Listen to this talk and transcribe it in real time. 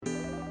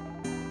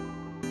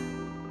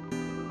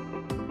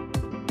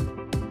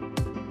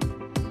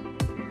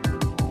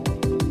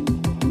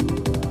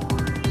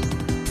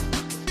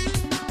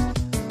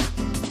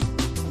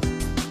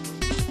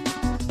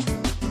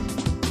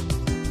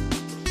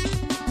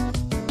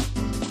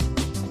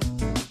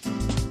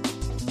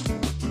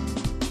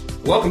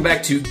Welcome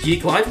back to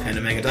Geek Life,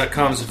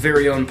 Pandamanga.com's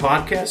very own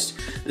podcast.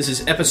 This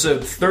is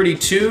episode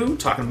 32,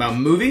 talking about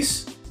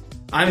movies.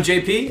 I'm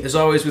JP. As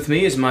always, with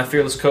me is my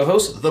fearless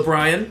co-host, the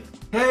Brian.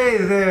 Hey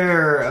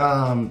there.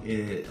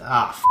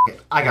 I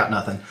got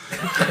nothing.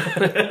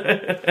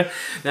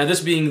 Now, this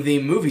being the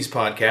movies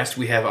podcast,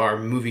 we have our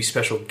movie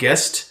special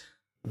guest,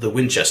 the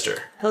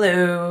Winchester.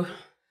 Hello.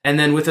 And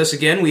then with us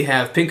again, we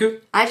have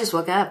Pinku. I just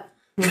woke up.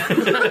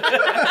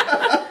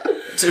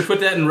 To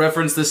put that in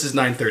reference, this is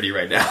 9:30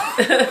 right now.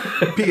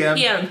 PM.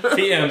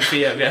 PM,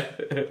 yeah.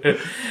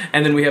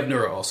 And then we have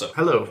Nura also.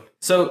 Hello.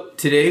 So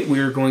today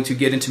we're going to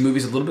get into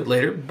movies a little bit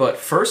later, but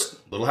first, a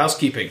little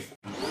housekeeping.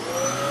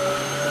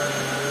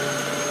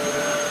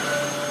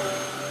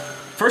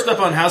 First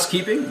up on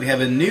housekeeping, we have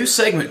a new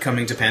segment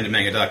coming to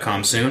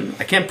Pandamanga.com soon.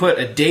 I can't put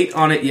a date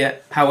on it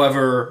yet.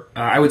 However,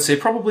 I would say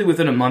probably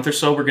within a month or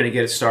so we're going to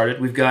get it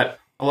started. We've got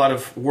a lot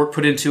of work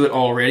put into it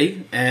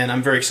already, and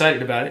I'm very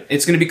excited about it.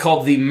 It's going to be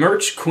called the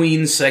Merch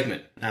Queen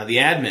segment. Now, the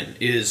admin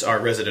is our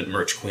resident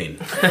merch queen.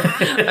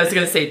 I was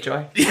going to say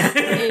Joy. Yeah,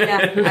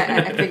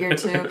 I figured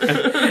too.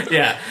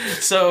 Yeah.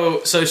 So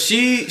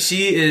she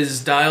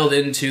is dialed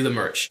into the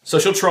merch. So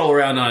she'll troll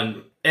around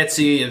on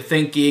Etsy and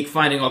ThinkGeek,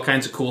 finding all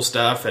kinds of cool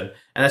stuff, and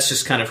that's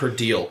just kind of her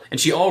deal. And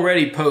she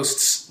already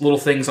posts little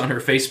things on her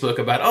Facebook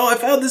about, oh, I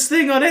found this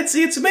thing on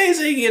Etsy, it's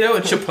amazing, you know,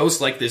 and she'll post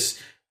like this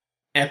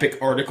epic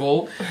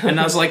article, and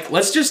I was like,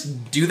 let's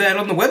just do that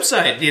on the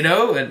website, you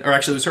know, or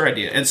actually it was her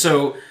idea. And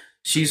so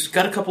she's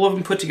got a couple of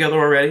them put together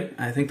already.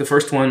 I think the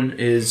first one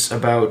is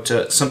about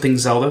something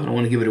Zelda. I don't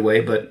want to give it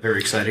away, but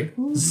very exciting.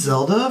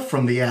 Zelda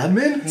from the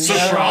admin?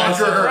 Surprise!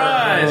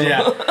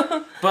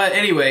 Yeah. But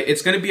anyway,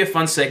 it's going to be a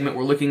fun segment.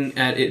 We're looking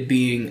at it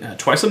being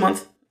twice a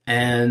month,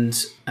 and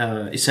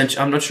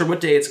essentially, I'm not sure what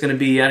day it's going to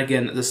be. And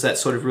again, that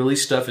sort of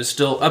release stuff is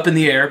still up in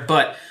the air,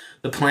 but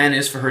the plan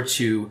is for her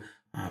to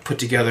put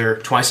together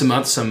twice a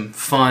month some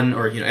fun,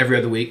 or, you know, every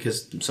other week,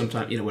 because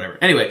sometimes, you know, whatever.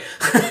 Anyway,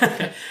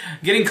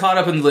 getting caught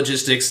up in the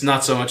logistics,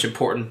 not so much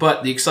important,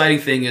 but the exciting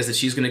thing is that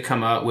she's going to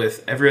come out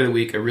with every other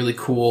week a really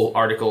cool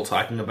article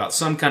talking about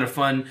some kind of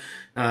fun,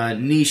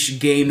 niche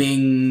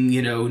gaming,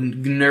 you know,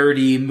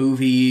 nerdy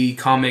movie,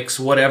 comics,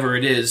 whatever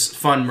it is,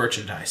 fun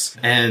merchandise.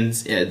 And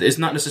it's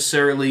not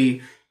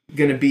necessarily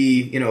going to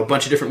be, you know, a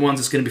bunch of different ones.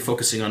 It's going to be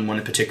focusing on one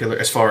in particular,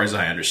 as far as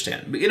I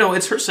understand. But, you know,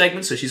 it's her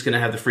segment, so she's going to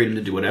have the freedom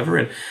to do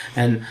whatever.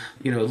 And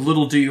you know,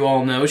 little do you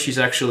all know, she's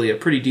actually a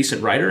pretty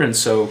decent writer, and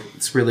so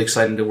it's really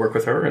exciting to work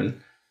with her.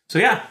 And so,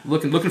 yeah,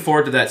 looking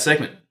forward to that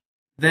segment.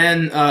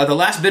 Then the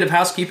last bit of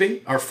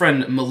housekeeping, our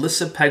friend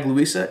Melissa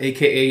Pagluisa,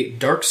 a.k.a.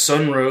 Dark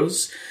Sun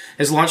Rose,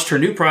 has launched her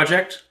new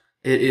project.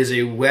 It is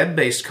a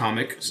web-based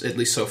comic, at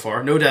least so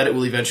far. No doubt it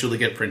will eventually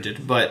get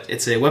printed, but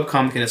it's a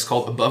webcomic, and it's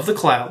called Above the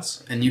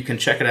Clouds, and you can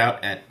check it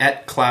out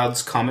at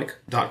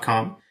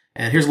cloudscomic.com.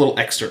 And here's a little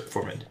excerpt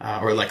from it,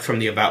 or like from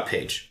the About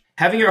page.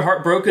 Having your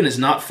heart broken is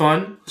not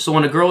fun, so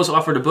when a girl is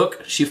offered a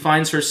book, she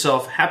finds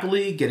herself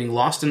happily getting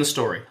lost in the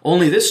story.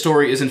 Only this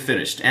story isn't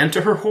finished, and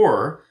to her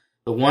horror,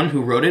 the one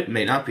who wrote it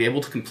may not be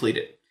able to complete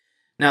it.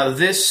 Now,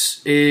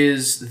 this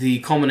is the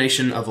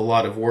culmination of a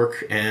lot of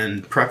work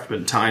and prep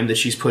and time that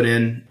she's put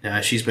in.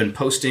 She's been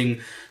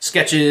posting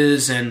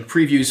sketches and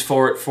previews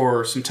for it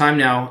for some time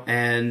now,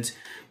 and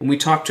when we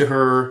talked to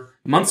her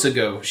months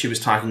ago, she was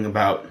talking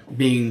about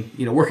being,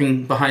 you know,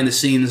 working behind the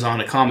scenes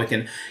on a comic.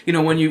 And, you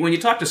know, when you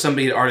talk to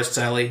somebody at Artists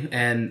Alley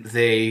and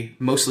they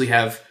mostly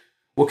have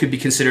what could be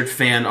considered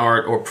fan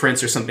art or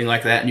prints or something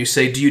like that, and you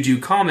say, do you do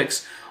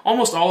comics?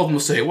 Almost all of them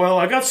will say, well,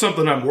 I got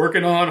something I'm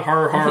working on,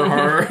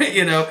 har.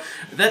 You know,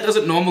 that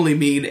doesn't normally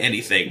mean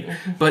anything.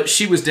 But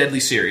she was deadly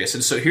serious.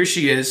 And so here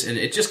she is, and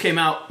it just came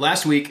out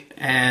last week,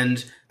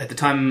 and at the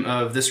time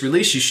of this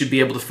release, you should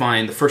be able to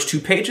find the first 2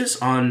 pages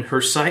on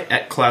her site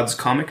at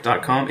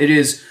cloudscomic.com. It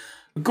is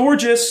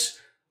gorgeous,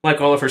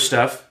 like all of her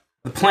stuff.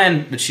 The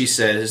plan that she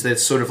said is that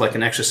it's sort of like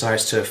an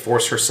exercise to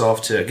force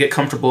herself to get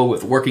comfortable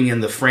with working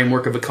in the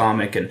framework of a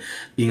comic and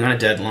being on a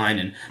deadline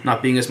and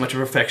not being as much of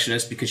a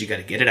perfectionist, because you got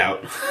to get it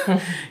out,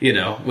 you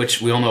know,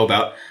 which we all know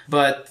about.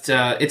 But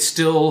it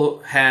still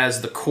has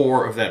the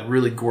core of that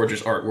really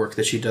gorgeous artwork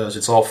that she does.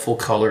 It's all full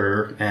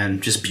color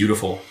and just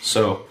beautiful.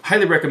 So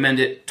highly recommend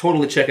it.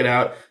 Totally check it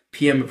out.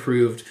 PM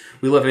approved.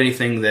 We love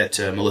anything that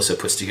Melissa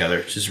puts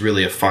together. She's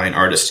really a fine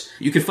artist.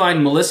 You can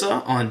find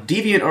Melissa on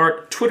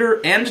DeviantArt,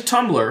 Twitter, and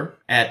Tumblr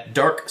at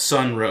Dark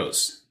Sun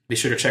Rose. Be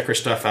sure to check her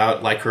stuff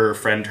out, like her,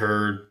 friend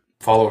her,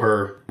 follow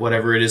her,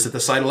 whatever it is that the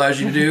site allows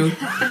you to do.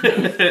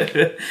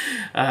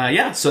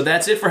 Yeah, so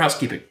that's it for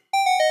housekeeping.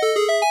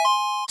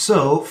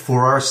 So,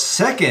 for our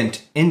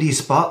second indie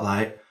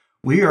spotlight,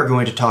 we are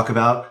going to talk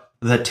about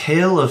The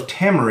Tale of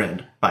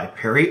Tamarind by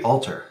Perry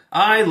Alter.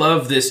 I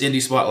love this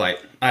indie spotlight.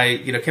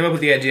 I came up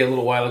with the idea a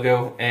little while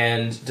ago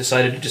and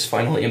decided to just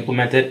finally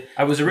implement it.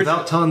 I was originally...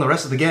 Without telling the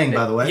rest of the gang,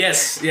 by the way.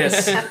 Yes.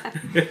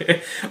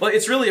 Well,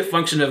 it's really a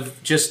function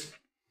of just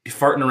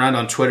farting around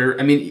on Twitter.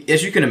 I mean,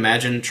 as you can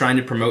imagine, trying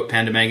to promote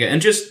Pandamanga and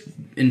just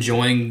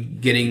enjoying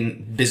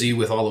getting busy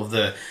with all of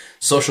the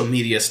social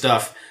media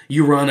stuff,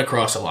 you run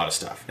across a lot of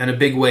stuff. And a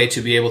big way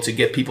to be able to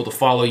get people to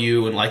follow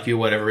you and like you,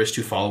 whatever, is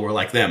to follow or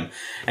like them.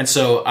 And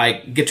so I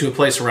get to a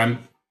place where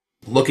I'm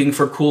looking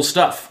for cool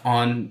stuff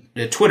on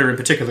Twitter in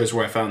particular is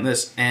where I found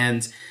this.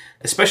 And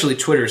especially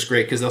Twitter is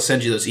great because they'll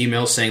send you those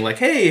emails saying like,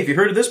 hey, have you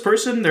heard of this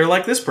person? They're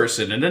like this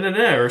person, and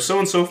or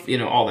so-and-so,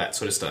 all that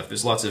sort of stuff.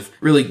 There's lots of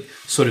really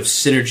sort of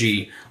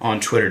synergy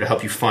on Twitter to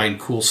help you find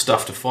cool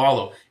stuff to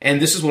follow.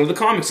 And this is one of the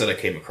comics that I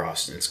came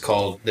across. It's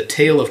called The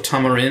Tale of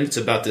Tamarind. It's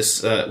about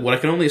this, what I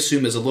can only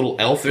assume is a little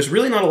elf. There's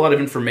really not a lot of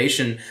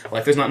information,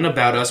 like there's not an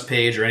About Us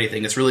page or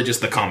anything. It's really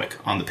just the comic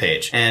on the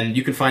page. And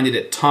you can find it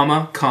at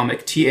Tama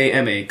Comic,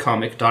 T-A-M-A,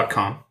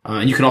 comic.com.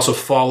 And you can also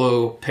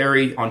follow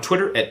Perry on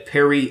Twitter at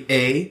Perry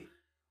A.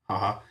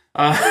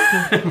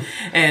 And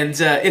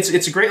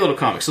it's a great little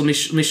comic. So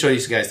let me show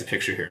you guys the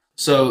picture here.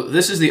 So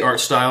this is the art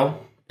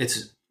style.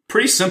 It's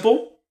pretty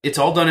simple. It's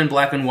all done in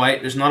black and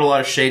white. There's not a lot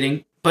of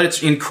shading, but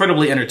it's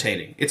incredibly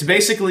entertaining. It's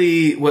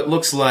basically what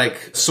looks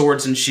like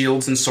swords and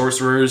shields and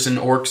sorcerers and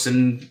orcs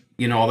and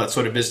all that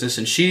sort of business.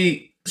 And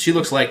she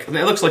looks like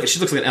she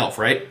looks like an elf,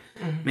 right?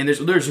 Mm-hmm. I mean,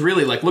 there's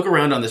really like look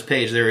around on this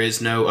page. There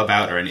is no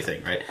about or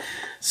anything, right?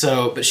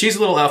 So, but she's a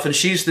little elf, and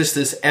she's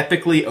this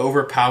epically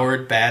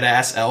overpowered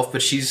badass elf,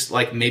 but she's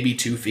like maybe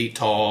 2 feet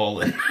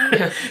tall, and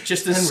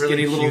just this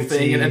skinny really little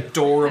thing, and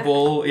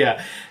adorable,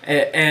 yeah.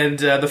 And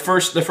the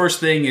first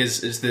thing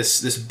is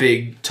this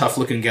big tough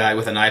looking guy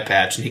with an eye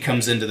patch, and he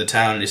comes into the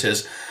town and he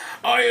says,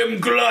 I am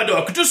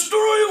Gladok,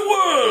 destroyer of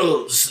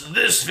worlds.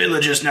 This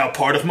village is now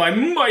part of my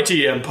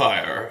mighty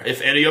empire.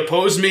 If any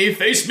oppose me,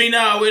 face me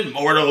now in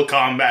mortal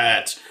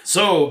combat.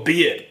 So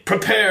be it.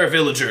 Prepare,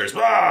 villagers.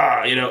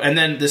 And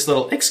then this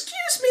little,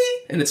 excuse me,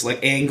 and it's like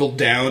angled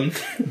down.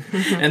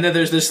 And then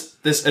there's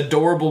this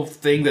adorable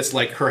thing that's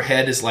like her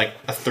head is like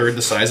a third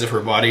the size of her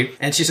body.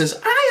 And she says,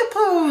 I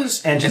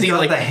oppose. And she's got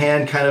like, the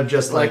hand kind of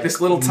just like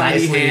this little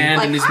tiny nicely, hand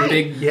like, and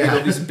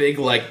these big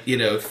like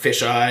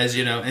fish eyes,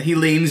 and he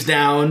leans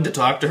down to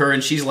talk to her,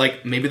 and she's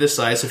like maybe the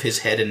size of his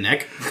head and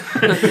neck.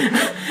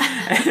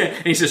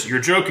 And he says, you're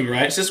joking,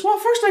 right? She says, well,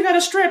 first I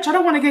gotta stretch. I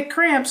don't want to get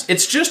cramps.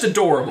 It's just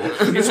adorable.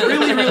 It's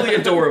really, really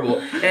adorable.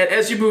 And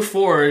as you move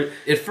forward,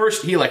 at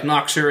first he like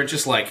knocks her and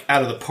just like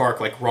out of the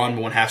park, like Ron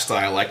 1/2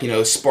 style, like,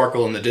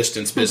 sparkle in the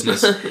distance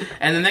business.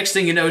 And the next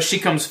thing you know, she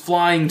comes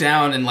flying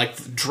down and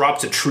like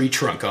drops a tree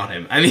trunk on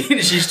him. I mean,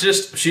 she's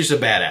a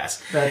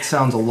badass. That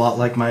sounds a lot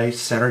like my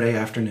Saturday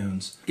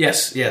afternoons.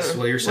 Yes.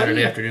 Well, your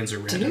Saturday afternoons are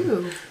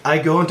random. I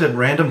go into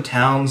random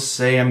towns,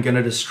 say I'm going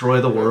to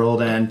destroy the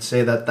world, and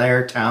say that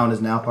their town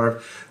is now part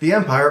of the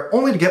Empire,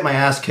 only to get my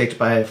ass kicked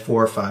by a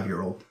 4 or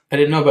 5-year-old. I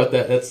didn't know about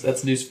that.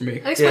 That's news for me.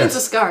 That explains the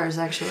scars,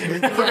 actually.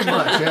 Pretty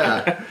much,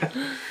 yeah.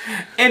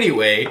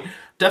 Anyway,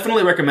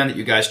 definitely recommend that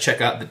you guys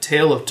check out The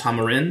Tale of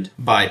Tamarind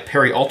by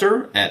Perry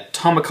Alter at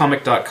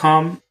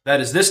tomacomic.com.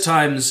 That is this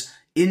time's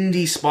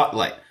Indie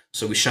Spotlight.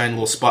 So we shine a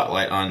little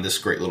spotlight on this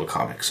great little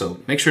comic. So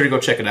make sure to go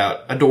check it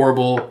out.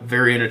 Adorable,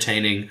 very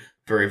entertaining,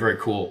 very, very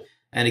cool.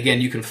 And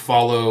again, you can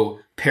follow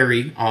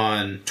Perry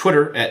on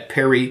Twitter at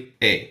Perry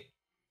A.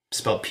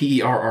 Spelled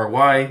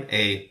Perrya,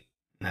 and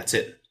that's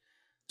it.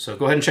 So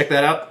go ahead and check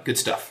that out. Good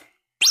stuff.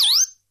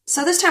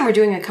 So this time we're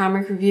doing a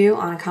comic review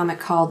on a comic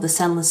called The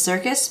Sunless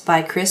Circus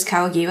by Chris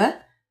Kawagiwa.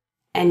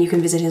 And you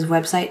can visit his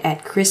website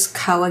at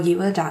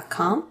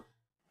chriskawagiwa.com.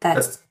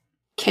 That's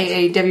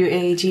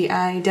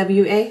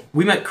Kawagiwa.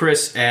 We met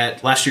Chris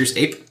at last year's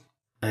APE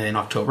in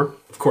October.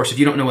 Of course, if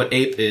you don't know what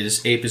APE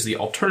is the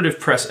Alternative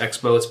Press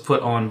Expo. It's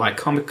put on by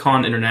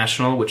Comic-Con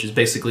International, which is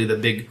basically the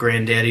big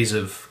granddaddies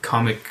of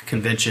comic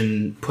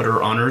convention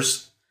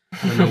putter-honors.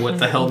 I don't know what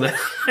the hell that...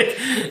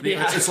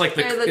 It's like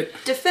the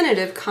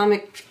definitive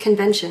comic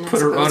convention, I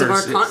Putter suppose, of our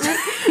honors.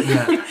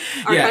 continent.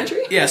 Our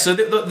country. Yeah, so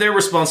they're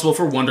responsible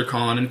for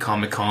WonderCon and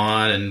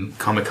Comic-Con and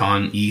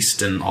Comic-Con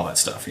East and all that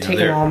stuff.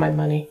 Taking all my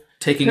money.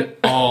 Taking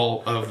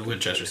all of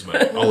Winchester's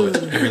money, all of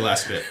it, every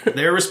last bit.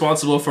 They're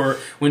responsible for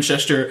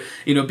Winchester,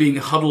 being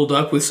huddled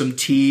up with some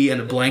tea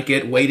and a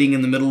blanket, waiting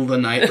in the middle of the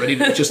night, ready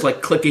to just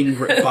like clicking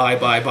bye.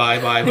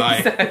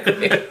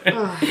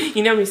 Exactly.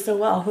 You know me so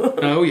well.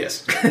 Oh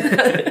yes.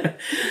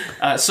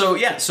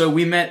 So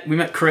we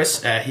met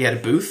Chris. He had a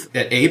booth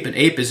at APE, and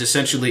APE is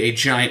essentially a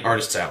giant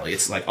artist's alley.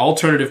 It's like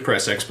Alternative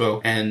Press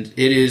Expo, and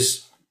it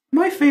is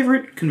my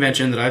favorite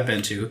convention that I've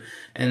been to.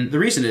 And the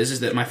reason is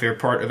that my favorite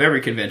part of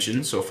every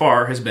convention so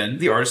far has been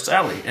the Artist's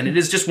Alley. And it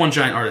is just one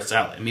giant Artist's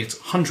Alley. I mean, it's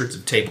hundreds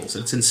of tables.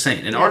 It's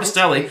insane. And Artist's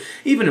Alley,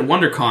 even at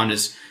WonderCon,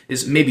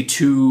 is maybe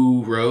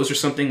 2 rows or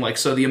something. Like,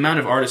 so the amount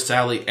of Artist's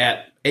Alley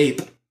at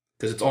APE,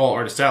 because it's all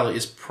Artist's Alley,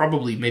 is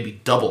probably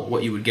maybe double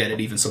what you would get at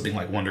even something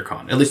like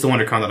WonderCon. At least the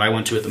WonderCon that I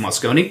went to at the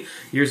Moscone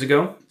years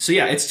ago. So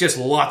yeah, it's just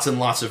lots and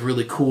lots of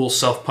really cool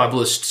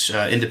self-published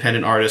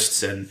independent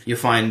artists. And you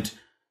find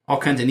all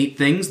kinds of neat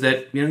things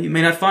that, you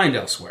may not find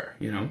elsewhere,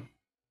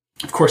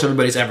 Of course,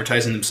 everybody's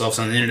advertising themselves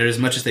on the internet as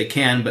much as they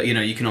can, but,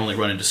 you can only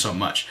run into so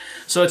much.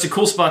 So it's a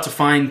cool spot to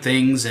find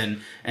things and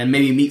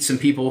maybe meet some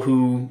people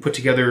who put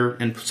together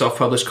and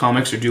self-publish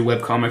comics or do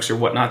web comics or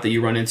whatnot that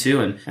you run into.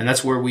 And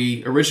that's where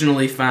we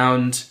originally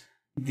found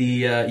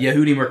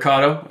Yehudi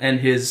Mercado and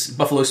his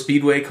Buffalo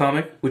Speedway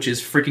comic, which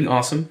is freaking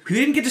awesome. We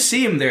didn't get to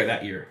see him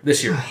there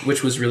this year,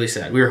 which was really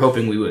sad. We were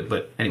hoping we would,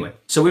 but anyway.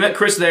 So we met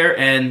Chris there,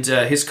 and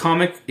his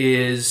comic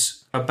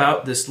is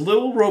about this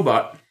little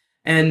robot.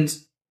 And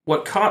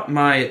what caught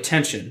my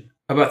attention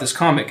about this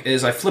comic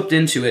is I flipped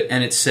into it,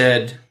 and it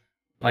said,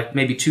 like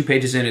maybe 2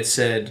 pages in, it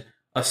said,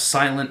 a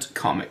silent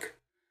comic.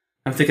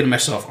 I'm thinking to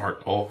myself,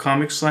 aren't all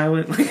comics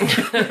silent?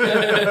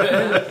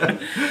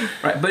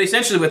 Right, but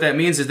essentially what that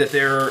means is that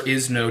there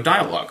is no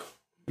dialogue.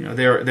 You know,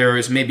 there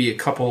is maybe a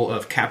couple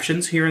of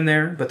captions here and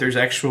there, but there's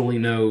actually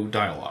no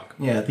dialogue.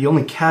 Yeah, the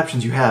only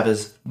captions you have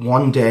is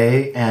one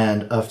day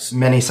and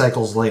many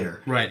cycles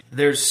later. Right.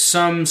 There's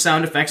some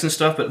sound effects and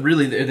stuff, but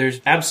really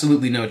there's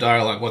absolutely no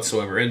dialogue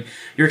whatsoever. And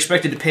you're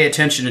expected to pay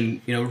attention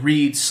and, you know,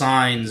 read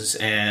signs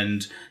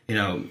and, you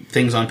know,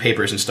 things on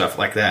papers and stuff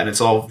like that. And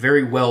it's all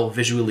very well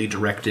visually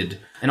directed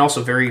and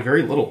also very,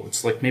 very little.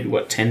 It's like maybe,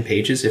 10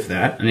 pages, if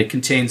that. And it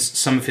contains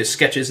some of his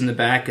sketches in the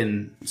back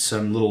and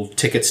some little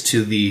tickets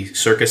to the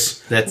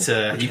circus that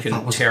you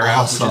can tear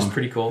out, which is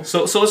pretty cool.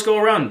 So let's go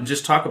around and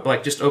just talk,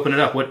 just open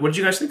it up. What did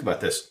you guys think about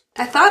this?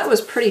 I thought it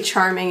was pretty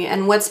charming,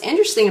 and what's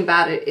interesting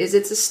about it is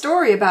it's a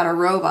story about a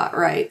robot,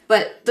 right?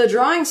 But the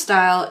drawing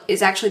style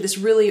is actually this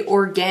really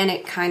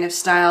organic kind of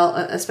style,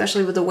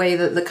 especially with the way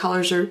that the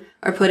colors are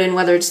put in,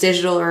 whether it's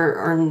digital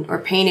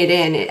or painted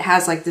in. It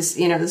has like this,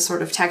 you know, this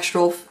sort of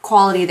textural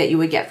quality that you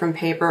would get from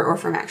paper or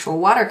from actual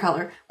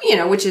watercolor, you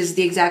know, which is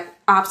the exact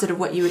opposite of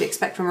what you would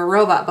expect from a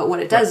robot. But what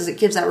it does is it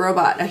gives that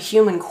robot a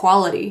human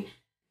quality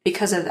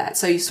because of that.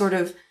 So you sort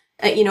of,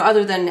 you know,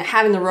 other than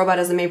having the robot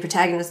as the main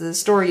protagonist of the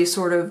story, you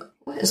sort of,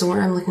 what is the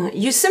word I'm looking at?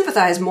 You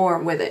sympathize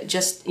more with it.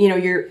 Just, you know,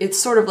 it's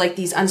sort of like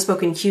these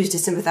unspoken cues to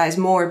sympathize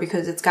more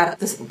because it's got,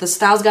 the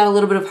style's got a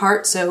little bit of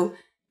heart, so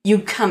you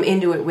come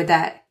into it with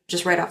that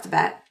just right off the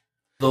bat.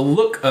 The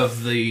look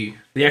of the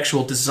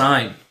actual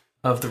design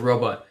of the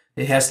robot,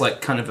 it has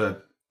like kind of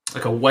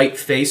a white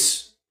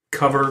face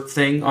cover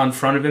thing on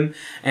front of him,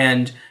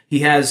 and he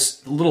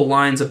has little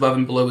lines above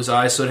and below his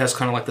eyes, so it has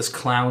kind of like this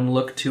clown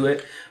look to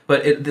it.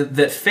 But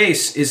that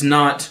face is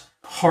not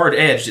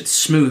hard-edged, it's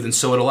smooth, and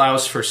so it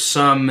allows for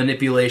some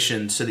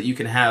manipulation so that you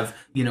can have,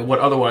 you know, what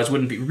otherwise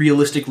wouldn't be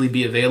realistically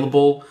be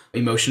available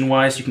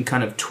emotion-wise. You can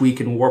kind of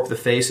tweak and warp the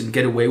face and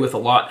get away with a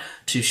lot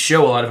to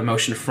show a lot of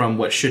emotion from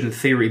what should in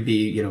theory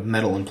be, you know,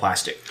 metal and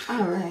plastic.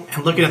 All right.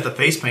 And looking at the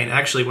face paint,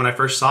 actually, when I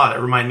first saw it, it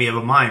reminded me of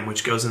a mime,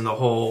 which goes in the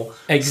whole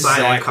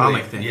silent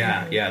comic thing.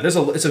 Yeah.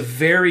 It's a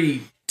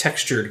very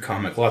textured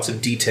comic, lots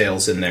of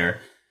details in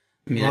there.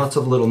 I mean, Lots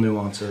of little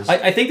nuances.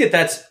 I think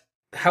that's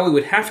how it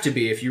would have to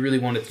be if you really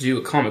wanted to do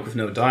a comic with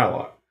no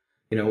dialogue.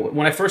 You know,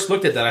 when I first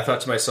looked at that, I thought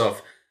to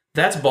myself,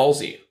 that's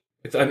ballsy.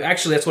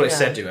 Actually, that's what I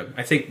said to him.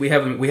 I think we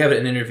have it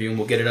in an interview, and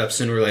we'll get it up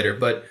sooner or later,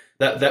 but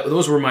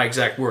those were my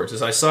exact words.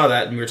 As I saw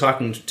that, and we were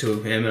talking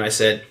to him, and I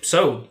said,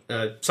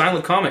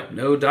 silent comic,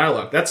 no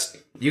dialogue.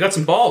 You got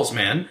some balls,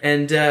 man.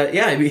 And,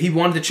 he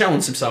wanted to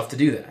challenge himself to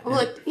do that.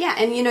 Well,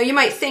 and you know, you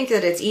might think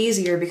that it's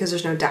easier because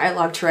there's no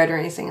dialogue thread or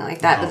anything like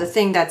that, but the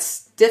thing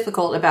that's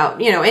difficult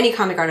about, you know, any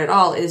comic art at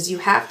all is you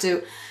have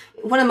to,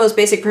 one of the most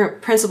basic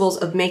principles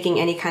of making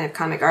any kind of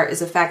comic art is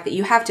the fact that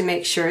you have to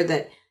make sure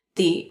that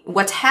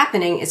what's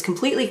happening is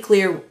completely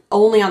clear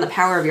only on the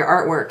power of your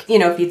artwork. You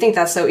know, if you think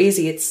that's so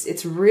easy,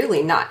 it's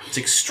really not. It's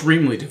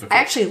extremely difficult.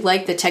 I actually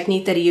like the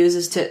technique that he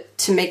uses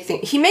to make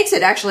things. He makes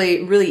it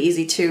actually really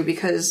easy too,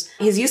 because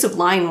his use of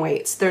line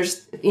weights.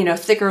 There's, you know,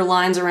 thicker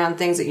lines around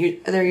things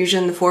they're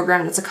usually in the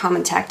foreground. It's a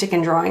common tactic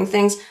in drawing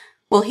things.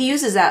 Well, he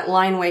uses that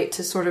line weight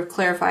to sort of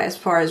clarify as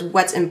far as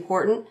what's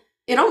important.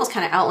 It almost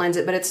kind of outlines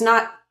it, but it's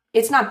not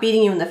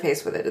beating you in the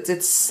face with it.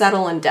 It's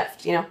subtle and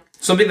deft, you know?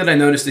 Something that I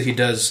noticed that he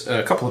does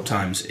a couple of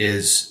times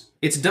is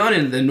it's done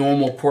in the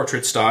normal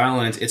portrait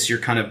style, and it's your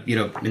kind of, you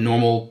know,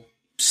 normal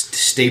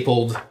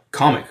stapled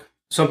comic.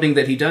 Something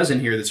that he does in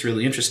here that's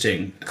really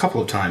interesting, a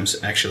couple of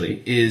times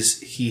actually,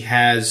 is he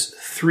has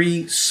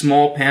 3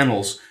 small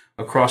panels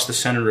across the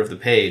center of the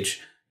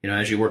page, you know,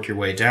 as you work your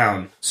way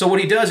down. So what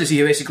he does is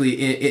he basically,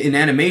 in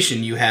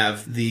animation, you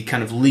have the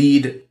kind of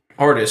lead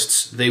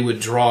artists, they would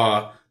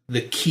draw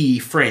the key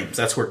frames.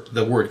 That's where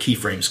the word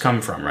keyframes come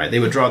from, right? They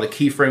would draw the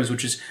keyframes,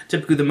 which is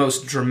typically the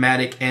most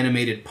dramatic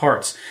animated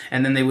parts.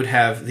 And then they would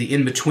have the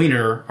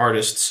in-betweener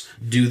artists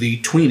do the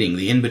tweening,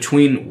 the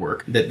in-between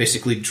work that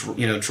basically,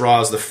 you know,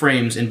 draws the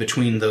frames in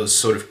between those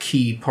sort of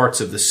key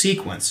parts of the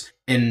sequence.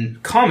 In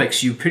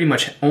comics, you pretty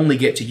much only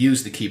get to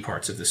use the key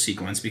parts of the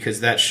sequence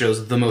because that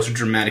shows the most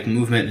dramatic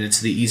movement and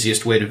it's the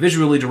easiest way to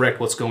visually direct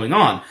what's going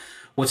on.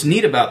 What's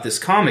neat about this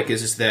comic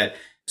is that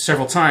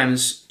several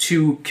times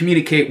to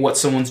communicate what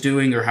someone's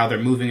doing or how they're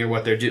moving or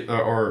what they're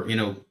or you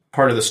know,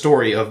 part of the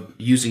story of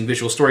using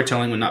visual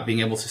storytelling when not being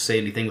able to say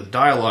anything with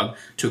dialogue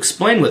to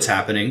explain what's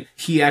happening,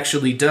 he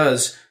actually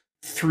does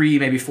 3,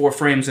 maybe 4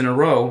 frames in a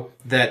row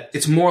that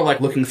it's more like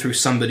looking through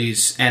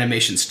somebody's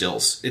animation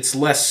stills. It's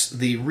less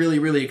the really,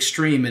 really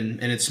extreme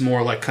and it's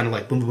more like kind of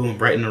like boom, boom, boom,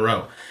 right in a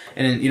row.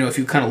 And, you know, if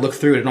you kind of look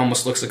through it, it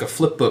almost looks like a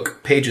flip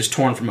book, pages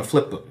torn from a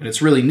flip book. And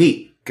it's really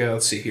neat.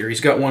 let's see here.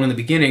 He's got one in the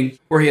beginning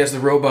where he has the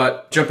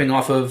robot jumping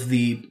off of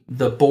the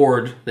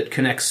board that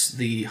connects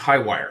the high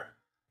wire.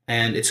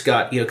 And it's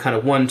got, kind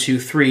of 1, 2,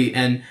 3.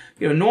 And,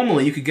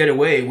 normally you could get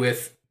away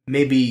with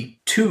maybe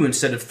 2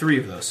 instead of 3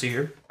 of those. See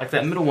here? Like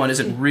that middle one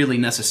isn't really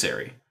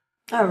necessary.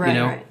 Oh,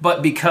 right, right.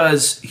 But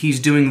because he's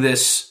doing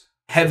this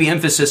heavy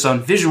emphasis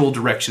on visual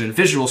direction and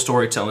visual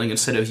storytelling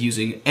instead of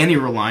using any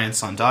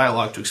reliance on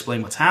dialogue to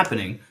explain what's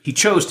happening, he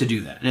chose to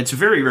do that. And it's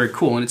very, very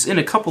cool. And it's in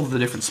a couple of the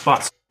different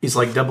spots. He's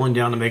like doubling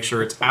down to make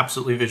sure it's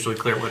absolutely visually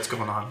clear what's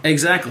going on.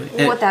 Exactly.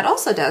 Well, what that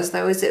also does,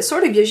 though, is it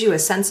sort of gives you a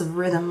sense of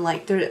rhythm.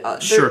 Like,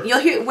 Sure. You'll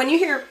hear when you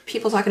hear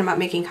people talking about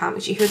making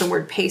comics, you hear the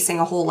word pacing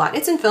a whole lot.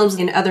 It's in films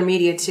and in other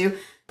media too,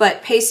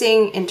 but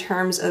pacing in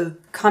terms of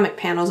comic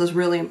panels is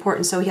really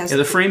important. So he has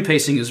the frame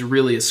pacing is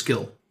really a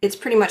skill. It's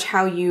pretty much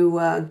how you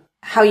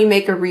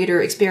make a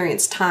reader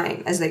experience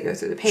time as they go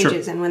through the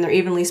pages. Sure. And when they're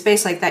evenly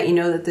spaced like that, you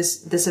know that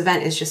this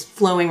event is just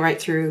flowing right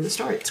through the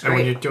story. It's great. And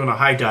when you're doing a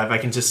high dive, I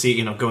can just see,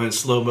 going in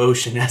slow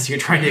motion as you're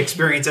trying to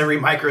experience every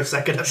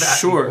microsecond of that.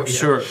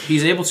 Sure.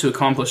 He's able to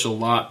accomplish a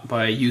lot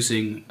by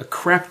using a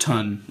crap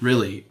ton,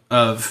 really,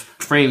 of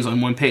frames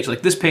on one page.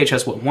 Like this page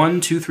has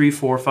 1, 2, 3,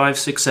 4, 5,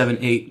 6, 7,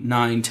 8,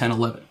 9, 10,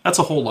 11. That's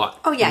a whole lot.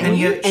 Oh yeah, and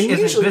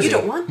usually you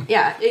don't want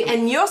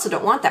and you also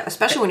don't want that,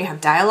 especially when you have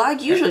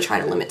dialogue. You usually try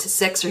to limit to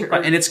 6 or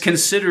right, and it's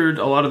considered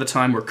a lot of the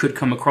time or could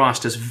come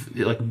across as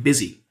like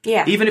busy.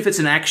 Yeah. Even if it's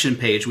an action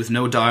page with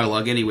no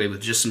dialogue anyway,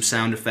 with just some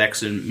sound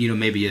effects and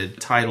maybe a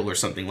title or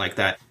something like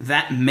that.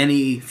 That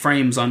many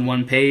frames on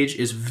one page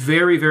is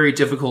very, very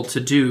difficult to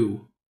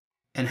do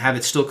and have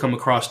it still come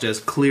across as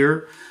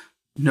clear.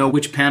 Know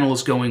which panel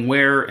is going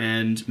where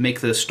and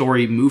make the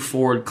story move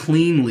forward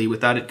cleanly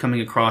without it coming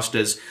across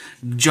as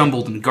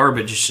jumbled and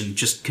garbage and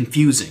just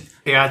confusing.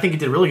 Yeah, I think he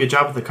did a really good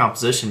job with the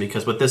composition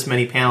because with this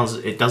many panels,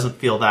 it doesn't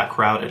feel that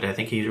crowded. I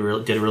think he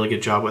really did a really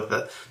good job with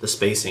the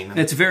spacing. And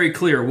it's very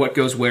clear what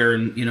goes where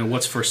and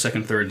what's first,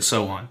 second, third, and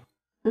so on.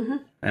 Mm-hmm.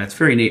 And it's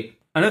very neat.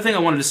 Another thing I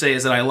wanted to say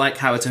is that I like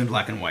how it's in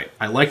black and white.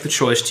 I like the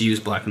choice to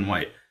use black and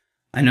white.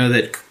 I know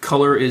that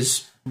color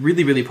is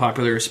really, really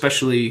popular,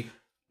 especially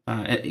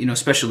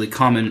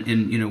common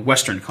in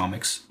Western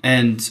comics,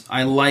 and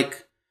I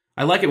like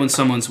it when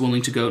someone's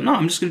willing to go, no,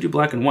 I'm just going to do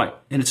black and white,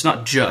 and it's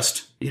not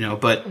just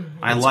but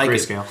I like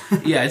grayscale.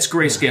 it. Yeah, it's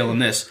grayscale in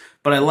this,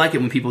 but I like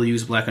it when people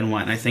use black and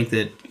white, and I think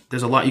that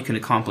there's a lot you can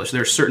accomplish.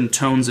 There are certain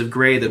tones of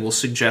gray that will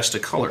suggest a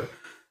color.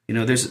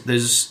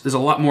 There's a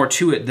lot more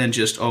to it than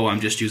just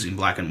I'm just using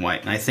black and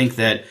white, and I think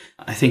that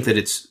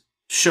it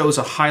shows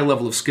a high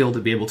level of skill to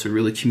be able to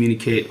really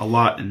communicate a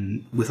lot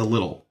and with a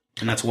little.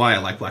 And that's why I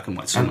like black and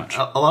white so much.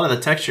 A lot of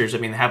the textures,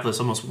 have this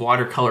almost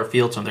watercolor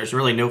feel to them. There's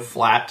really no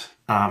flat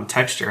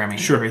texture.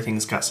 Sure.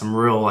 Everything's got some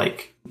real,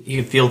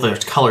 you can feel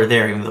there's color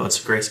there, even though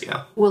it's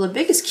grayscale. Well, the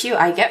biggest cue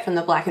I get from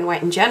the black and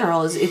white in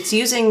general is it's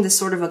using the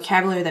sort of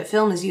vocabulary that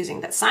film is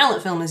using, that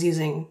silent film is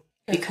using,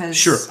 because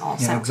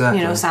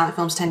exactly. Silent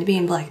films tend to be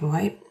in black and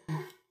white.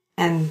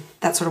 And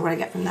that's sort of what I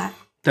get from that.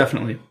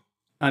 Definitely.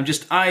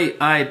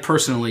 I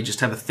personally just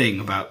have a thing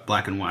about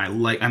black and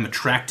white. I'm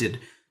attracted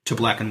to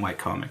black and white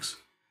comics.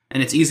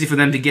 And it's easy for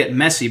them to get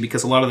messy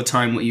because a lot of the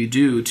time what you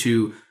do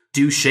to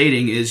do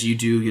shading is you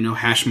do,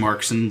 hash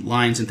marks and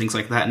lines and things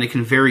like that. And it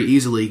can very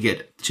easily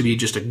get to be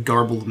just a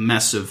garbled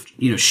mess of,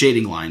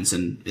 shading lines.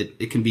 And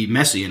it can be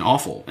messy and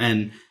awful.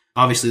 And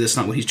obviously that's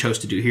not what he chose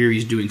to do here.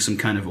 He's doing some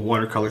kind of a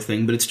watercolor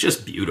thing, but it's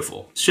just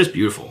beautiful. It's just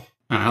beautiful.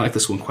 I like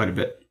this one quite a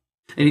bit.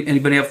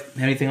 Anybody have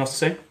anything else to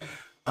say?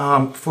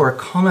 For a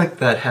comic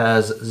that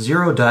has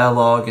 0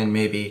 dialogue and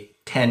maybe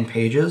 10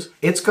 pages,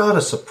 it's got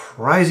a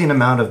surprising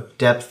amount of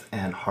depth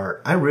and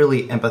heart. I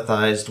really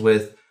empathized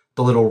with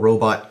the little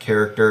robot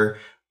character.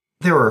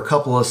 There were a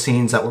couple of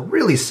scenes that were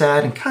really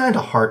sad and kind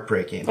of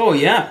heartbreaking. Oh,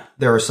 yeah.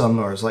 There were some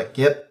where I was like,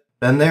 yep,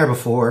 been there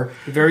before.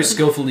 Very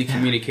skillfully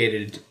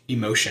communicated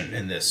emotion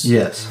in this.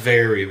 Yes.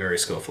 Very, very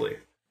skillfully.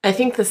 I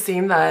think the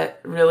scene that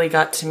really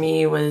got to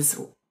me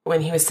was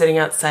when he was sitting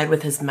outside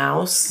with his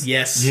mouse.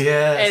 Yes.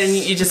 Yes. And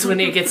you just,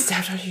 when it gets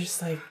stabbed on, you're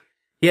just like...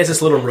 He has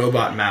this little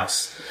robot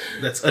mouse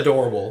that's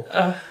adorable.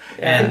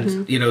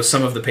 And,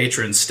 some of the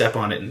patrons step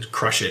on it and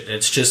crush it. And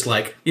it's just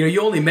like,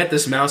 you only met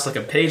this mouse like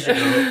a page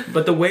ago,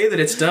 but the way that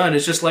it's done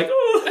is just like,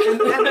 and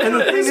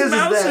the thing is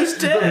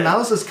is that the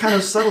mouse is kind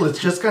of subtle. It's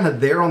just kind of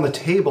there on the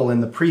table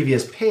in the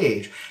previous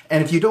page.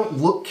 And if you don't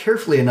look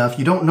carefully enough,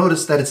 you don't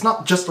notice that it's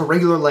not just a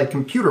regular,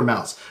 computer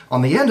mouse.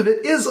 On the end of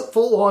it is a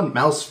full-on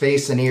mouse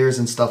face and ears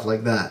and stuff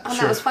like that. Oh,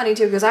 that was funny,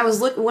 too, because I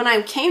was when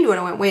I came to it,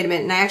 I went, wait a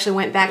minute, and I actually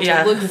went back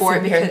to look for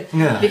it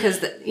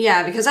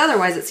because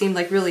otherwise it seemed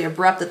like really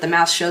abrupt that the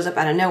mouse shows up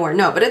out of nowhere.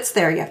 No, but it's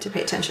there. You have to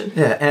pay attention.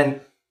 Yeah,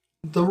 and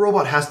the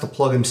robot has to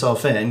plug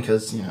himself in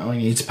because, he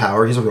needs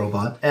power. He's a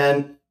robot.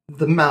 And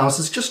the mouse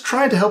is just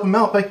trying to help him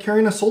out by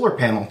carrying a solar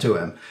panel to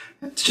him.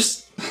 It's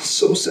just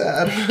so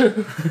sad.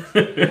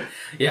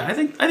 Yeah, I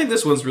think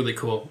this one's really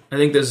cool. I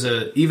think there's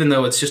even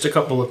though it's just a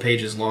couple of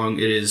pages long,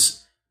 it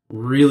is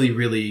really,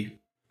 really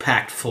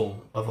packed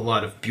full of a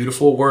lot of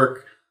beautiful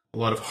work, a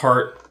lot of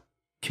heart,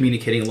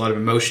 communicating a lot of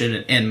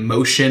emotion and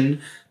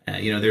motion.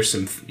 There's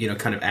some,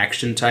 kind of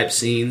action type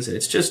scenes. And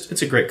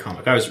it's a great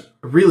comic. I was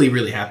really,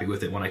 really happy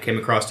with it when I came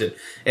across it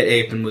at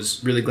Ape and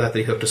was really glad that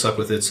he hooked us up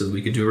with it so that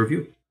we could do a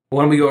review.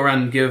 Why don't we go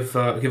around and give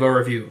our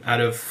review out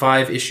of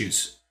 5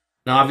 issues?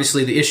 Now,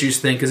 obviously, the issues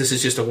thing, because this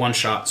is just a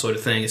one-shot sort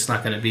of thing, it's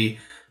not going to be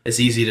as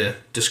easy to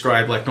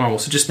describe like normal.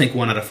 So just think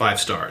 1 out of 5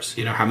 stars.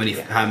 How many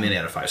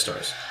out of 5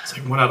 stars? It's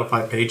like 1 out of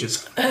 5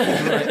 pages.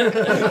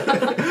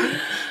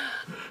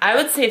 I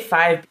would say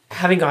 5.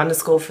 Having gone to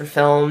school for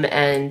film,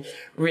 and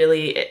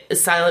really,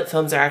 silent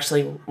films are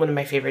actually one of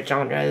my favorite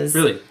genres.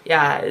 Really?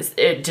 Yeah,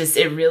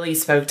 it really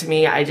spoke to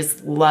me. I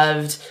just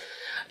loved,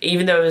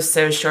 even though it was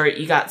so short,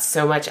 you got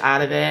so much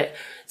out of it.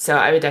 So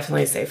I would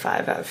definitely say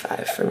 5 out of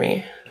 5 for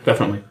me.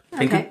 Definitely.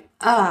 Okay.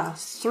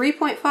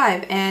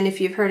 3.5. And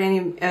if you've heard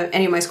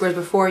any of my scores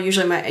before,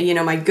 usually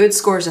my good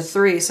score is a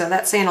 3, so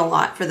that's saying a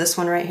lot for this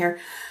one right here.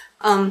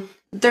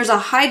 There's a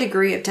high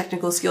degree of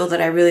technical skill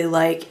that I really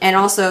like, and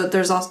also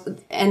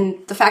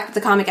and the fact that the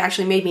comic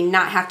actually made me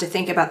not have to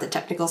think about the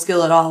technical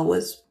skill at all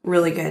was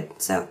really good.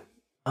 So,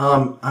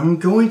 I'm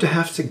going to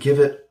have to give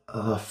it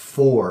a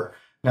 4.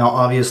 Now,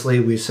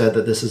 obviously, we said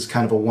that this is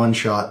kind of a one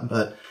shot,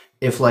 but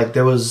if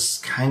there was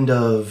kind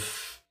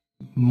of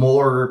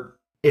more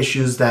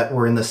issues that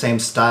were in the same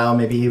style,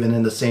 maybe even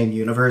in the same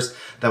universe,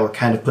 that were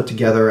kind of put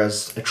together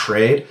as a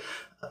trade,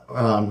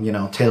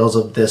 Tales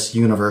of this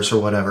universe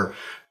or whatever,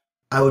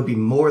 I would be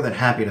more than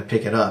happy to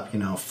pick it up,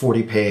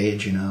 40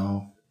 page,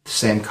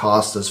 same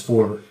cost as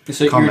 4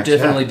 So comics. you're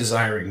definitely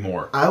desiring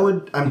more.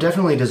 I'm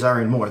definitely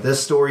desiring more.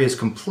 This story is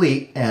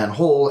complete and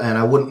whole, and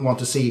I wouldn't want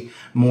to see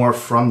more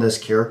from this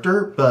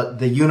character, but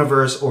the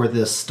universe or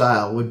this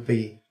style would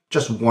be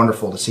just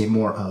wonderful to see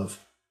more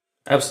of.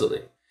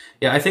 Absolutely.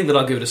 Yeah, I think that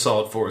I'll give it a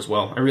solid 4 as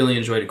well. I really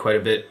enjoyed it quite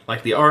a bit. I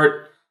like the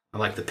art, I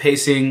like the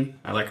pacing,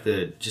 I like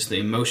the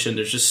emotion.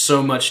 There's just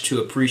so much to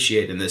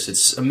appreciate in this.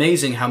 It's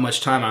amazing how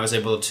much time I was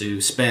able to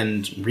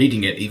spend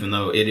reading it, even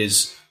though it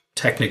is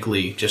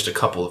technically just a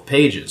couple of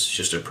pages. It's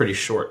just a pretty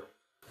short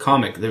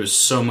comic. There was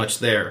so much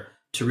there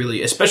to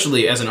really,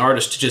 especially as an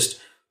artist, to just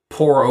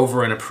pour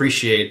over and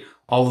appreciate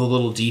all the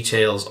little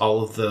details,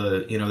 all of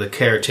the, the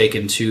care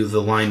taken to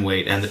the line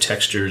weight and the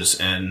textures,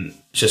 and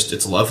just,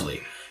 it's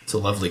lovely. It's a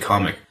lovely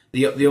comic.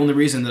 The only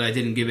reason that I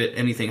didn't give it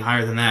anything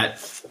higher than that,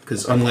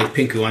 because unlike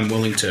Pinku, I'm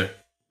willing to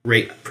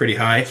rate pretty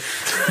high.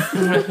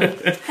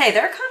 Hey,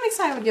 there are comics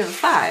I would give a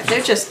 5.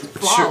 They're just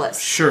flawless.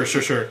 Sure.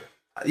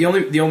 The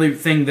only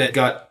thing that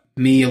got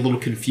me a little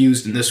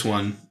confused in this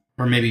one,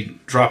 or maybe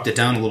dropped it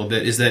down a little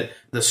bit, is that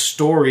the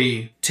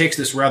story takes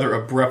this rather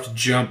abrupt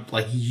jump,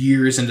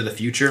 years into the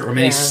future, or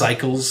many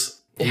cycles,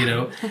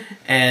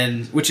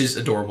 and which is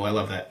adorable. I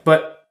love that.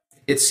 But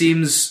it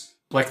seems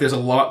like there's a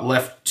lot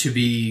left to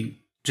be.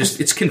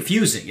 It's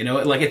confusing,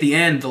 at the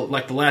end, the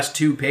last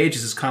 2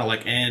 pages is kind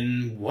of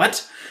and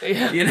what?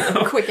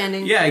 Yeah. Quick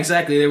ending. Yeah,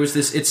 exactly. There was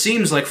this, it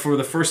seems like for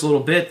the first little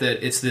bit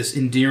that it's this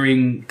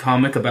endearing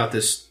comic about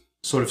this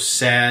sort of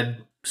sad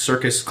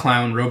circus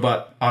clown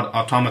robot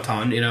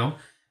automaton,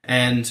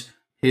 and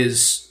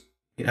his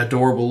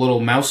adorable little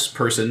mouse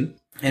person,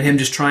 and him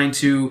just trying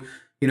to,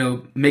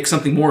 make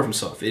something more of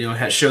himself.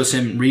 It shows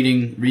him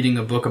reading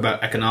a book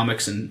about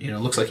economics, and,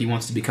 looks like he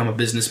wants to become a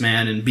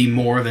businessman and be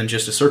more than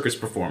just a circus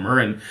performer.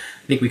 And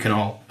I think we can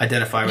all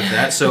identify with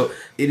that. So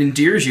it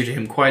endears you to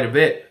him quite a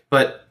bit.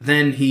 But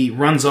then he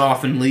runs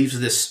off and leaves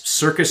this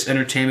circus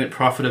entertainment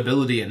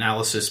profitability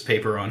analysis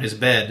paper on his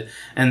bed,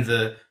 and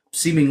the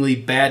seemingly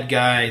bad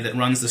guy that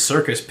runs the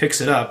circus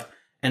picks it up.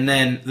 And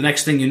then the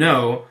next thing you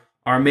know,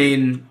 our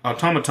main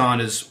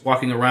automaton is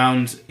walking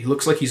around. He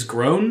looks like he's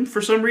grown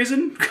for some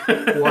reason.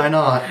 Why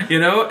not?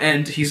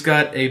 And he's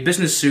got a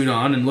business suit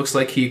on and looks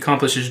like he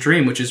accomplished his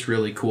dream, which is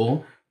really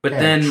cool. But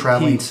then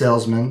traveling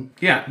salesman.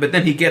 Yeah, but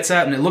then he gets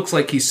out and it looks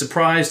like he's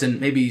surprised and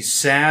maybe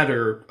sad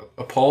or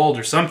appalled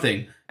or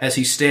something as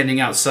he's standing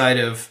outside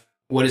of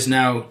what is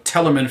now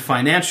Tellerman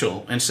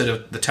Financial instead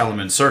of the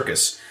Tellerman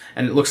Circus.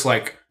 And it looks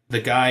like the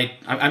guy,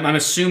 I'm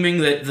assuming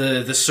that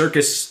the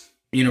circus,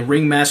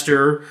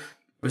 ringmaster,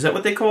 was that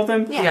what they called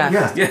them? Yeah.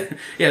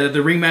 That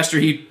the ringmaster,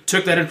 he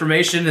took that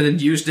information and then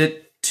used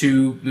it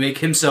to make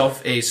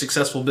himself a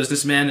successful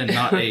businessman and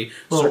not a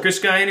circus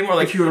guy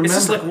anymore. If you remember,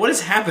 it's just what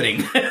is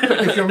happening?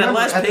 If you remember, that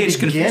last page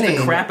confused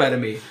the crap out of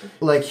me.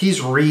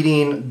 He's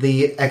reading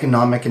the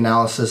economic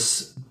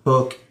analysis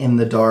book in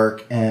the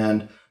dark,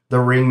 and the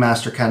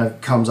ringmaster kind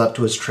of comes up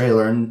to his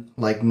trailer and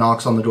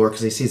knocks on the door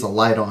because he sees a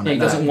light on it. He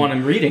doesn't want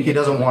him reading it. He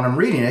doesn't want him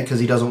reading it because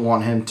he doesn't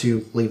want him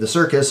to leave the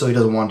circus, so he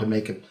doesn't want to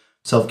make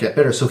himself get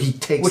better. So he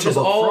takes Which the is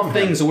book all from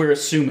things him. we're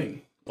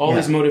assuming. All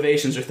these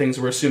motivations are things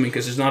we're assuming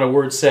because there's not a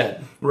word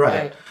said.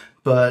 Right.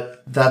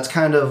 But that's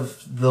kind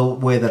of the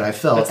way that I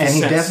felt. That's the And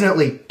he sense.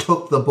 definitely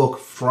took the book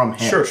from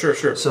him.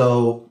 Sure.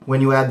 So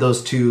when you add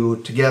those two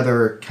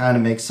together, it kind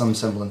of makes some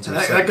semblance of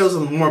sense. That goes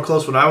more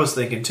close to what I was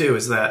thinking, too,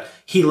 is that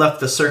he left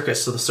the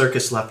circus, so the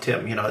circus left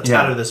him. It's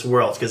out of this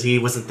world, because he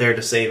wasn't there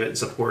to save it and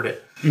support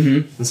it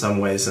in some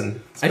ways.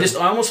 And I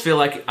almost feel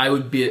like I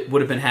would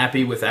have been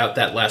happy without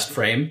that last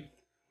frame,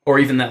 or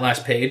even that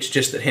last page,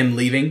 just that him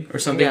leaving or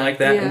something like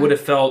that. Yeah. It would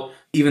have felt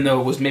even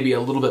though it was maybe a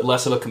little bit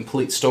less of a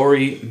complete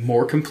story,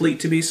 more complete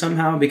to me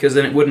somehow, because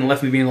then it wouldn't have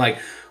left me being like,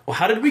 well,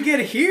 how did we get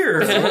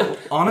here?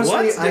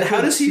 Honestly,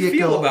 how does he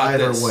feel about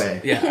either this?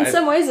 way. Yeah, In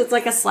some ways, it's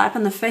like a slap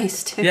in the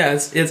face, too. yeah,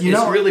 it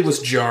really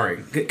was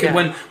jarring.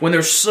 When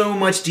there's so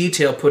much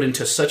detail put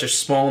into such a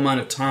small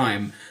amount of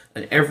time,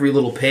 and every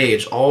little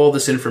page, all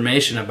this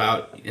information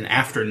about an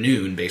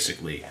afternoon,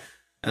 basically,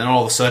 and then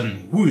all of a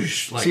sudden,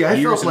 whoosh! Like, see, I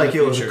years felt like into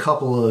it the was future. a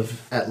couple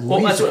of at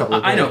Well, least that's a what couple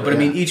of I know, days, but I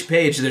yeah. mean, each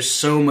page, there's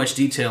so much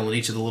detail in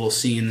each of the little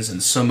scenes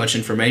and so much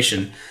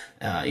information.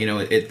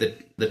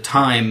 The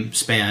time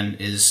span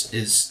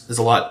is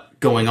a lot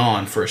going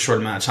on for a short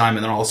amount of time,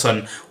 and then all of a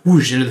sudden,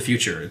 whoosh, into the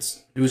future.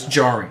 It was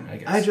jarring, I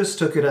guess. I just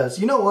took it as,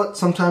 you know what?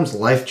 Sometimes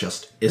life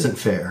just isn't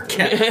fair.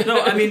 Yeah.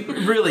 No, I mean,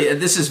 really,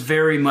 this is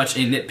very much a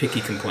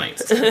nitpicky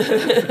complaint.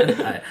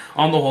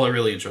 On the whole, I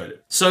really enjoyed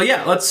it. So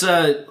yeah, let's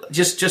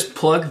just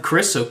plug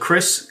Chris. So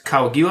Chris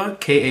Kawagiwa,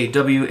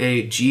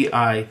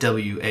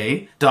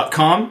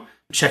 KAWAGIWA.com.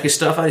 Check his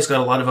stuff out. He's got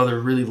a lot of other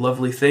really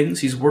lovely things.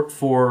 He's worked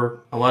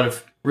for a lot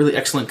of really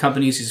excellent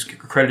companies. He's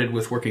credited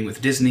with working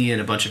with Disney and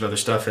a bunch of other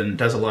stuff, and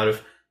does a lot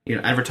of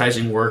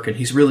advertising work. And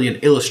he's really an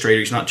illustrator.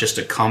 He's not just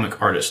a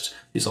comic artist.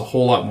 He's a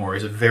whole lot more.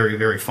 He's a very,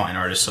 very fine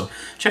artist. So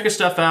check his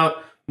stuff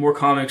out. More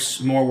comics,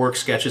 more work,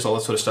 sketches, all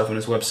that sort of stuff on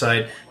his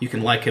website. You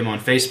can like him on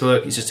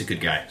Facebook. He's just a good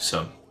guy.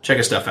 So check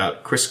his stuff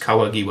out. Chris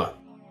Kawagiwa.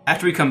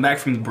 After we come back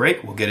from the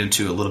break, we'll get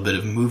into a little bit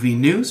of movie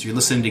news. You're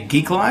listening to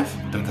Geek Live.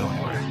 Don't go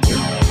anywhere.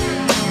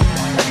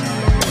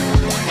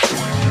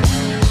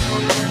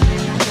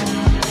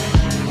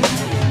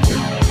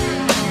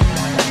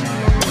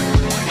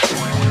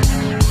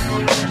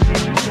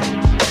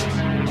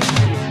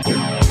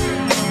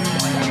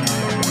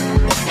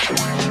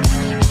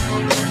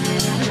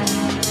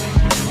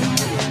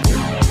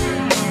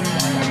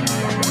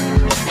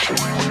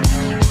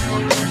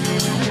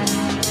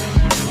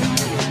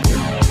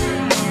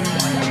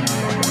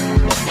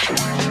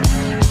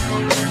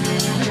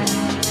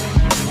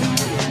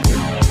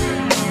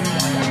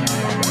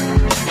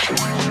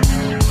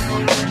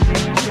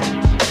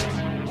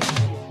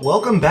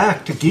 Welcome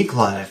back to Geek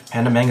Live,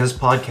 Panda Manga's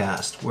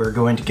podcast. We're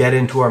going to get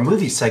into our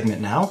movie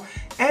segment now,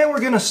 and we're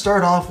going to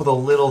start off with a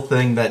little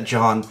thing that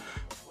John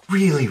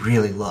really,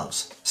 really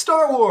loves.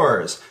 Star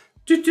Wars!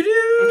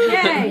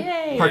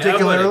 Yay!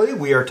 Particularly,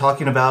 we are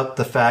talking about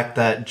the fact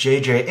that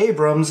J.J.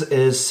 Abrams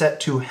is set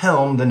to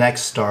helm the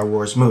next Star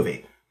Wars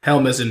movie.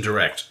 Helm is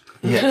indirect.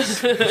 Yes.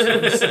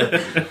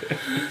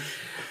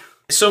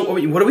 So,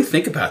 what do we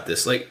think about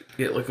this? Like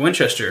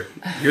Winchester,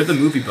 you're the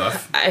movie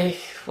buff.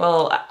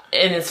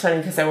 And it's funny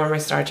because I wore my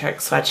Star Trek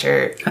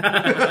sweatshirt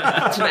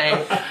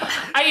tonight.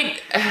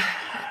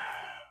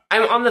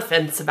 I'm on the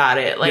fence about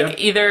it. Like,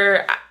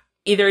 either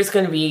it's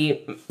going to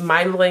be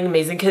mind-blowing,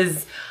 amazing,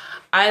 because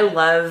I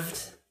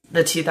loved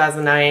the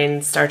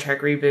 2009 Star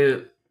Trek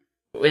reboot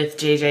with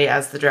JJ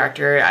as the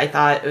director. I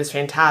thought it was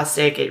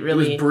fantastic. It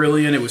was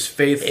brilliant. It was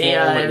faithful.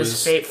 Yeah, it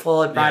was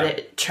faithful. It brought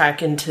it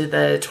Trek into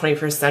the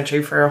 21st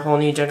century for a whole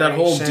new generation. That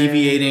whole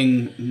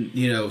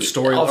deviating,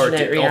 story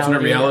alternate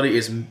reality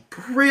is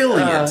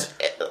brilliant.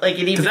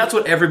 Because that's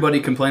what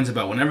everybody complains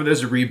about. Whenever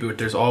there's a reboot,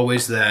 there's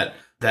always that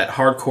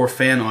hardcore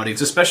fan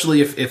audience,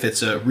 especially if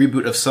it's a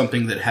reboot of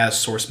something that has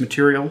source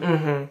material.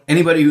 Mm-hmm.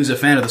 Anybody who's a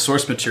fan of the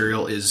source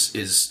material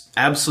is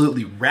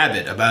absolutely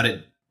rabid about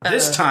it.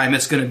 This time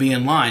it's going to be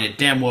in line. It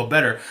damn well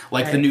better.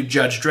 Like the new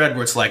Judge Dredd,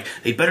 where it's like,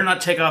 they better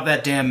not take off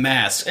that damn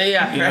mask.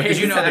 Yeah,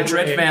 because the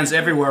Dredd fans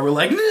everywhere were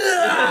like,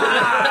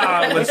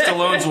 nah! When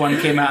Stallone's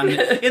one came out,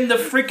 and in the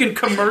freaking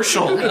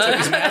commercial, he took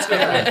his mask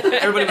off.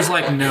 Everybody was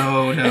like,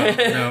 no.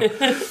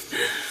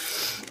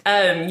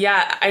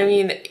 I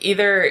mean,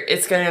 either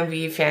it's going to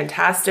be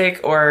fantastic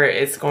or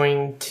it's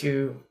going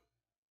to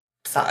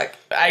suck.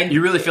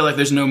 You really feel like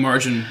there's no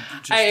margin,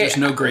 there's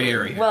no gray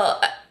area.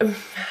 Well,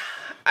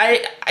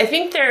 I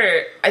think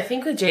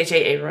with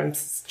J.J.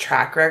 Abrams'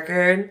 track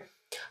record,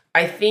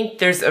 I think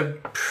there's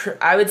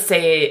I would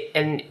say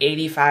an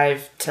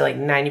 85 to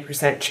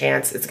 90%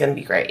 chance it's going to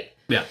be great.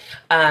 Yeah.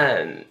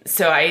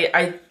 So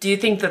I do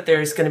think that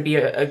there's going to be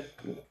a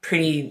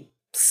pretty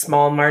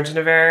small margin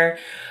of error,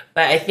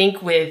 but I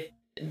think with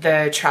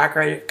the track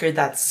record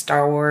that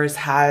Star Wars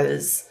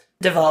has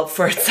developed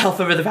for itself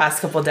over the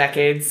past couple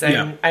decades.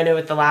 And I know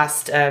with the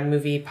last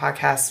movie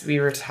podcast, we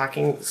were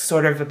talking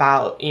sort of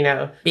about,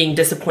 being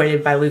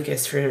disappointed by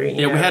Lucas for, we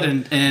had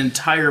an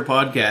entire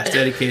podcast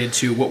dedicated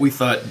to what we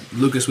thought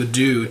Lucas would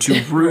do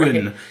to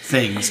ruin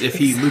things if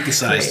he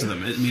Lucasized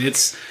them. I mean,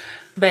 it's...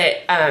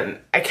 But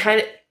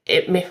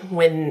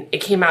when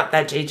it came out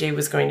that JJ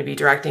was going to be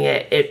directing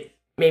it, it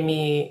made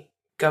me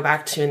go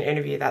back to an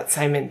interview that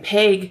Simon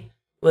Pegg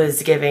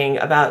was giving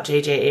about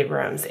J.J.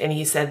 Abrams. And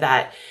he said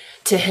that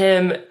to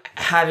him,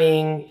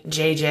 having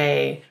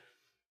JJ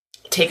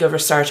take over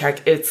Star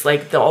Trek, it's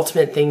like the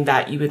ultimate thing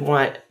that you would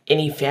want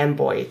any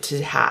fanboy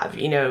to have.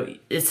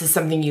 This is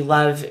something you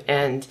love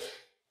and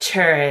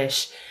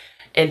cherish.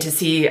 And to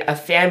see a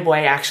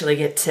fanboy actually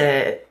get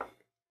to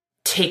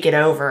take it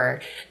over,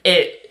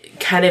 it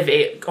kind of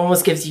it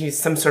almost gives you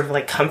some sort of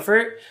like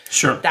comfort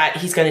Sure. that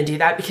he's going to do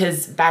that,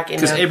 because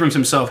Because Abrams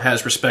himself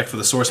has respect for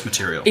the source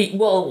material.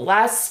 well,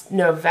 last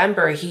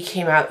November he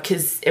came out,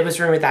 because it was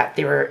rumored that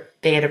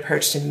they had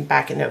approached him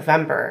back in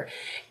November,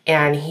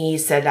 and he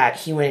said that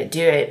he wouldn't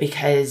do it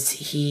because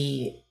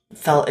he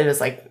felt it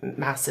was like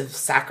massive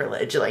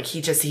sacrilege. Like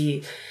he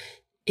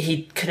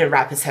couldn't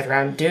wrap his head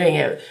around doing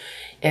it.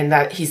 And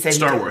that he said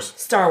Star Wars.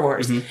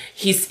 Mm-hmm.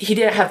 He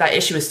didn't have that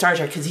issue with Star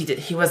Trek because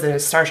he wasn't a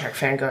Star Trek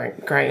fan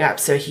growing up,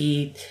 so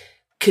he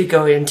could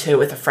go into it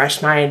with a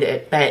fresh mind.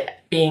 But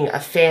being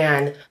a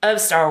fan of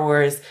Star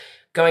Wars,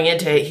 going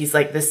into it, he's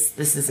like, this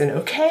isn't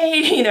okay.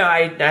 You know,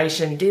 I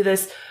shouldn't do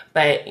this.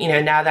 But you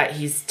know, now that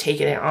he's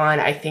taken it on,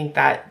 I think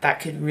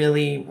that could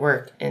really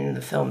work in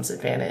the film's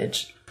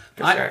advantage.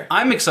 For sure.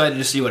 I'm excited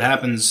to see what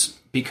happens,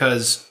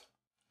 because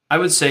I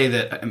would say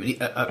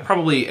that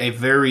probably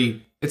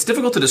it's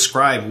difficult to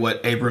describe what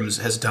Abrams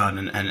has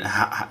done and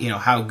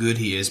how good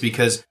he is,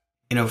 because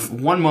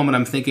one moment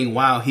I'm thinking,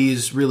 wow,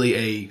 he's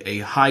really a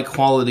high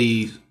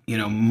quality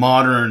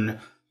modern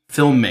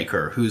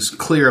filmmaker who's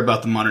clear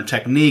about the modern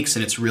techniques,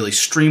 and it's really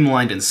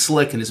streamlined and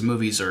slick, and his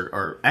movies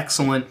are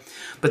excellent.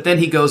 But then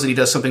he goes and he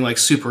does something like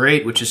Super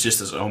 8, which is just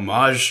this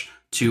homage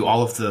to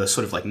all of the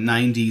sort of like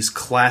 90s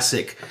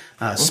classic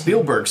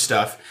Spielberg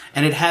stuff,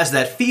 and it has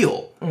that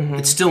feel. Mm-hmm.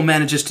 It still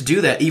manages to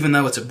do that, even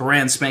though it's a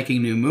brand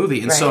spanking new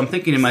movie. And so I'm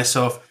thinking to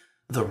myself,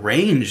 the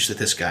range that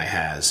this guy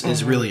has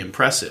is really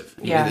impressive.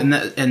 Yeah.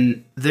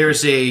 And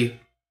there's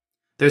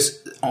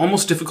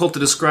almost difficult to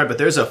describe, but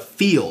there's a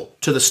feel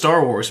to the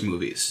Star Wars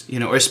movies,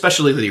 or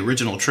especially the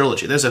original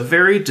trilogy. There's a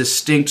very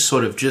distinct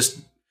sort of just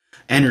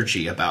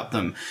energy about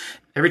them.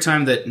 Every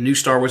time that new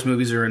Star Wars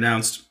movies are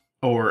announced,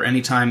 or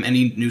anytime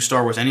any new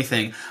Star Wars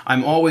anything,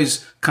 I'm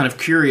always kind of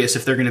curious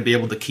if they're going to be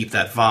able to keep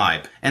that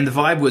vibe. And the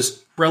vibe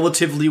was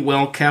relatively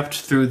well kept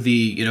through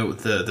the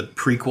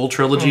prequel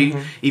trilogy,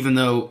 even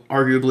though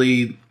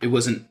arguably it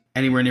wasn't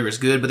anywhere near as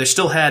good, but they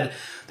still had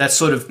that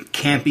sort of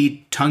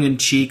campy,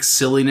 tongue-in-cheek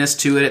silliness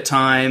to it at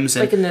times.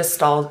 And like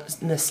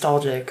a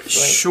nostalgic.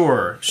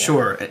 Sure.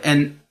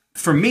 And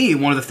for me,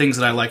 one of the things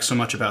that I like so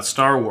much about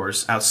Star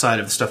Wars,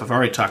 outside of the stuff I've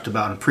already talked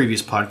about in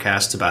previous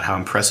podcasts about how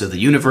impressive the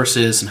universe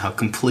is and how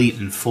complete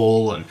and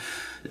full and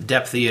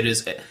depthy it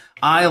is,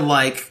 I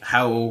like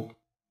how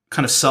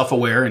kind of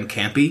self-aware and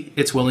campy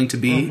it's willing to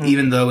be,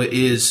 even though it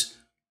is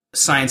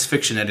science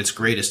fiction at its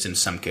greatest in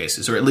some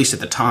cases, or at least at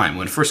the time.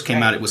 When it first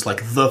came out, it was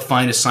like the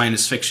finest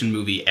science fiction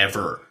movie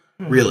ever,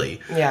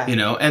 really. Yeah.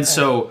 And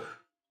so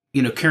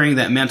carrying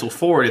that mantle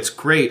forward, it's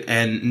great.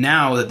 And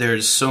now that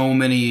there's so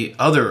many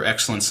other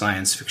excellent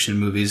science fiction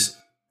movies,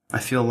 I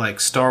feel like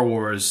Star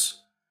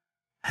Wars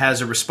has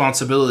a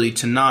responsibility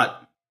to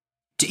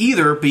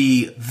either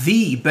be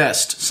the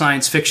best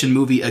science fiction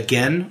movie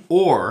again,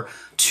 or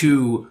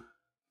to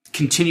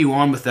continue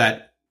on with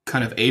that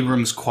kind of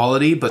Abrams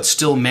quality, but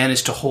still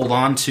manage to hold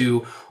on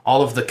to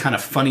all of the kind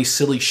of funny,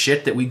 silly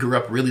shit that we grew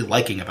up really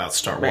liking about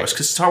Star Wars.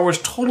 Because Star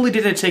Wars totally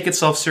didn't take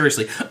itself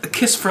seriously. A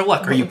Kiss for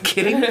Luck, are you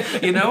kidding?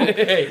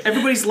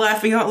 Everybody's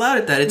laughing out loud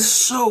at that. It's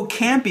so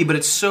campy, but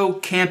it's so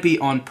campy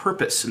on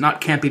purpose.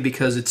 Not campy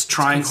because it's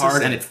trying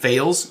hard and it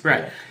fails.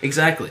 Right,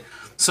 exactly.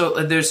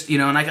 So there's,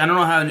 and I don't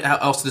know how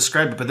else to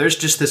describe it, but there's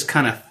just this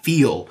kind of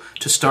feel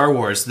to Star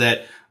Wars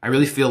that I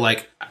really feel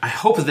like I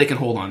hope that they can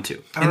hold on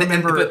to.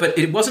 But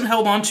it wasn't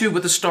held on to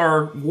with the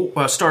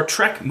Star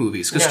Trek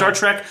movies, because Star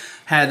Trek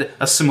had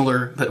a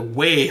similar but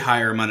way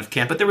higher amount of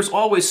camp. But there was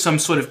always some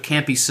sort of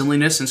campy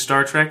silliness in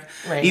Star Trek.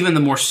 Right. Even the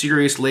more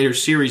serious later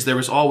series, there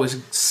was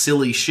always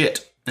silly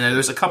shit. And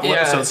there's a couple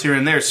episodes here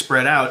and there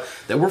spread out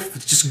that were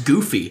just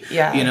goofy.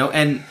 Yeah.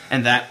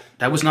 And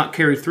that was not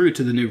carried through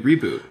to the new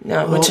reboot.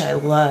 No, which I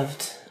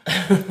loved.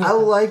 I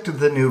liked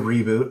the new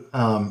reboot.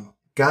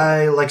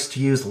 Guy likes to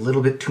use a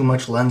little bit too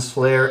much lens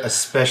flare,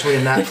 especially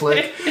in that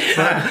flick.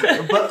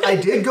 But I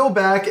did go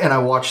back and I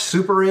watched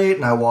Super 8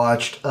 and I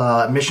watched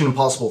Mission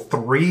Impossible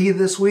 3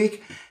 this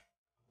week.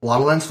 A lot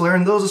of lens flare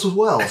in those as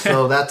well.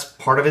 So that's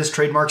part of his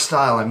trademark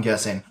style, I'm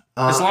guessing.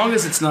 As long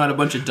as it's not a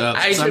bunch of dubs.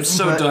 I'm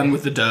so done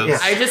with the dubs. Yeah.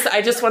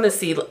 I just want to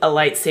see a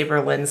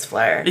lightsaber lens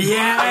flare.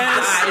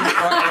 Yes!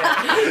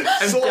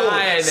 I'm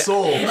dying.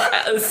 Sold.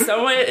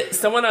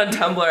 Someone on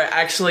Tumblr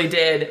actually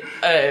did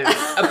a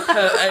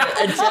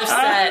GIF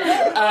set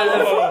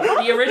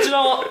of the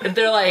original.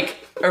 They're like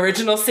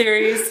original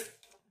series.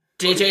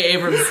 J.J.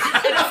 Abrams.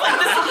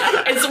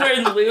 It's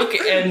where Luke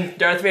and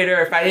Darth Vader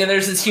are fighting, and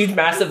there's this huge,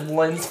 massive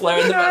lens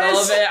flare in the middle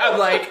of it. I'm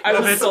like,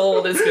 I'm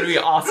sold. It's going to be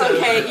awesome.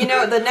 Okay,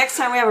 the next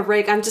time we have a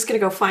break, I'm just going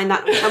to go find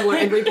that Tumblr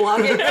and reblog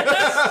it.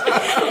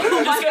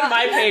 Just go to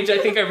my page. I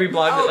think I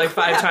reblogged it like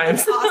 5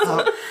 times.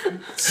 Awesome.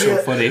 So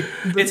funny.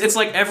 It's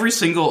like every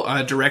single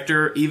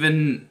director,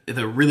 even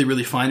the really,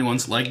 really fine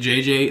ones like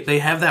JJ, they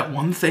have that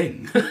one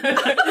thing.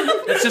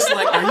 It's just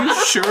like, are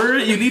you sure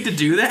you need to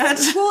do that?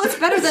 Well, it's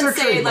better than,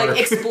 say, like,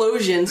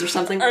 explosions or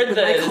something. Or like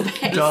Michael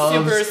Bay. the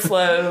super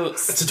slow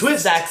It's a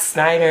twist. Zack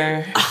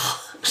Snyder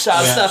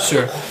shot stuff.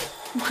 Sure.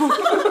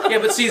 Yeah,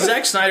 but see,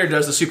 Zack Snyder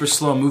does the super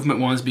slow movement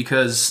ones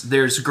because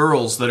there's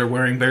girls that are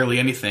wearing barely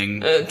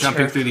anything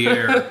jumping through the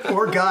air.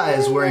 Or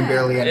guys wearing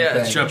barely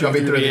anything,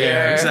 jumping through the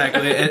air.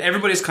 Exactly. And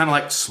everybody's kind of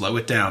like, slow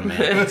it down,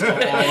 man. It's all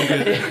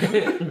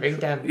good. Bring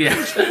down. Yeah.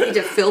 Need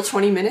to fill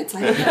 20 minutes?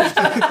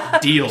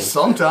 Deal.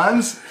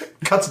 Sometimes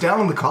cuts down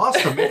on the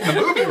cost of making a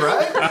movie,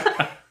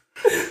 right?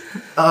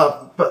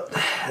 But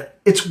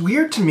it's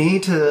weird to me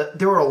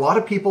there were a lot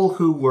of people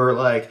who were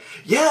like,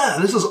 yeah,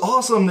 this is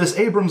awesome, this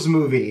Abrams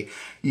movie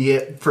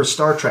for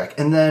Star Trek.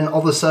 And then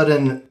all of a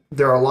sudden,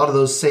 there are a lot of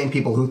those same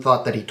people who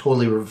thought that he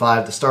totally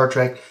revived the Star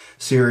Trek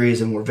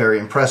series and were very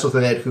impressed with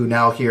it, who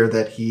now hear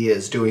that he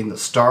is doing the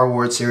Star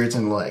Wars series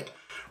and like,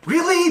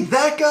 really?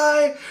 That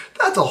guy?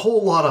 That's a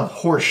whole lot of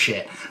horse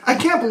shit. I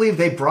can't believe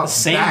they brought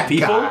that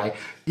people? guy.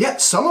 Yeah,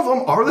 some of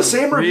them are the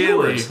same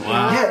reviewers. Really?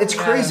 Wow. Yeah, it's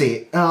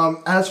crazy.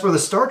 As for the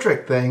Star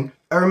Trek thing,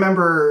 I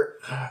remember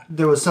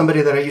there was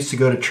somebody that I used to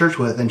go to church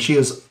with, and she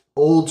was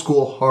old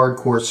school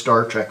hardcore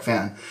Star Trek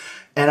fan.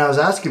 And I was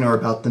asking her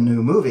about the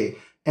new movie,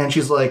 and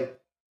she's like,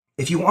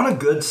 if you want a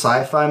good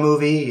sci-fi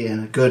movie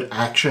and a good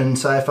action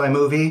sci-fi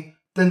movie,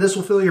 then this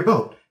will fill your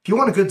boat. If you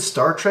want a good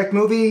Star Trek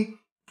movie,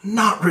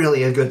 not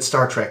really a good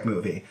Star Trek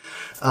movie.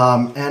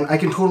 And I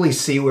can totally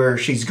see where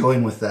she's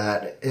going with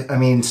that. I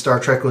mean, Star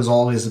Trek was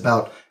always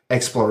about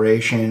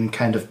exploration,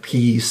 kind of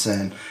peace,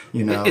 and,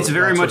 you know. It's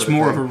very much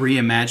more of a a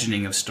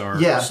reimagining of Star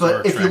Trek. Yeah,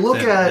 but if you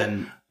look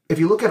if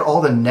you look at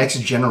all the Next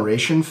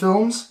Generation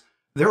films,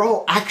 they're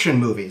all action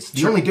movies.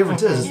 The only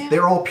difference is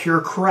they're all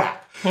pure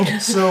crap.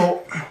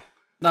 So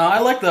No, I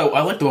like the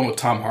one with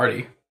Tom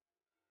Hardy.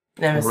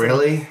 Never seen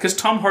really, Because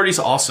Tom Hardy's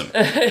awesome.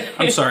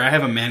 I'm sorry, I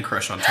have a man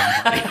crush on Tom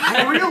Hardy.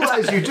 I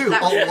realize you do.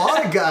 A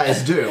lot of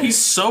guys do. He's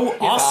so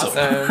awesome.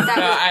 Awesome. No,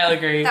 I'll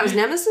agree. That was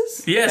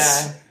Nemesis?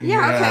 Yes.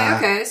 Yeah,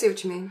 okay, I see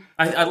what you mean.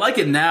 I like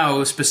it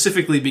now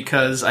specifically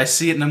because I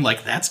see it and I'm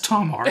like, that's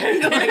Tom Hardy.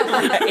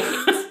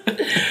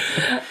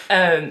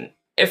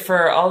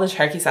 For all the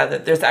Trekkies out there,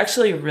 there's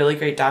actually a really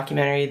great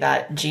documentary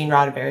that Gene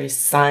Roddenberry's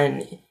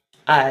son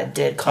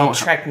did called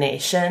Trek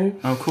Nation.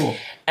 Oh, cool.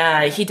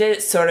 He did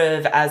it sort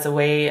of as a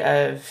way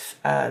of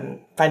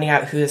finding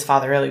out who his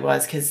father really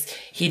was, because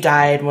he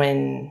died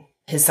when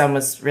his son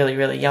was really,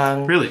 really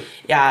young. Really?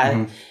 Yeah.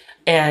 Mm-hmm.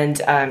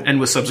 And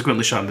was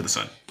subsequently shot into the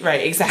sun.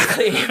 right,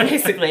 exactly,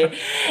 basically.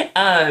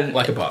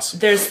 Like a boss.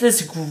 There's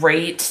this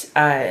great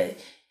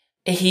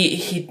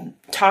he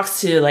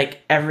talks to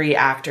like every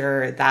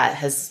actor that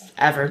has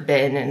ever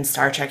been in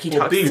Star Trek. Being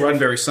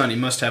Roddenberry's son, he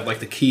must have like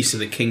the keys to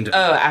the kingdom.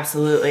 Oh,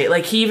 absolutely.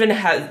 Like he even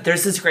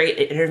there's this great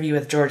interview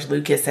with George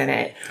Lucas in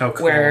it,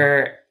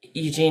 where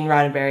Gene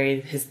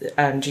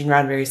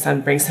Roddenberry's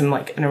son brings him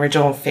like an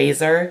original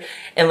phaser,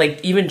 and like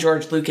even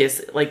George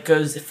Lucas like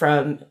goes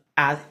from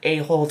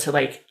a-hole to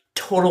like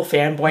total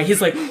fanboy.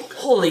 He's like,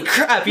 holy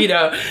crap, you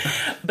know.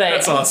 But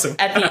that's awesome.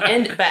 At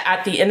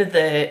the end of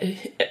the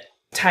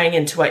tying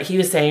into what he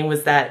was saying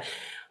was that,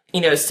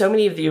 you know, so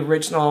many of the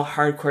original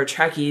hardcore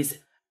Trekkies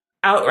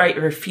outright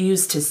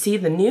refused to see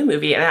the new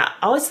movie. And I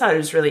always thought it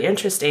was really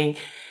interesting.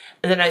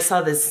 And then I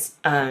saw this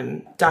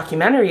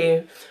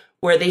documentary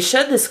where they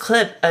showed this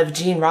clip of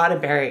Gene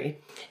Roddenberry,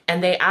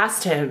 and they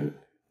asked him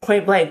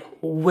point blank,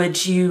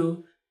 would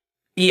you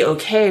be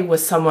okay with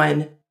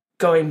someone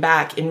going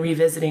back and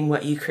revisiting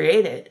what you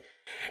created?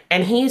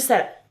 And he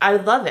said, I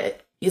would love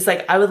it. He's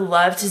like, I would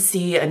love to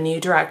see a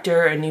new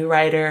director, a new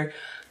writer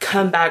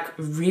come back,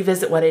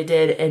 revisit what I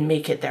did, and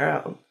make it their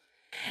own.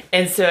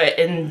 And so,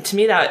 and to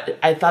me, that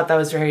I thought that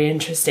was very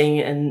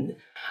interesting, and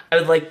I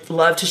would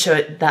love to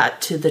show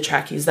that to the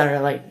Trekkies that are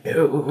like,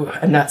 no,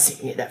 I'm not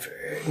seeing it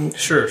ever.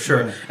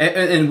 Sure.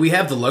 And we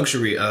have the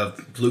luxury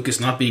of Lucas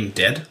not being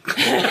dead.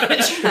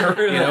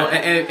 True. You know,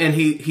 and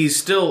he's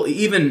still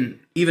even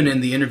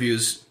in the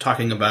interviews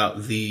talking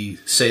about the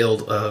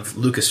sale of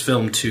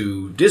Lucasfilm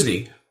to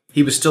Disney.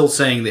 He was still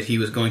saying that he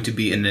was going to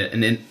be in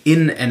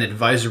an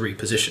advisory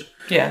position.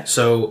 Yeah.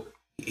 So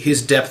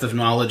his depth of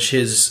knowledge,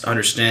 his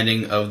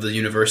understanding of the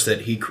universe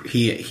that he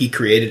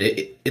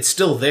created, it's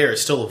still there.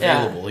 It's still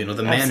available. Yeah, you know,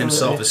 the man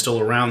himself is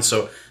still around.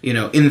 So, you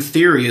know, in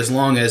theory, as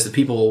long as the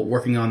people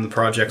working on the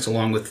projects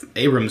along with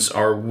Abrams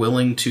are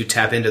willing to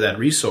tap into that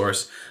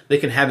resource, they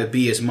can have it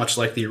be as much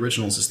like the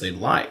originals as they'd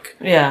like.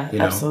 Yeah, you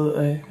know?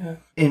 Absolutely. Yeah.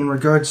 In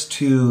regards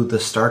to the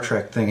Star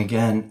Trek thing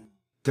again,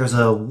 there's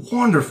a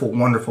wonderful,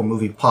 wonderful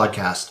movie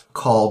podcast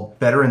called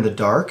Better in the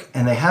Dark,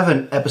 and they have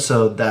an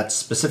episode that's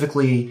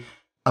specifically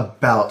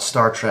about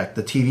Star Trek,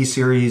 the TV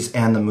series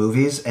and the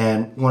movies.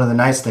 And one of the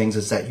nice things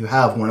is that you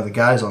have one of the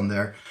guys on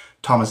there,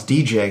 Thomas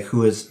DJ,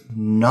 who is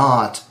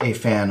not a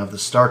fan of the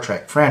Star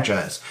Trek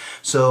franchise.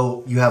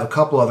 So you have a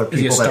couple other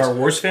people. Is he a Star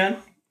Wars fan?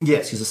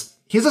 Yes,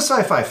 he's a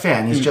sci-fi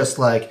fan. He's just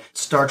like,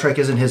 Star Trek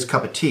isn't his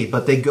cup of tea,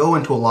 but they go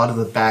into a lot of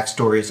the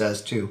backstories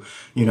as to,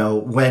 you know,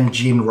 when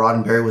Gene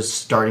Roddenberry was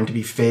starting to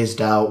be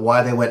phased out,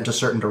 why they went into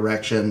certain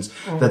directions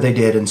that they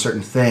did in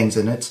certain things.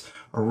 And it's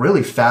a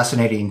really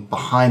fascinating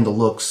behind the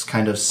looks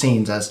kind of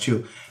scenes as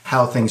to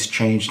how things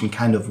changed and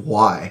kind of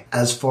why.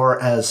 As far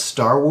as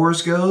Star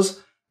Wars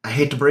goes, I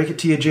hate to break it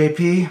to you,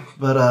 JP,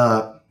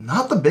 but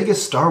not the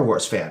biggest Star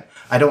Wars fan.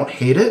 I don't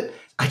hate it.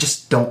 I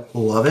just don't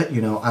love it.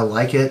 I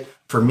like it.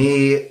 For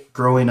me,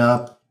 growing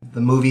up,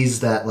 the movies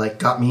that like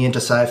got me into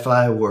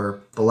sci-fi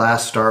were The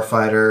Last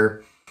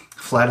Starfighter,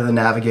 Flight of the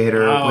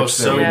Navigator, which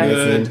so they're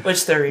remaking. good.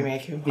 Which they're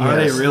remaking. Are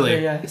they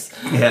really? Yes.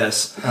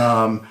 Yes.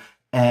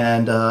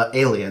 And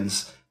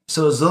Aliens.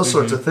 So it's those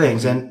sorts of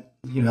things. And,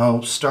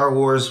 Star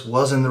Wars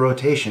was in the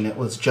rotation. It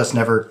was just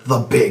never the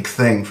big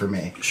thing for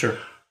me. Sure.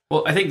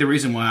 Well, I think the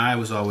reason why I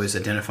was always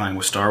identifying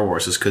with Star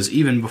Wars is because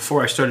even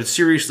before I started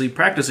seriously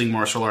practicing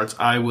martial arts,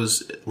 I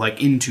was like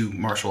into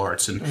martial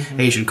arts and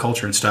Asian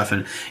culture and stuff,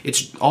 and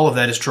it's all of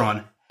that is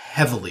drawn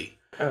heavily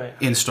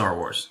in Star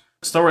Wars.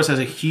 Star Wars has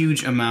a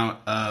huge amount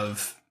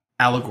of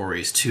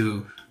allegories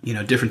to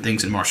different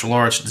things in martial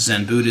arts,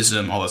 Zen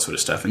Buddhism, all that sort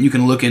of stuff, and you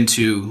can look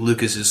into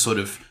Lucas's sort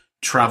of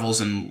travels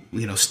and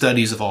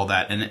studies of all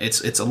that, and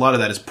it's a lot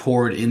of that is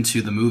poured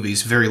into the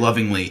movies very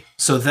lovingly,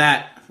 so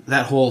that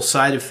whole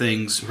side of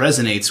things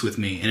resonates with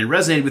me. And it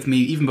resonated with me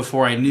even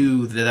before I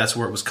knew that that's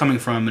where it was coming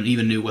from and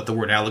even knew what the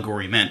word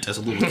allegory meant as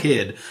a little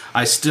kid.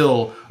 I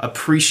still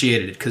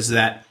appreciated it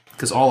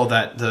because all of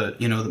that, the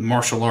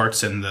martial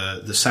arts and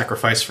the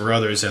sacrifice for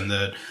others and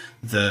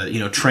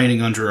the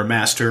training under a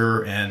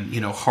master and,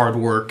 hard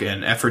work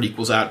and effort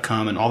equals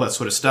outcome and all that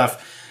sort of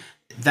stuff.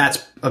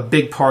 That's a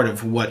big part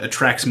of what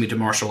attracts me to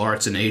martial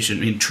arts and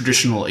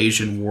traditional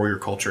Asian warrior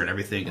culture and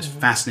everything is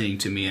fascinating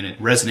to me and it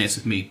resonates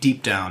with me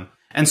deep down.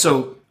 And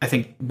so I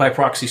think by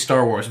proxy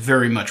Star Wars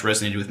very much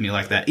resonated with me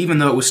like that, even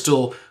though it was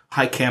still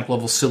high camp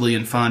level, silly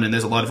and fun, and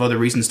there's a lot of other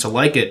reasons to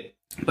like it.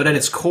 But at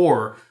its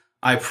core,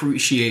 I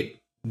appreciate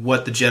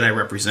what the Jedi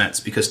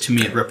represents, because to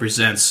me it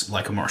represents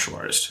like a martial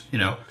artist,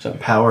 So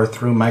Power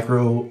through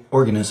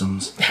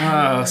microorganisms.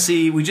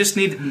 See, we just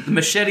need the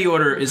machete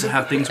order is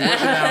how things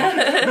work out,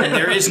 and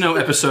there is no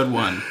episode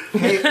 1.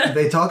 Hey,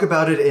 they talk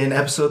about it in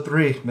episode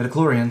 3,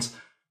 Midichlorians.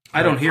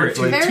 I don't hear it.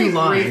 Very Two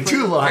lines. briefly.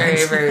 2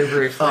 lines. Very,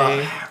 very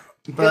briefly.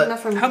 Good enough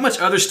for me. How much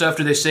other stuff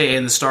do they say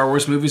in the Star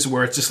Wars movies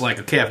where it's just like,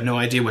 okay, I have no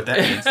idea what that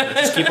means. So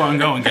just keep on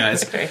going,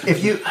 guys.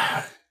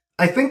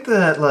 I think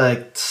that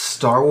like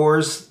Star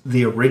Wars,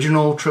 the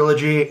original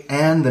trilogy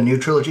and the new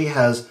trilogy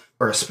has,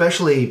 or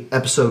especially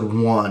episode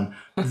 1,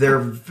 they're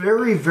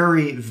very,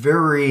 very,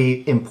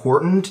 very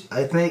important,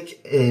 I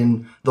think,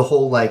 in the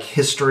whole like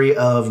history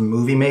of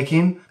movie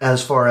making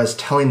as far as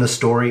telling the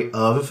story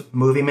of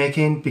movie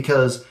making,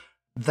 because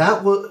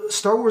that was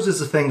Star Wars is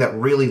the thing that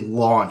really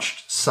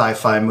launched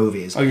sci-fi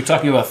movies. Oh, you're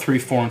talking about 3,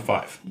 4, and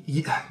 5.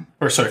 Yeah.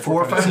 Or sorry,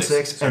 4, 5, and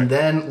 6, and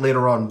then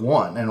later on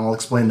 1, and I'll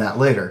explain that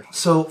later.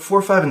 So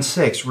 4, 5, and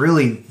 6,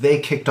 really, they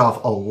kicked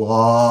off a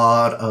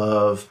lot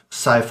of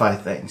sci-fi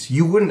things.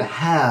 You wouldn't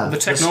have the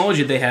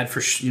technology they had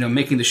for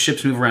making the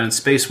ships move around in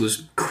space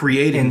was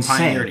created and Insane.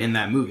 pioneered in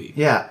that movie.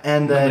 Yeah,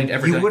 and then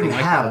ever you done wouldn't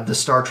anything like have the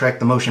Star Trek,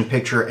 the motion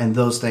picture, and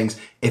those things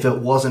if it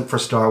wasn't for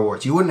Star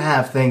Wars. You wouldn't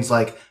have things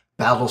like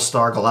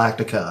Battlestar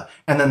Galactica,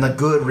 and then the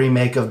good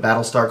remake of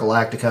Battlestar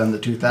Galactica in the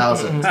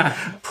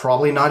 2000s.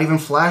 Probably not even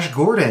Flash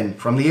Gordon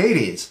from the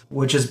 80s,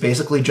 which is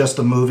basically just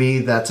a movie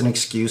that's an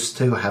excuse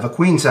to have a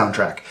Queen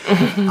soundtrack.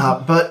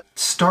 But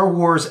Star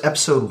Wars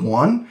Episode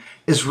 1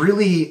 is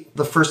really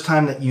the first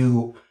time that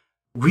you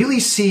really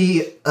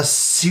see a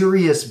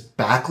serious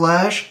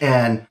backlash,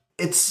 and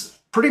it's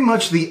pretty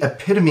much the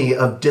epitome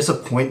of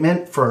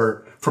disappointment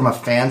from a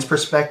fan's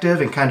perspective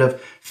and kind of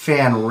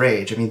fan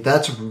rage. I mean,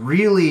 that's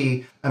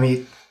really,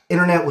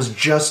 internet was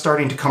just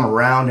starting to come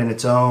around in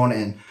its own,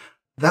 and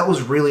that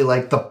was really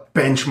like the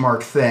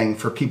benchmark thing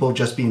for people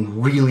just being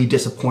really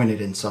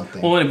disappointed in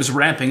something. Well, and it was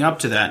ramping up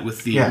to that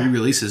with the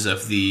re-releases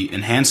of the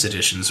enhanced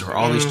editions, or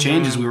all these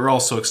changes we were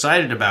all so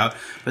excited about,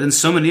 but then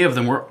so many of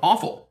them were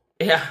awful.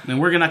 Yeah. And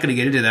we're not going to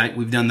get into that.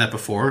 We've done that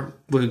before.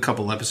 Look a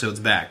couple episodes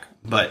back.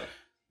 But,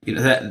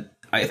 that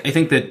I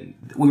think that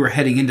we were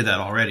heading into that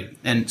already.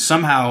 And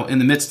somehow, in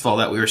the midst of all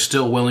that, we were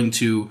still willing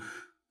to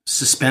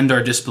suspend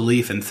our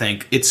disbelief and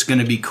think it's going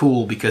to be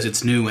cool because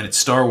it's new and it's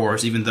Star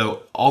Wars, even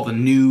though all the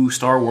new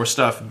Star Wars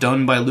stuff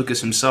done by Lucas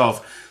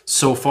himself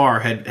so far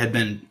had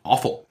been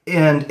awful.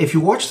 And if you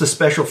watch the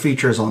special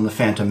features on The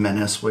Phantom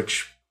Menace,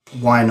 which,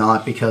 why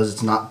not? Because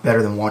it's not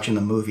better than watching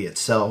the movie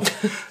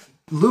itself.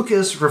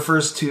 Lucas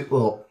refers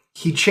to,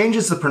 he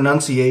changes the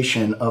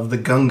pronunciation of the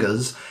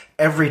Gungas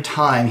every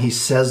time he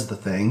says the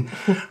thing.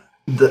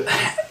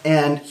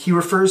 And he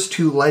refers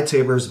to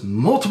lightsabers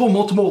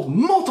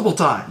multiple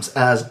times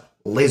as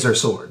laser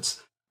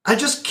swords. I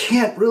just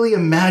can't really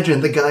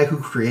imagine the guy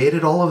who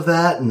created all of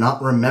that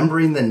not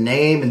remembering the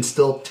name and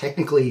still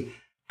technically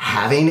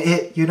having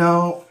it,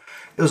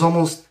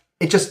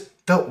 It just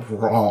felt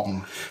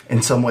wrong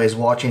in some ways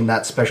watching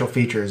that special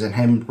features and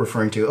him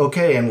referring to,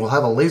 okay, and we'll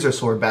have a laser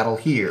sword battle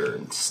here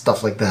and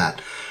stuff like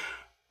that.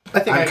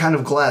 I'm kind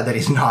of glad that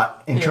he's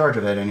not in charge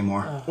of it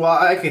anymore. Well,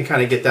 I can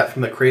kind of get that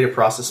from the creative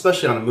process,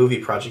 especially on a movie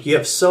project. You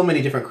have so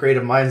many different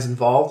creative minds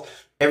involved.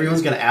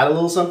 Everyone's going to add a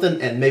little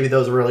something, and maybe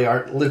those really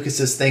aren't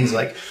Lucas's things.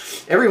 Like,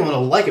 everyone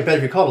will like it better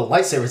if you call it a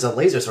lightsaber as a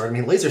laser sword. I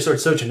mean, laser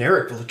sword's so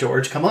generic,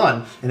 George. Come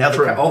on. And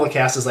now all the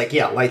cast is like,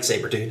 yeah,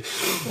 lightsaber, dude.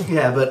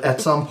 Yeah, but at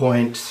some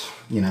point,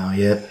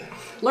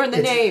 Learn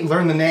the name.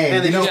 Learn the name.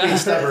 And they You know, just being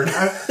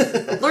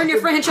stubborn. Learn your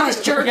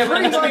franchise, jerk. Yeah,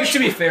 but to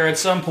be fair, at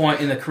some point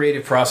in the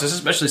creative process,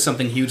 especially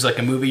something huge like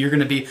a movie, you're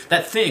going to be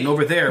that thing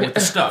over there with the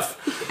stuff.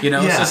 You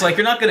know, Yeah. so it's like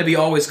you're not going to be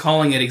always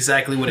calling it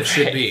exactly what it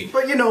should be.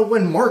 But you know,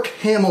 when Mark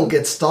Hamill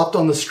gets stopped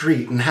on the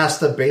street and has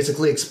to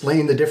basically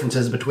explain the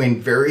differences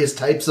between various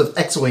types of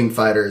X-Wing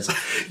fighters,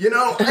 you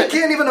know, I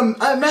can't even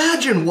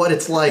imagine what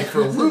it's like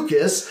for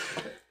Lucas.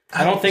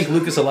 I don't think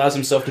Lucas allows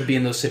himself to be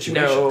in those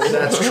situations. No.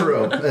 That's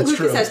true. That's Lucas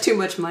true. has too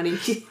much money.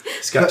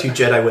 He's got 2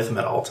 Jedi with him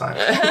at all times.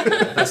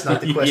 That's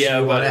not the question Yeah,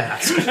 you want to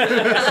but-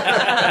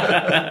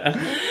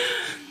 ask.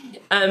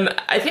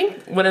 I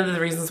think one of the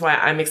reasons why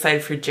I'm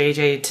excited for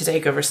JJ to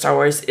take over Star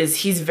Wars is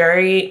he's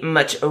very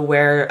much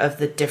aware of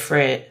the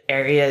different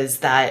areas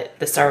that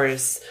the Star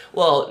Wars,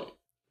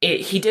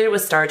 he did it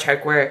with Star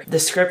Trek, where the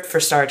script for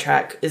Star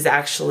Trek is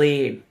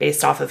actually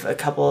based off of a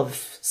couple of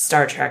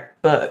Star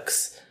Trek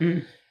books.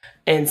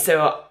 And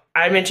so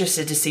I'm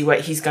interested to see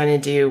what he's going to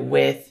do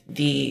with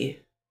the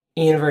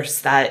universe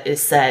that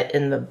is set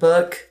in the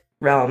book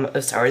realm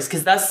of Star Wars,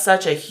 because that's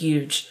such a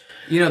huge...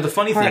 You know, the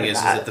funny Part thing of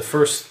is that.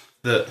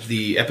 that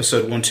the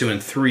episode 1, 2,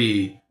 and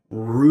 3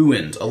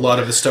 ruined a lot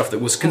of the stuff that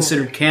was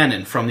considered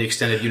canon from the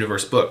extended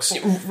universe books.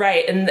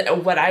 Right,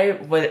 and what I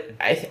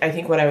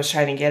think what I was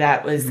trying to get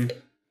at was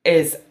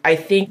is I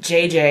think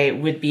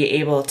JJ would be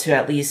able to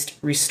at least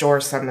restore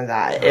some of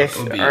that That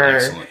would be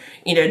excellent.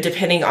 you know,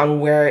 depending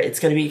on where it's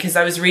going to be. Because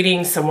I was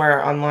reading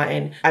somewhere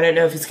online, I don't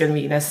know if it's going to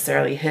be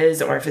necessarily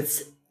his or if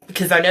it's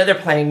because I know they're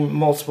planning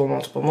multiple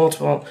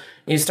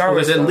new Star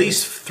Wars. There's at films.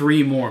 least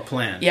 3 more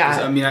planned. Yeah.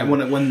 'Cause, I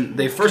mean, when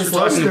they first were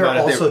Plus, talking they're about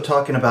it, also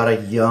talking about a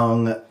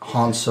young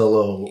Han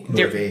Solo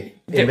movie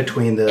in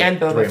between the and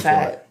Boba 3 and 4.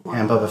 Fett.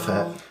 And Boba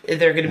Fett.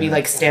 They're going to be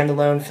like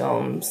standalone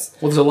films.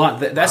 well, there's a lot.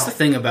 That's the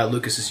thing about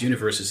Lucas's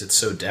universe is it's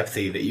so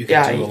depthy that you can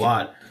Yeah, do you a can-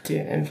 lot. Do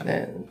an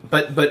infinite.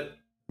 But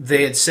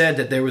they had said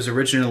that there was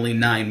originally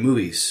 9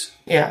 movies.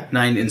 Yeah.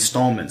 9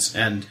 installments,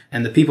 and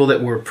the people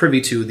that were privy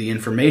to the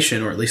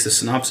information, or at least the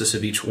synopsis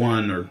of each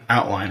one, or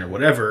outline, or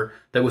whatever,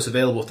 that was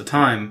available at the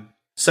time,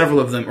 several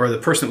of them, or the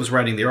person that was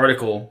writing the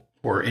article,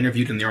 or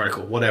interviewed in the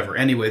article, whatever.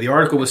 Anyway, the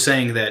article was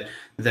saying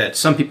that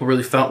some people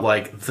really felt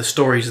like the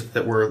stories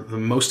that were the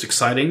most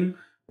exciting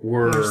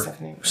were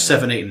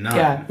 7, 8, and 9,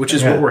 Yeah. which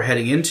is what we're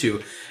heading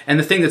into. And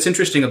the thing that's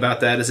interesting about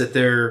that is that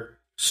they're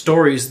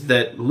stories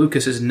that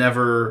Lucas has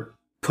never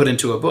put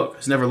into a book.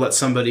 Has never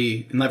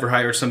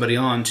hired somebody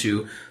on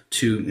to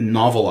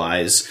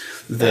novelize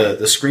the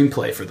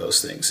screenplay for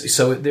those things.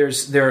 So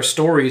there are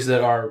stories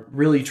that are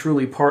really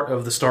truly part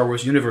of the Star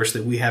Wars universe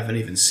that we haven't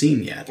even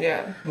seen yet.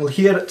 Yeah. Well,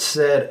 he had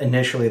said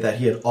initially that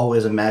he had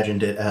always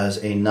imagined it as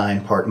a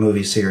 9-part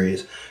movie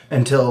series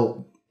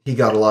until he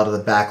got a lot of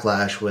the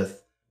backlash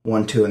with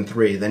 1, 2, and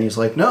 3. Then he's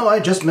like, no, I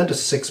just meant a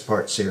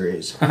 6-part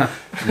series.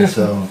 And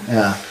so,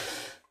 yeah.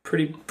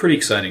 Pretty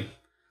exciting.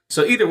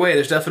 So either way,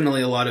 there's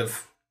definitely a lot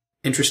of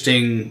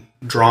interesting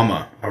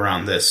drama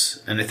around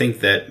this, and I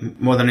think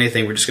that more than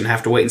anything, we're just going to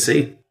have to wait and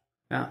see.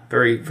 Yeah,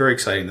 very, very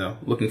exciting though.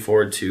 Looking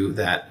forward to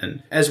that,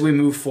 and as we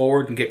move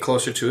forward and get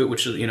closer to it,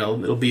 which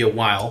it'll be a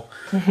while,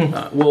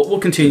 we'll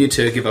continue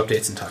to give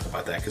updates and talk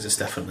about that because it's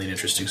definitely an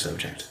interesting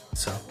subject.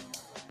 So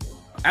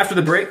after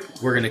the break,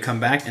 we're going to come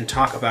back and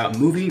talk about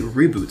movie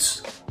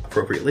reboots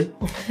appropriately.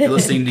 You're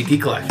listening to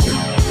Geek Life.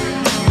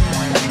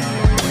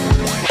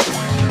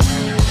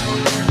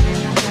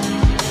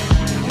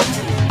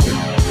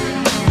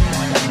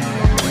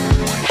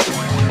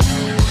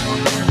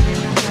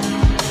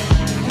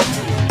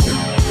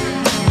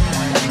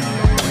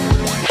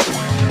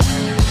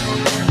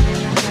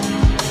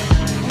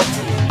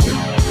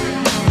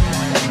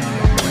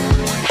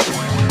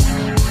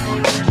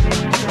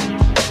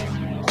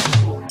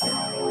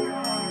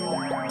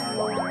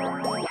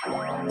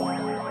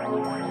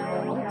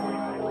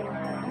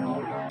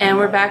 And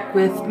we're back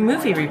with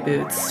movie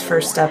reboots.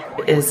 First up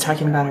is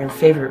talking about our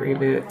favorite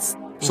reboots.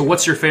 So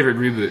what's your favorite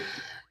reboot?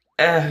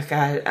 Oh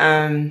God,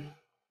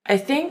 I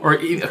think Or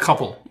a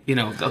couple.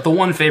 The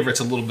one favorite's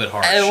a little bit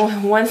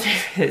harsh. one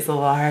favorite is a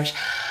little harsh.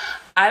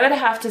 I would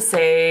have to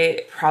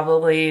say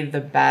probably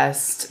the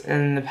best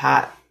in the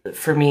past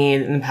for me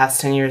in the past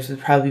 10 years would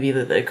probably be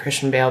the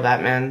Christian Bale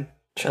Batman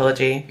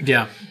trilogy.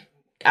 Yeah.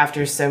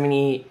 After so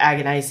many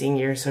agonizing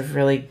years of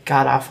really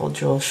god awful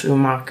Joel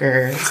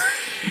Schumacher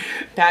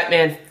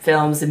Batman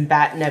films and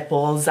bat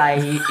nipples,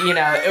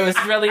 it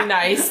was really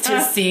nice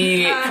to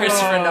see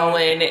Christopher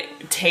Nolan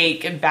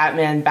take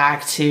Batman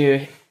back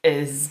to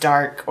his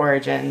dark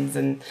origins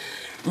and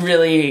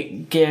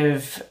really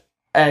give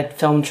a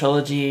film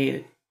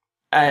trilogy,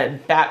 a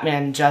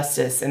Batman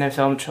justice in a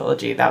film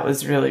trilogy. That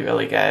was really,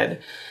 really good.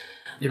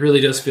 It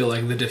really does feel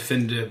like the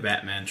definitive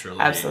Batman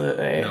trilogy.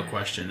 Absolutely. No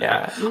question.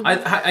 Yeah.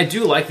 I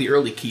do like the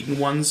early Keaton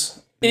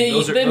ones.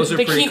 Those are the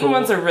pretty Keaton cool.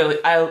 ones are really,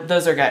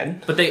 those are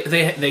good. But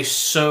they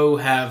so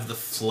have the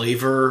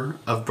flavor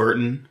of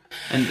Burton.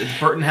 And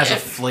Burton has a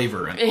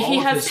flavor in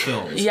all of his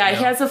films. Yeah,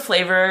 he has a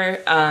flavor.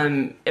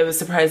 It was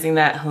surprising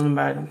that Helena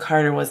Bonham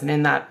Carter wasn't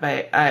in that,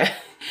 but I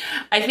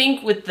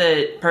think with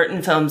the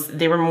Burton films,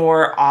 they were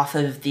more off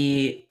of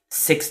the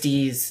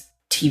 60s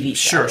TV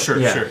show. Sure,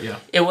 yeah.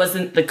 It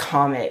wasn't the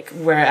comic,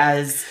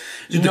 whereas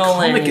Dude,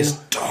 Nolan, the comic is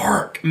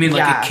dark. I mean, like,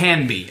 Yeah. it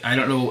can be. I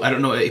don't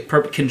know. It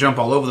can jump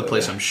all over the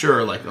place, I'm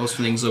sure, like most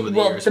things over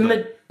the years.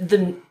 the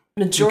Because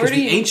majority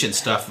the ancient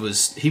stuff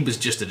he was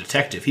just a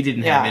detective. He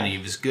didn't have any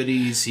of his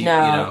goodies.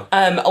 No.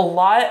 A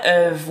lot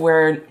of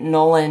where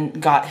Nolan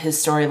got his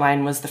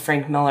storyline was the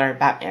Frank Miller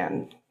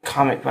Batman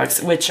comic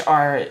books, which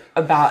are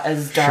about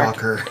as dark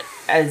Shocker.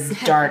 as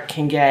dark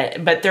can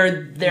get. But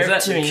they're Was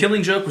that to me.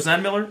 Killing Joke? Was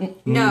that Miller?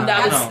 No,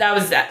 That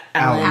was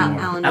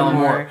Alan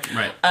Moore.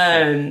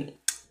 Right.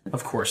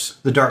 Of course.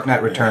 The Dark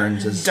Knight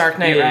Returns is Dark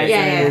Knight Yeah, Rises.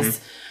 yeah, yeah.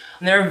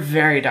 And they're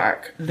very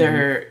dark.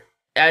 They're,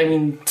 I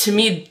mean, to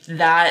me,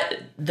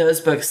 those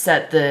books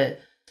set the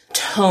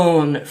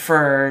tone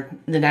for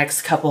the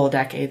next couple of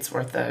decades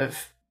worth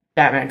of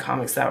Batman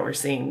comics that we're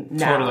seeing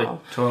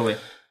now. Totally.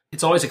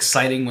 It's always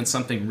exciting when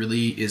something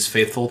really is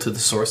faithful to the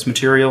source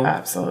material.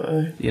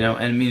 Absolutely. You know,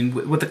 and I mean,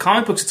 with the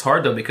comic books, it's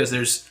hard though because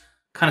there's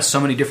kind of so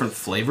many different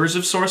flavors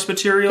of source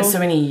material. So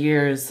many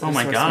years. Oh of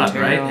my source god,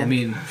 material. right? I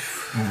mean,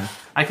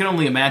 I can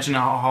only imagine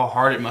how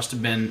hard it must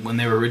have been when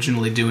they were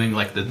originally doing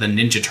like the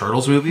Ninja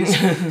Turtles movies.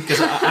 Because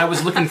I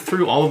was looking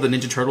through all of the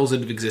Ninja Turtles that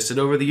have existed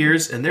over the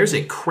years, and there's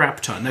a crap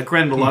ton. Now,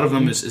 granted, a lot of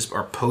them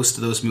are post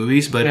those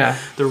movies, but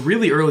the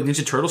really early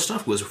Ninja Turtle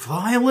stuff was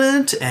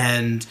violent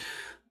and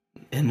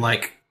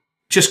like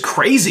just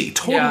crazy,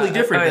 totally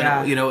different.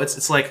 Than, you know,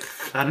 it's like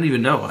I don't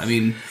even know. I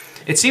mean,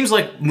 it seems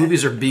like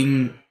movies are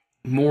being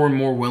more and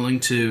more willing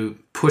to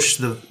push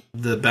the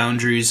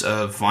boundaries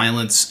of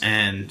violence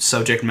and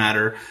subject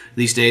matter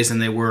these days than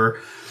they were,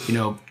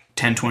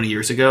 10, 20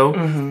 years ago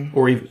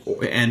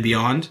and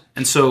beyond.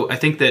 And so I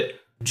think that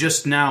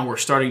just now we're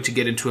starting to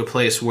get into a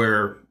place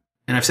where,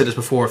 and I've said this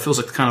before, it feels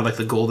like kind of like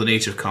the golden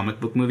age of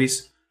comic book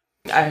movies.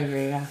 I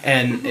agree, yeah.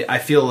 And I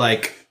feel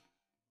like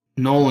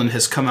Nolan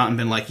has come out and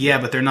been like, yeah,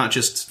 but they're not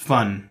just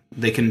fun.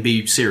 They can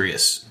be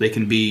serious. They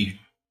can be,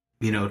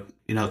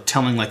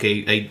 telling like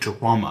a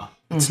drama.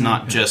 It's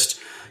not just,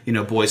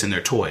 boys and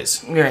their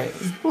toys. Right.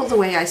 Well, the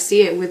way I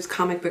see it with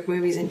comic book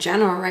movies in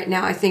general right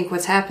now, I think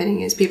what's happening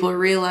is people are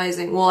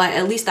realizing, well,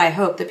 at least I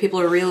hope that people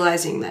are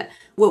realizing that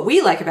what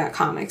we like about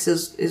comics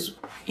is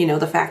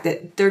the fact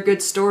that they're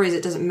good stories.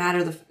 It doesn't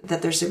matter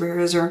that they're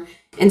superheroes or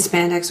in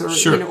spandex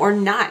or, or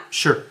not.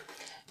 Sure.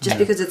 Just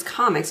because it's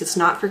comics, it's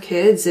not for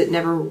kids. It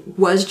never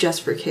was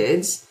just for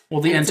kids. Well,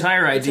 the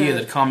entire idea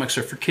that comics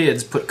are for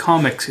kids put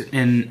comics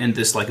in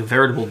this like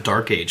veritable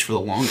dark age for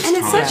the longest time.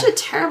 And it's such a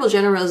terrible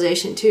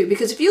generalization too,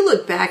 because if you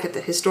look back at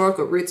the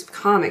historical roots of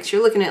comics,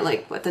 you're looking at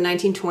the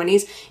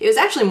 1920s. It was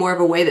actually more of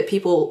a way that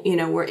people,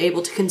 were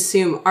able to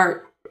consume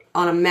art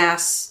on a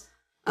mass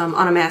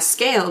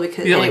scale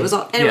because it was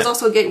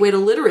also a gateway to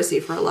literacy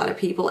for a lot of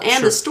people.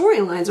 And the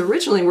storylines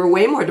originally were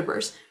way more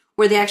diverse,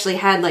 where they actually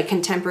had like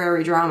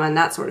contemporary drama and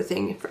that sort of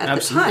thing at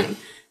the time.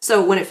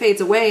 So when it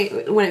faded away,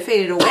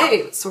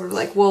 it's sort of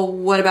like, well,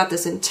 what about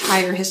this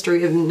entire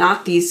history of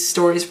not these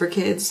stories for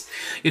kids?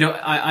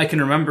 I can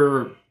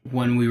remember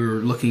when we were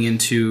looking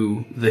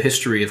into the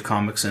history of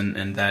comics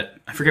and that,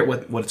 I forget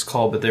what it's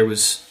called, but there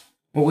was,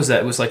 what was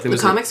that? It was like, there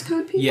was Comics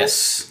Code people?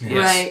 Yes.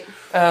 Right.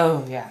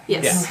 Oh, yeah.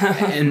 Yes.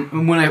 Yeah.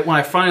 And when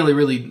I finally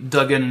really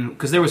dug in,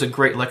 because there was a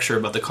great lecture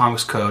about the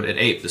Comics Code at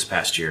APE this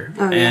past year,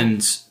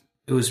 and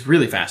it was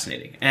really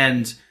fascinating.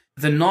 And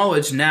the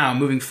knowledge now,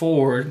 moving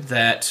forward,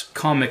 that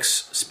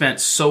comics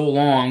spent so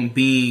long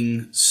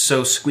being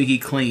so squeaky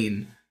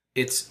clean,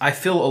 I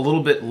feel a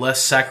little bit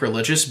less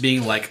sacrilegious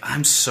being like,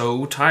 I'm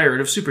so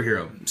tired of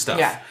superhero stuff.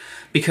 Yeah.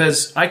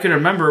 Because I can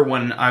remember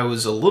when I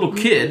was a little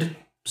kid,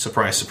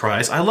 surprise,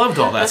 surprise, I loved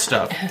all that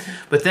stuff.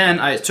 But then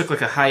I took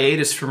like a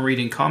hiatus from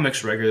reading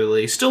comics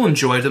regularly, still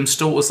enjoyed them,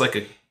 still was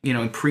like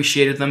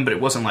appreciated them, but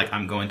it wasn't like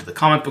I'm going to the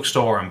comic book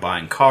store, I'm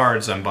buying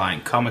cards, I'm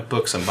buying comic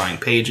books, I'm buying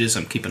pages,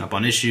 I'm keeping up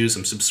on issues,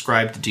 I'm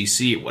subscribed to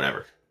DC or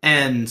whatever.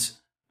 And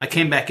I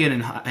came back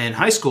in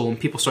high school and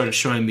people started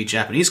showing me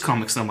Japanese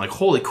comics and I'm like,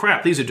 holy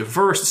crap, these are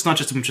diverse. It's not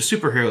just a bunch of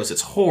superheroes.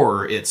 It's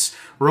horror, it's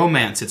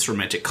romance, it's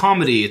romantic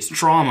comedy, it's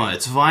drama,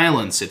 it's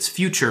violence, it's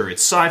future,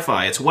 it's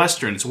sci-fi, it's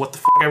western, it's what the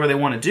fuck ever they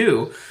want to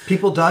do.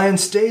 People die and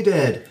stay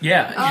dead.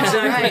 Yeah,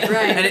 exactly.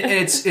 Right. And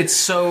it's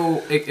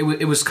so,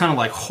 it was kind of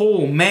like,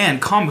 oh man,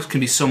 comics can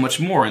be so much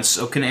more, and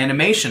so can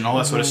animation, all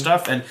that sort of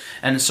stuff.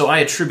 And so I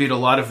attribute a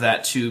lot of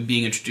that to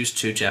being introduced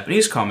to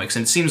Japanese comics.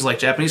 And it seems like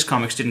Japanese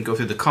comics didn't go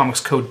through the Comics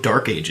Code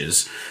dark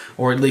ages,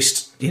 or at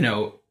least,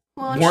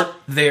 weren't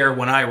there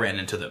when I ran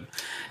into them.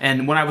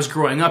 And when I was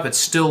growing up, it's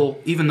still,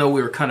 even though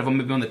we were kind of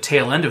maybe on the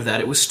tail end of that,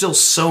 it was still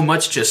so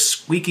much just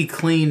squeaky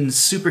clean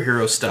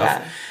superhero stuff.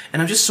 Yeah.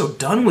 And I'm just so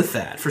done with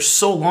that. For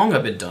so long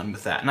I've been done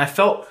with that. And I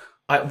felt,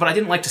 but I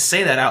didn't like to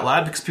say that out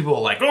loud because people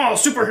were like, oh,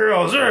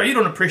 superheroes, you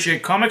don't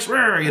appreciate comics,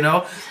 But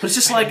it's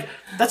just like,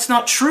 that's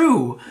not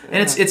true.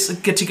 And it's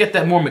to get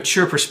that more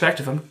mature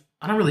perspective.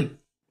 I don't really,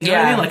 you know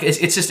what I mean? Like,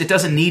 it's just, it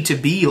doesn't need to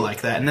be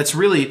like that. And that's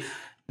really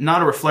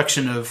not a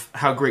reflection of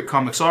how great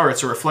comics are.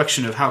 It's a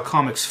reflection of how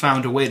comics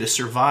found a way to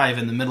survive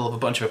in the middle of a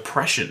bunch of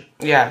oppression.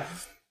 Yeah.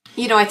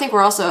 I think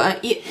we're also,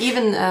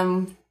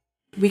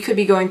 we could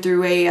be going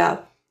through a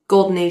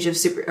golden age of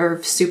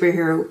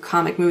superhero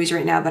comic movies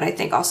right now, but I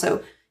think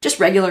also just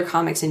regular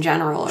comics in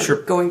general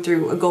are going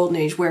through a golden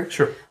age where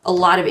a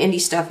lot of indie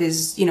stuff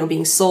is,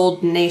 being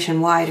sold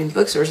nationwide in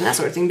bookstores and that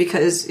sort of thing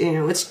because,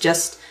 it's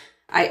just,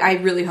 I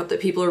really hope that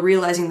people are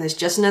realizing this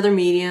just another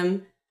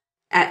medium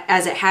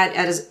as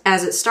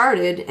it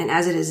started and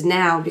as it is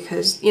now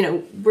because,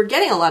 we're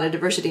getting a lot of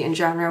diversity in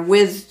genre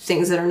with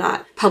things that are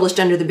not published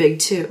under the big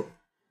two.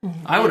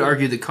 I would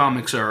argue that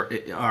comics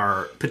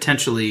are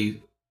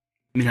potentially,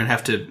 I'd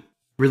have to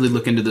really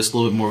look into this a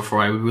little bit more before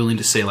I would be willing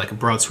to say like a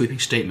broad sweeping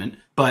statement.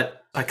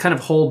 But I kind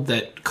of hold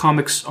that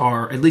comics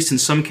are, at least in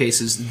some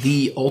cases,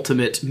 the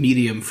ultimate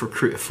medium for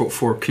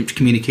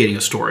communicating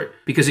a story.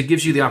 Because it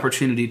gives you the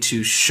opportunity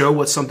to show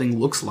what something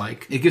looks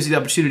like. It gives you the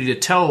opportunity to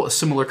tell a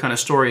similar kind of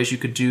story as you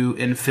could do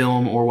in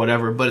film or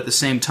whatever. But at the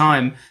same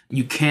time,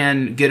 you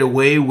can get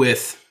away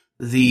with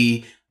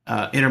the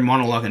inner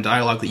monologue and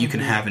dialogue that you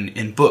can have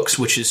in books,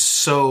 which is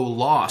so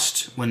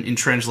lost when in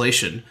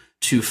translation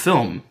to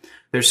film.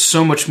 There's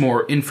so much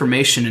more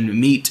information and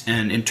meat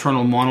and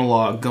internal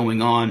monologue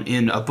going on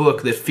in a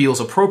book that feels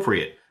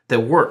appropriate, that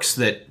works,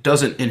 that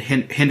doesn't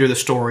hinder the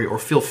story or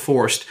feel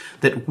forced,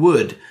 that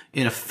would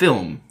in a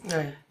film.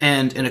 Right.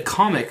 And in a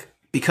comic,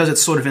 because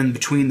it's sort of in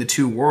between the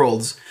two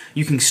worlds,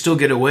 you can still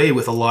get away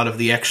with a lot of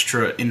the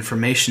extra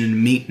information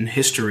and meat and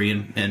history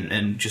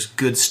and just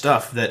good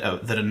stuff that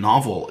a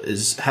novel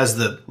has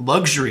the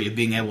luxury of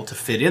being able to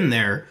fit in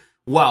there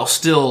while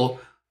still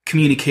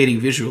communicating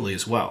visually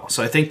as well.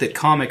 So I think that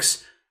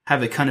comics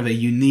have a kind of a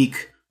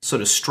unique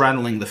sort of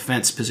straddling the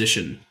fence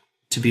position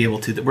to be able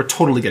to. We're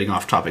totally getting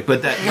off topic,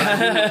 but but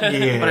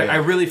I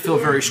really feel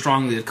very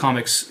strongly that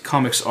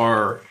comics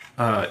are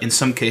in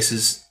some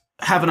cases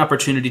have an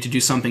opportunity to do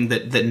something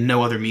that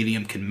no other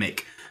medium can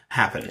make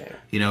happen.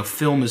 Yeah.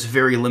 Film is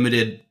very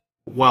limited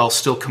while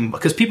still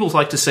because people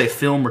like to say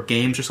film or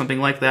games or something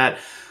like that.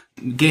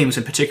 Games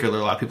in particular,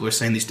 a lot of people are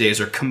saying these days,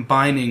 are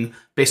combining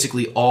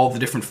basically all the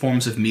different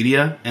forms of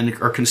media and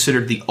are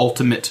considered the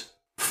ultimate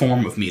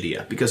form of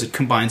media because it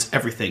combines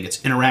everything. It's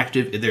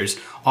interactive, there's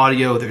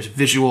audio, there's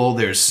visual,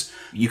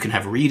 you can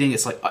have reading.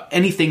 It's like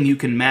anything you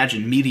can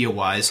imagine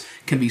media-wise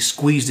can be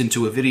squeezed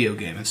into a video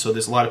game. And so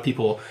there's a lot of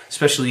people,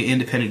 especially in the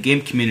independent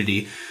game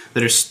community,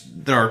 that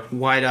are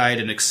wide-eyed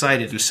and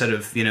excited instead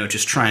of,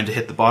 just trying to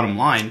hit the bottom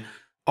line.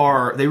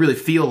 They really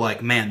feel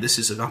like, man, this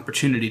is an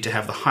opportunity to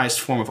have the highest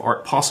form of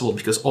art possible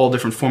because all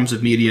different forms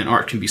of media and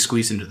art can be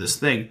squeezed into this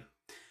thing.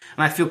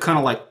 And I feel kind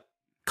of like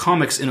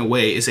comics, in a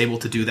way, is able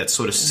to do that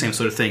same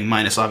sort of thing,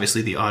 minus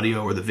obviously the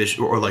audio or the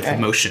visual or like the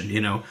motion,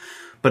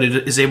 But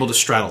it is able to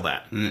straddle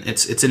that. And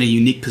it's in a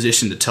unique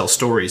position to tell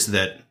stories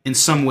that in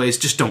some ways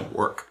just don't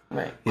work.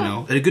 Right.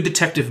 And a good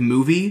detective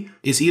movie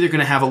is either going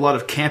to have a lot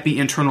of campy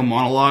internal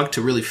monologue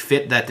to really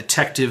fit that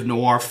detective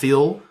noir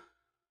feel,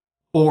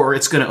 or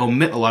it's going to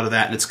omit a lot of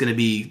that, and it's going to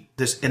be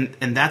this,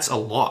 and that's a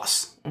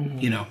loss,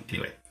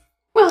 anyway.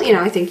 Well,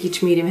 I think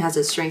each medium has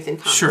its strength, and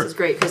comics is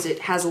great because it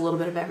has a little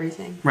bit of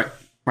everything.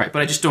 Right,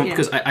 but I just don't,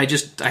 because I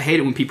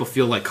hate it when people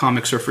feel like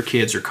comics are for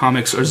kids or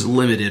comics are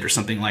limited or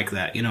something like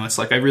that. It's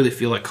like I really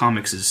feel like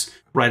comics is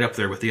right up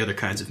there with the other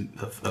kinds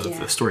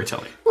of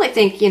storytelling. Well, I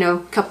think, a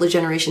couple of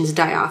generations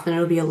die off and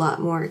it'll be a lot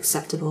more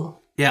acceptable.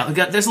 Yeah,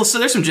 there's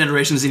some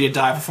generations that need to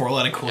die before a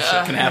lot of cool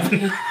shit can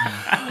happen.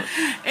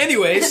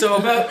 Anyway, so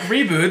about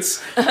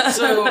reboots.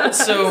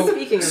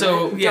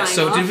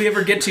 So did we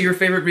ever get to your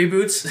favorite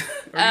reboots?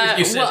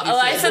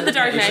 I said the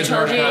Dark Knight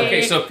trilogy.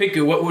 Okay, so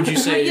Pinku, what would you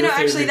say?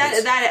 Actually,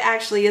 that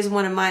actually is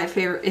one of my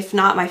favorite, if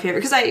not my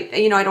favorite, because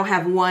I don't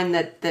have one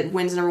that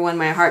wins number one in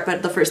my heart.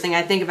 But the first thing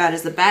I think about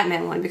is the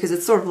Batman one because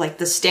it's sort of like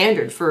the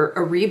standard for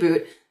a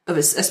reboot of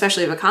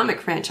especially of a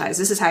comic franchise.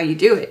 This is how you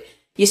do it.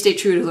 You stay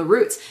true to the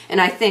roots. And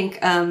I think,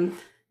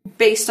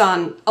 based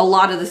on a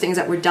lot of the things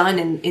that were done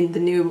in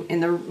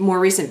the more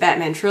recent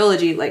Batman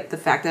trilogy, like the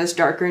fact that it's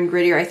darker and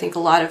grittier, I think a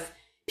lot of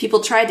people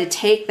tried to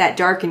take that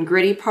dark and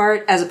gritty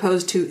part as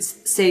opposed to,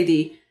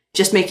 say,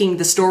 just making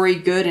the story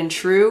good and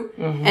true.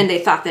 Mm-hmm. And they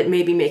thought that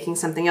maybe making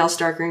something else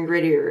darker and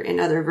grittier in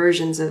other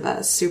versions of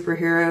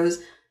superhero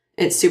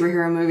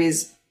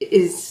movies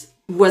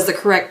was the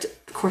correct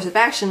course of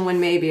action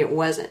when maybe it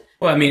wasn't.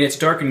 Well, I mean, it's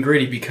dark and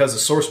gritty because the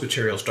source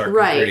material is dark and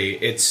gritty.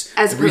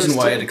 The reason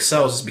why it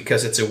excels is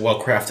because it's a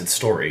well-crafted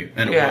story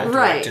and a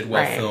well-directed,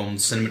 well-filmed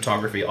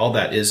cinematography. All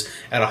that is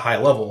at a high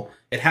level.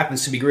 It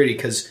happens to be gritty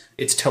because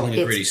it's telling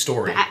a gritty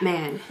story.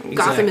 Batman. Exactly.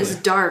 Gotham is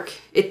dark.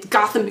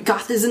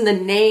 Goth is in the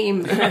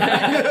name. Are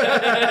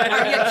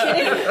you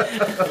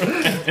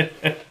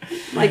kidding?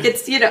 Like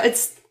it's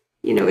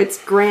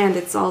grand.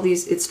 It's all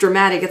these. It's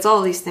dramatic. It's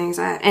all these things.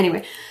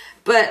 Anyway,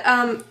 but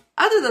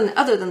other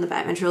than the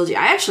Batman trilogy,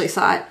 I actually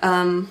thought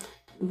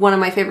one of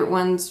my favorite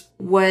ones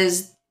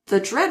was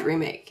the Dredd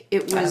remake.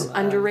 It was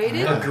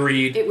underrated.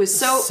 Agreed. It was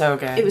so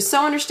good. It was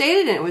so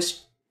understated, and it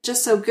was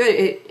just so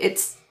good.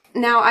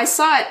 Now I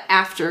saw it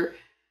after.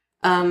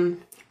 I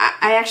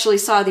actually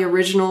saw the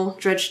original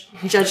Judge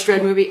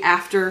Dredd movie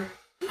after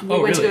we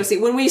went to really? go see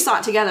when we saw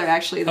it together.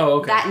 Actually, Oh,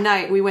 okay. that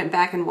night we went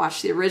back and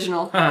watched the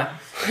original,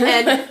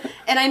 and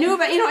I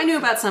knew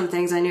about some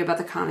things. I knew about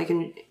the comic,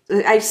 and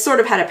I sort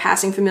of had a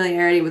passing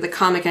familiarity with the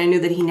comic. And I knew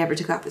that he never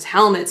took off his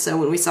helmet. So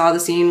when we saw the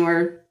scene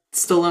where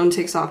Stallone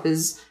takes off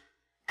his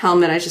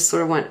helmet, I just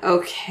sort of went,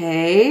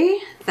 okay,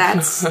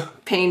 that's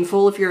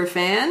painful if you're a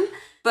fan.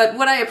 But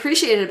what I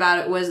appreciated about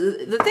it was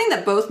the thing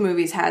that both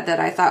movies had that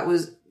I thought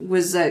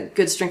was a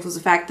good strength was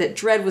the fact that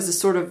Dredd was the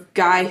sort of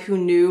guy who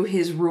knew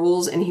his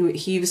rules, and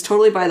he was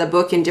totally by the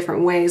book in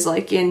different ways.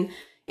 Like in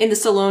the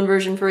Stallone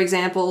version, for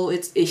example,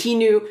 he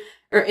knew,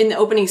 or in the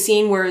opening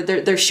scene where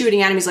they're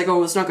shooting at him, he's like,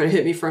 oh, it's not going to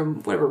hit me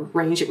from whatever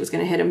range it was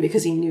going to hit him,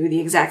 because he knew the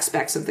exact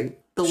specs of the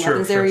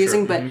weapons they were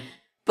using.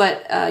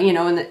 But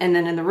and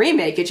then in the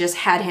remake, it just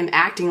had him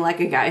acting like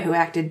a guy who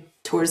acted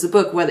towards the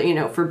book,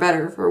 whether, for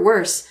better or for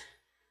worse.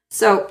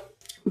 So,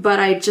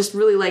 but I just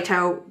really liked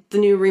how the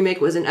new remake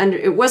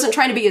it wasn't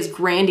trying to be as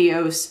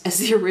grandiose as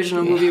the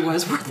original movie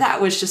was, where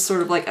that was just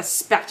sort of like a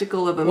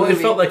spectacle of a movie. Well,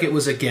 it felt like it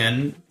was,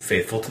 again,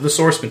 faithful to the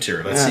source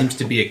material. That seems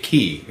to be a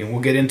key. And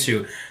we'll get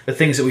into the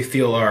things that we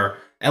feel are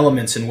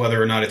elements in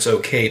whether or not it's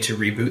okay to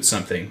reboot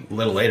something a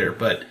little later.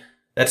 But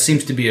that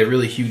seems to be a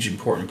really huge,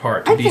 important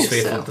part, to be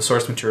faithful to the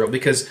source material.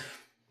 Because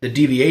the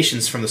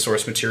deviations from the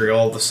source material,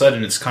 all of a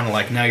sudden, it's kind of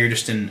like now you're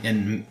just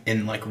in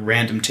like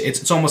random...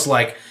 It's almost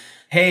like...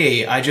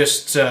 Hey, I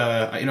just,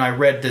 I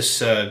read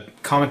this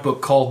comic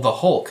book called The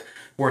Hulk,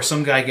 where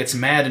some guy gets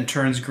mad and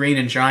turns green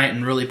and giant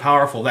and really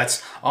powerful.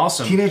 That's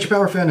awesome. Teenage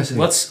power fantasy.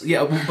 But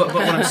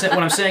what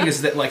I'm saying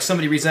is that, like,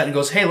 somebody reads that and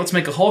goes, hey, let's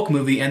make a Hulk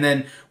movie, and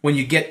then when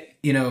you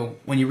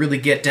really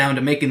get down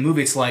to making the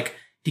movie, it's like,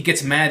 he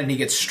gets mad and he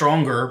gets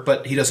stronger,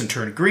 but he doesn't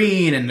turn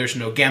green, and there's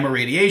no gamma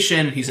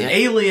radiation, and he's an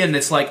alien.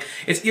 It's like,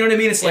 you know what I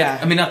mean? It's like,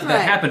 I mean, not that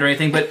that happened or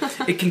anything, but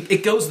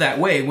it goes that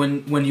way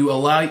when you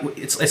allow,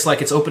 it's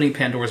like it's opening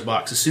Pandora's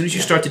box. As soon as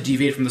you start to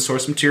deviate from the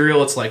source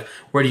material, it's like,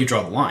 where do you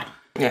draw the line?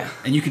 Yeah.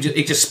 And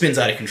it just spins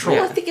out of control.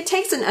 Well, I think it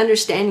takes an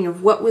understanding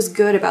of what was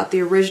good about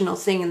the original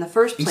thing in the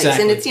first place.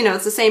 Exactly. And it's,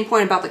 it's the same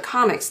point about the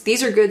comics.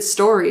 These are good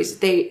stories.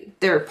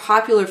 They're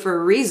popular for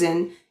a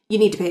reason. You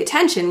need to pay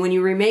attention when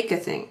you remake a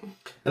thing.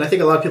 And I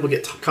think a lot of people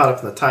get caught up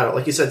in the title.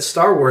 Like you said,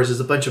 Star Wars is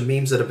a bunch of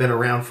memes that have been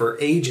around for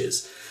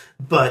ages.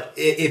 But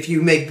if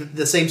you make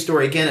the same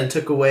story again and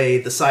took away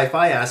the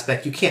sci-fi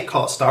aspect, you can't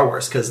call it Star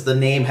Wars because the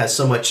name has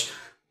so much,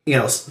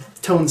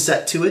 tone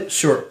set to it.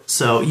 Sure.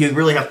 So you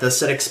really have to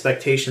set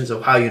expectations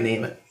of how you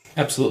name it.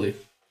 Absolutely.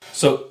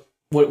 So,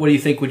 what do you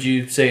think would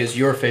you say is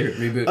your favorite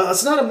reboot?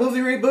 It's not a movie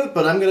reboot,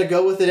 but I'm going to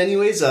go with it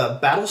anyways.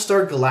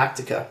 Battlestar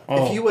Galactica.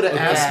 If you would have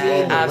asked me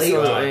in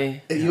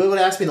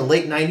the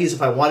late '90s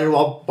if I wanted to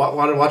watch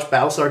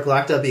Battlestar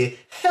Galactica, I'd be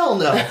hell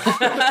no. Even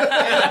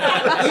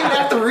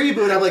after the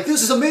reboot, I'm like,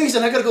 this is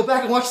amazing. I got to go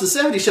back and watch the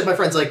 '70s shit. My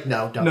friend's like,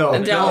 no, don't.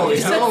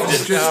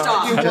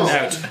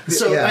 Stop.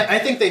 So I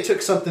think they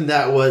took something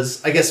that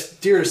was, I guess,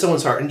 dear to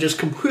someone's heart and just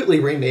completely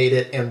remade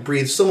it and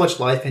breathed so much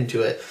life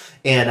into it.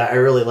 And I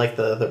really like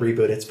the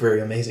reboot. It's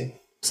very amazing.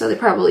 So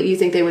you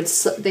think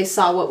they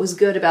saw what was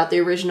good about the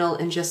original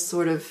and just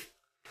sort of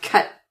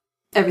cut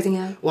everything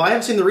out? Well, I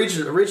haven't seen the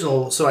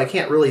original, so I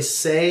can't really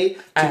say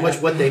too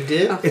much what they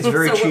did. It's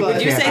very cheap.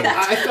 Would you say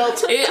that? I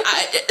felt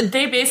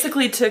They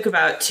basically took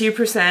about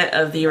 2%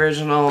 of the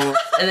original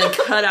and then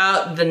cut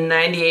out the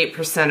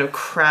 98% of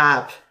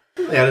crap.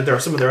 they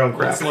added some of their own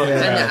crap. And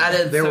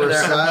added There some were of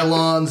their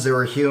Cylons, there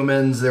were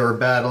humans, they were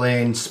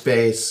battling,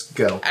 space,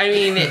 go. I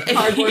mean, It's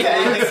like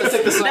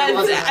the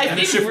Cylons. I The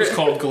think ship was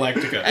called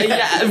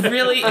Galactica.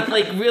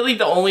 really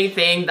the only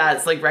thing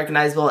that's like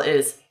recognizable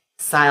is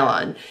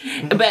Cylon.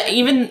 But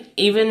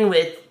even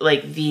with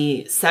like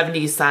the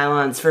 70s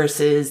Cylons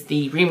versus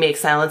the remake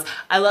Cylons,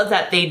 I love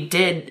that they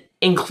did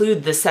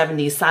include the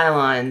 70s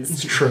Cylons.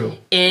 It's true.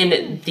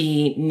 In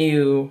the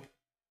new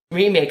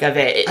remake of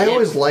it. I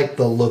always liked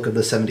the look of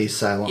the 70s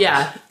Cylons.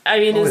 Yeah. I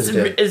mean, Always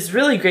did. it's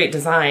really great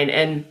design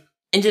and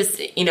just,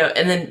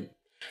 and then,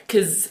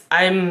 cause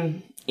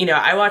I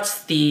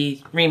watched the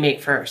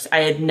remake first. I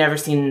had never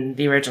seen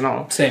the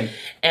original. Same.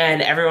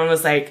 And everyone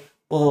was like,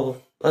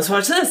 well, let's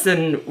watch this.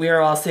 And we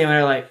were all sitting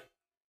there like,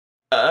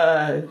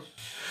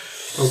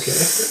 Okay.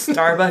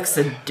 Starbucks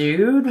a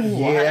dude?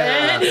 What?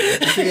 Yeah.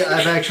 See,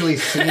 I've actually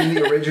seen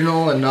the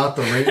original and not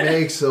the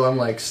remake, so I'm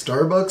like,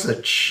 Starbucks a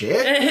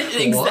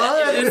chick?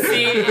 What?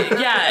 See,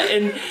 yeah,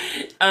 and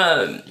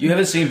You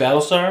haven't seen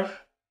Battlestar?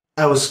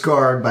 I was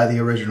scarred by the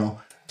original,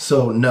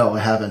 so no, I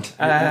haven't.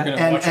 We're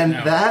gonna watch it And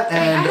now. that,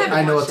 and haven't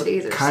I know watched it's it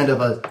either, kind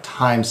of a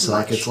time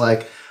suck. It's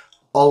like,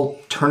 I'll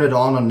turn it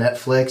on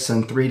Netflix,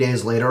 and 3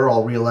 days later,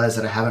 I'll realize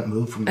that I haven't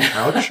moved from the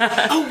couch.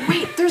 Oh,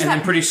 wait, there's And then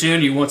that. pretty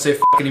soon you won't say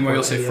f*** anymore,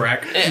 you'll say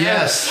frack.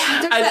 Yes.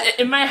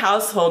 in my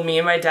household, me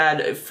and my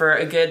dad, for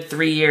a good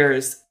 3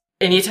 years,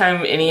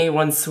 anytime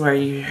anyone swore,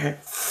 you hear,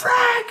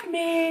 frack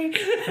me!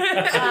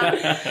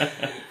 No,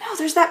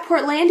 there's that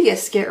Portlandia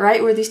skit,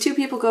 right, where these two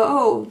people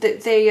go,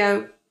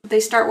 they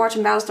start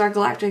watching Battlestar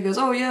Galactica. He goes,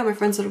 oh yeah, my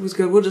friend said it was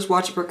good. We'll just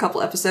watch it for a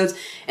couple episodes.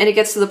 And it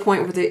gets to the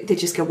point where they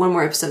just get one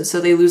more episode.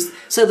 So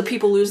the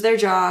people lose their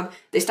job.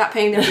 They stop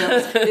paying their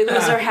bills. They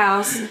lose their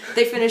house.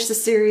 They finish the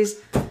series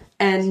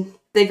and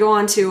they go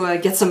on to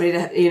get somebody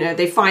to,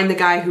 they find the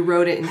guy who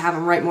wrote it and have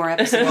him write more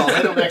episodes. Well,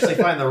 they don't actually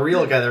find the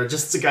real guy. They're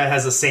just the guy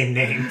has the same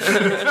name.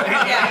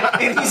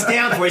 and he's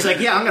down for it. He's like,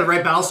 yeah, I'm going to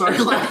write Battlestar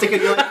Galactica.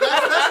 And you're like,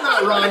 that's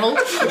not Ronald.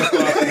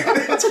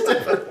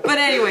 But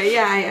anyway,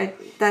 yeah,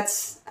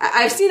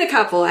 I've seen a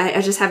couple. I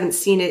just haven't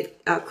seen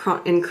it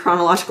in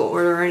chronological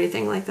order or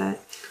anything like that.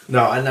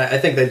 No, and I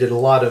think they did a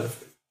lot of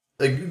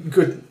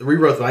good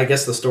rewrote, I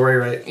guess, the story,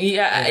 right?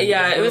 Yeah,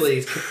 And it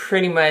was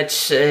pretty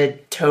much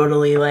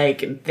totally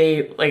like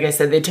I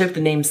said, they took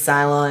the name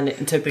Cylon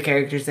and took the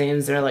characters'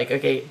 names. They're like,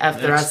 okay,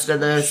 F the rest of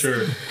this.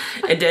 Sure.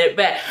 And did it.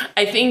 But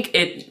I think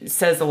it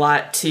says a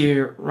lot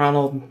to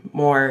Ronald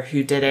Moore,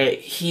 who did it.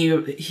 He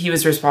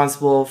was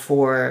responsible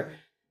for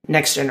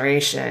Next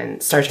Generation,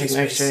 Star Trek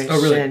Next Generation.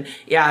 Oh, really?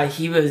 Yeah,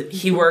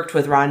 he worked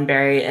with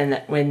Roddenberry,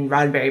 and when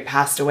Roddenberry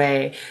passed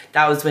away,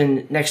 that was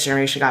when Next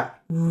Generation got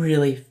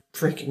really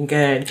freaking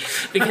good,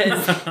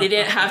 because they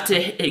didn't have to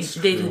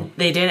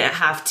they didn't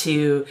have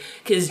to,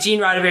 because Gene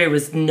Roddenberry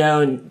was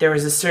known, there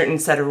was a certain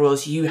set of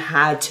rules you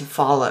had to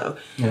follow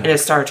in a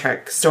Star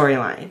Trek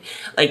storyline.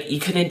 Like, you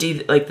couldn't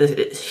do, like, the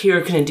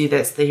hero couldn't do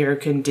this, the hero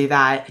couldn't do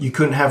that. You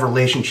couldn't have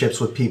relationships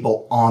with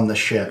people on the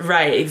ship.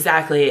 Right,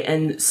 exactly.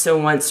 And so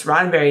once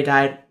Roddenberry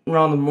died,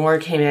 Ronald Moore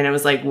came in and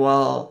was like,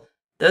 well,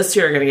 those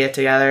two are going to get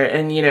together,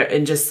 and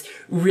and just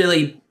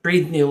really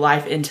breathe new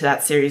life into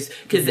that series,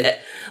 because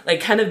like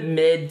kind of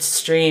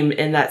midstream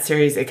in that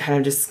series, it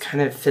kind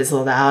of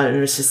fizzled out, and it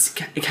was just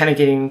kind of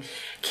getting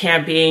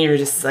campy, and you're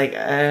just like,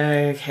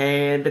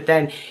 okay. But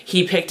then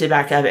he picked it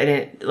back up, and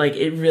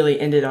it really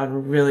ended on a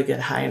really good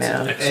high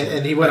note.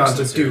 And he went on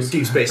to do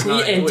Deep Space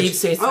Nine. And Deep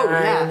Space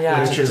Nine,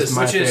 yeah. Which is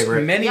my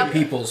favorite. many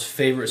people's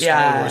favorite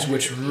Star Wars,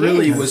 which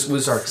really was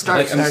Star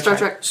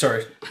Trek.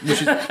 Sorry,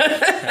 which is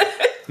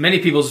many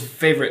people's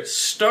favorite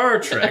Star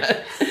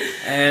Trek.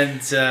 And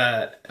it's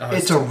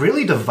a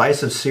really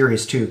divisive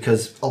series too,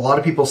 because a lot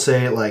of people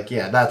say like,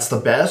 yeah, that's the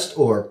best,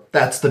 or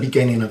that's the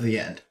beginning of the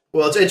end.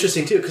 Well, it's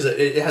interesting too, because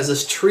it has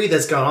this tree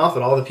that's gone off,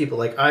 and all the people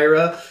like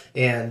Ira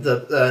and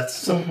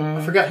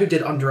I forgot who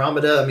did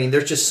Andromeda. I mean,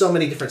 there's just so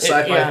many different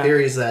sci-fi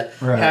theories that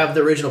have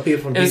the original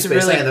people from Deep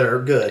Space Nine that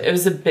are good. It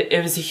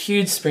was a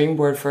huge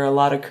springboard for a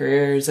lot of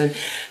careers, and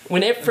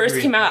when it first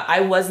came out,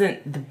 I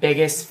wasn't the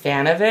biggest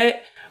fan of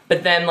it.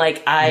 But then,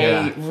 like,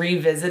 I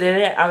revisited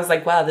it. I was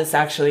like, wow, this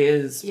actually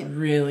is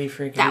really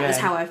freaking good. That was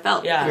how I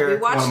felt. Yeah. We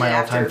watched One of my it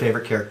all-time after.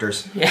 favorite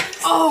characters. Yeah.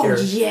 Oh,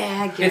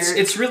 yeah, Garrett.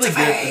 it's really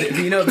good.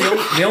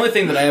 The only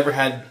thing that I ever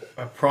had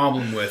a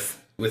problem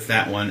with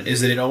that one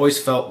is that it always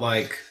felt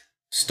like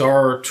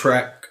Star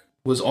Trek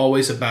was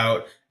always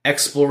about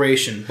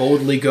exploration,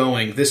 boldly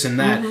going, this and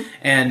that.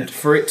 And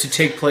for it to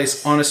take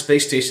place on a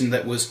space station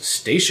that was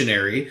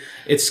stationary,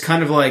 it's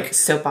kind of like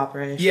Soap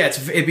opera. Yeah,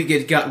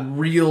 it got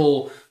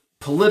real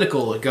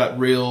political. It got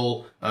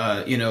real,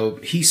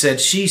 he said,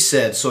 she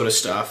said sort of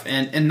stuff.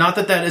 And not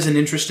that isn't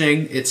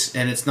interesting.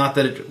 It's not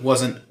that it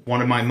wasn't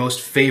one of my most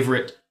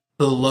favorite,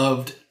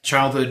 beloved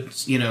childhood,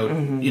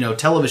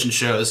 television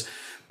shows.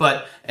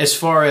 But as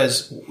far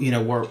as,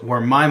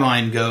 where my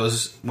mind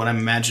goes when I'm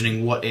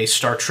imagining what a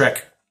Star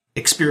Trek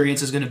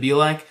experience is going to be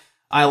like,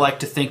 I like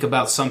to think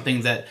about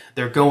something that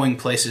they're going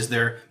places,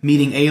 they're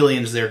meeting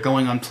aliens, they're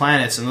going on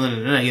planets, and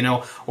I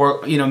know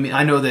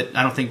that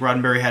I don't think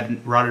Roddenberry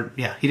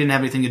he didn't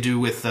have anything to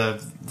do with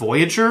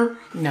Voyager.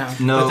 No,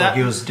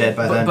 he was dead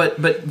by then.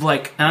 But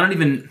like I don't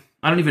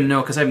even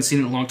know, because I haven't seen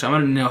it in a long time. I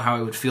don't know how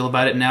I would feel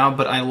about it now,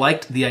 but I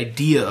liked the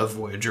idea of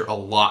Voyager a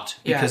lot,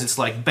 because it's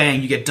like,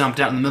 bang, you get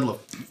dumped out in the middle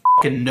of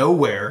fucking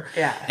nowhere,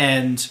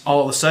 and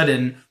all of a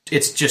sudden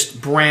it's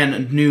just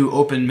brand new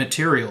open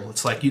material.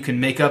 It's like you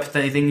can make up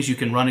things, you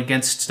can run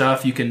against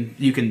stuff, you can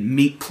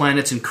meet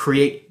planets and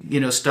create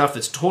stuff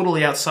that's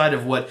totally outside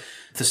of what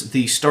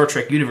the Star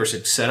Trek universe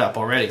had set up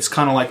already. It's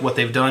kind of like what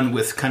they've done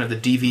with kind of the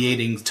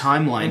deviating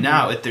timeline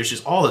now. There's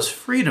just all this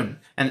freedom,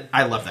 and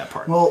I love that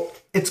part. Well,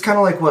 it's kind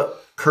of like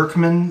what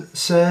Kirkman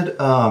said,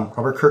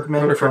 Robert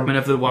Kirkman from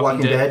of The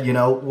Walking Dead.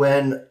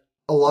 When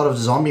a lot of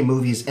zombie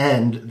movies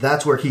end,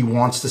 that's where he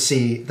wants it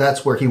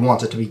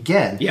to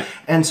begin. Yeah.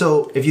 And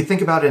so if you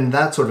think about it in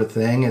that sort of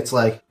thing, it's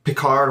like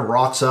Picard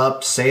rocks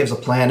up, saves a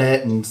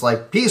planet, and it's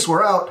like, peace,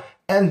 we're out.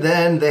 And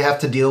then they have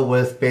to deal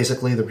with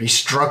basically the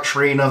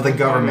restructuring of the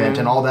government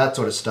and all that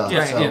sort of stuff.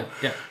 Yeah.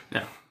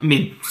 I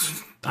mean,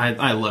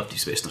 I love Deep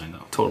Space Nine,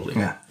 though. Totally.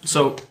 Yeah.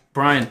 So,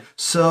 Brian.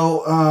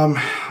 So,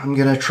 I'm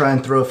going to try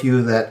and throw a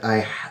few that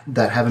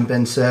haven't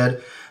been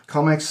said.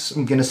 Comics,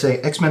 I'm going to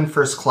say X-Men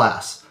First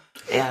Class.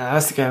 Yeah,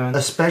 that's a good one.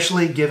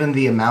 Especially given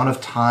the amount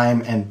of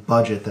time and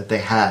budget that they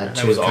had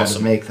to kind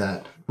of make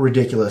that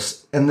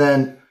ridiculous. And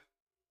then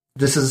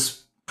this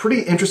is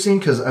pretty interesting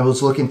because I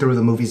was looking through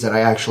the movies that I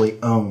actually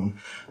own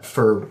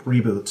for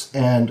reboots.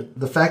 And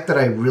the fact that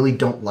I really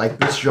don't like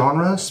this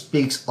genre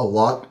speaks a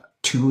lot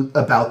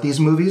about these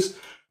movies.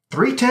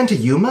 3:10 to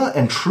Yuma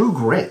and True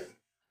Grit.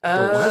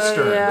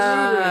 Westerns.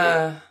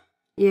 Yeah.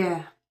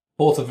 Yeah.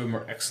 Both of them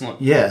are excellent.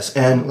 Yes,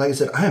 and like I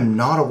said, I am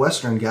not a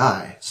Western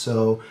guy,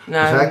 so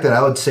No. the fact that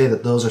I would say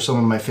that those are some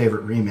of my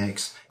favorite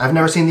remakes. I've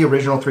never seen the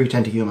original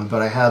 3:10 to Yuma,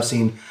 but I have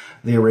seen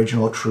the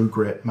original True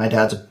Grit. My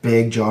dad's a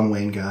big John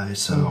Wayne guy,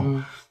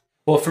 so...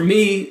 Well, for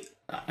me,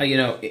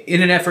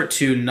 in an effort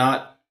to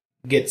not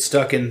get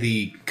stuck in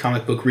the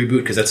comic book reboot,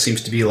 because that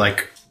seems to be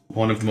like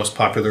one of the most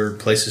popular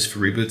places for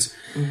reboots.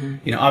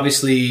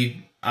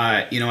 Obviously,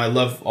 I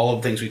love all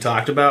of the things we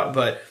talked about,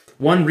 but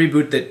one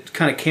reboot that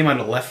kind of came out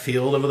of left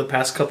field over the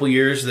past couple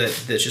years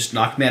that just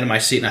knocked me out of my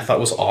seat and I thought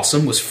was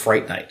awesome was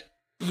Fright Night.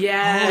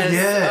 Yes. Oh,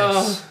 yes.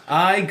 Oh.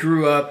 I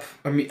grew up,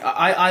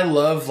 I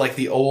love like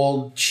the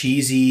old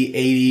cheesy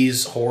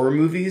 80s horror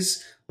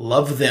movies.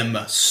 Love them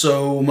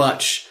so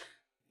much.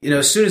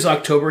 As soon as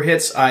October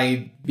hits,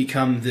 I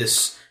become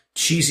this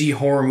cheesy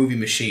horror movie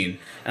machine.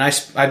 And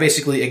I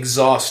basically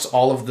exhaust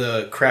all of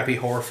the crappy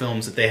horror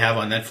films that they have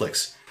on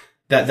Netflix.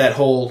 That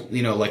whole,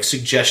 like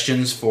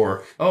suggestions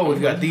for,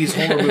 we've got these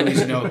horror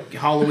movies,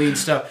 Halloween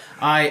stuff.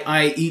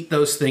 I eat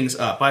those things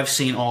up. I've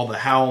seen all the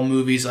Howl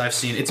movies. I've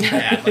seen, it's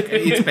bad.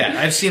 It's bad.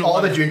 I've seen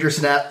all the Ginger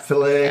Snap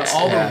flicks.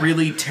 all the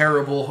really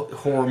terrible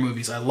horror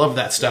movies. I love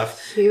that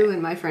stuff. You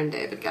and my friend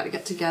David got to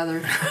get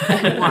together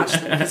and watch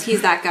them because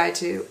he's that guy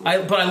too.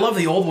 But I love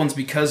the old ones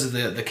because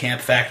of the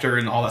camp factor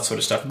and all that sort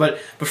of stuff. But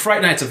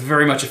Fright Night's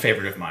very much a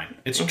favorite of mine.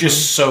 It's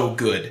just so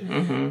good.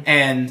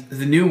 And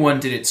the new one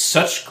did it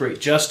such great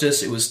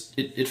justice.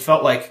 It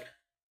felt like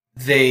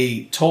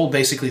they told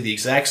basically the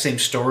exact same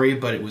story,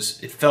 but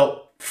it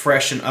felt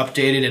fresh and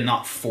updated and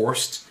not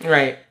forced.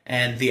 Right.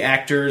 And the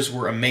actors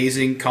were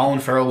amazing. Colin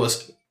Farrell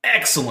was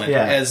excellent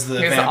as the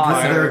He was vampire.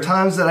 awesome. There are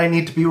times that I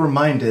need to be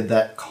reminded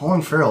that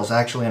Colin Farrell is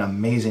actually an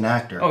amazing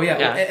actor. Oh yeah.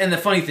 Yeah. And the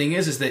funny thing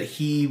is that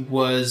he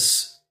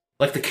was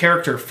like the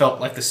character felt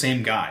like the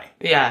same guy.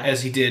 Yeah.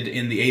 As he did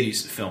in the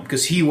 80s film.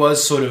 Because he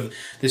was sort of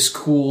this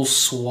cool,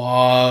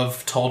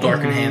 suave, tall,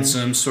 dark, and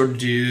handsome sort of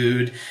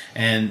dude,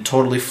 and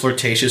totally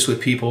flirtatious with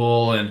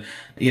people, and,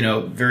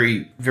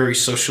 very, very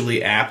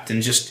socially apt,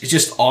 and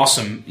just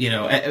awesome,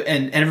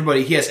 and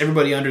everybody, he has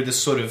everybody under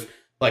this sort of,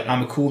 like,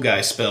 I'm a cool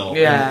guy spell.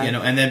 Yeah.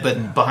 And then,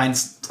 but behind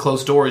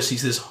closed doors,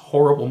 he's this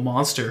horrible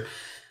monster.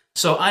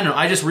 So, I don't know,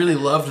 I just really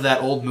loved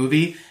that old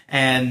movie,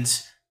 and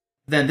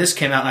then this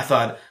came out, and I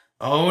thought,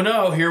 oh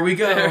no, here we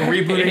go,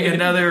 rebooting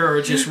another,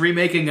 or just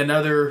remaking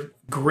another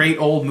great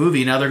old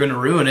movie. Now they're going to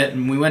ruin it.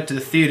 And we went to the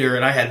theater,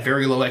 and I had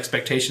very low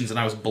expectations, and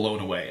I was blown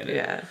away.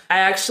 Yeah. I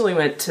actually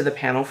went to the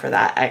panel for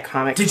that at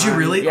Comic-Con. Did you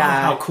really? Yeah.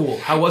 Oh, how cool.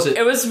 How was it?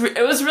 It was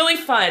really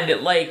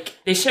fun. Like,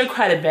 they showed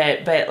quite a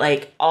bit, but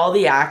like all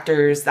the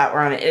actors that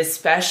were on it,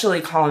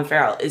 especially Colin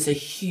Farrell, is a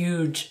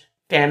huge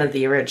fan of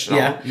the original.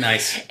 Yeah,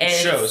 nice. It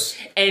shows.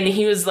 And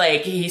he was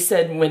like, he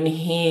said when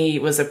he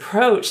was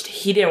approached,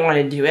 he didn't want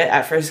to do it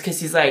at first because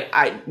he's like,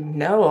 I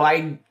don't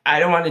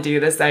want to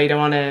do this. I don't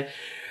want to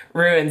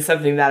ruin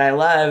something that I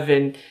love.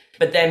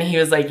 But then he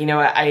was like, you know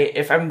what,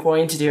 if I'm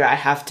going to do it, I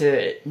have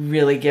to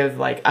really give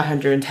like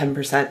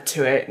 110%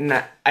 to it.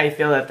 And I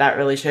feel that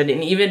really should.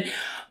 And even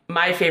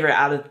my favorite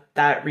out of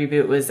that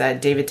reboot was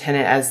David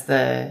Tennant as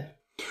the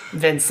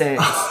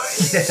Vincent.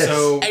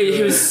 So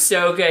He was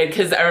so good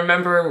because I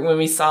remember when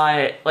we saw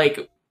it,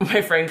 like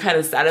my friend kind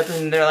of sat up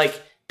and they're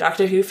like,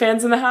 Doctor Who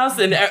fans in the house,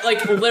 and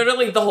like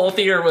literally the whole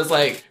theater was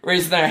like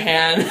raising their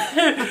hand.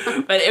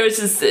 But it was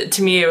just,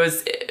 to me, it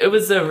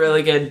was a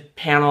really good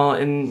panel,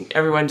 and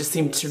everyone just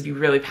seemed to be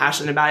really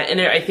passionate about it,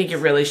 and I think it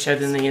really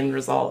showed in the end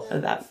result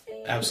of that.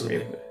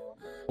 Absolutely.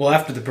 Well,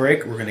 after the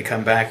break, we're going to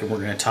come back and we're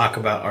going to talk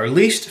about our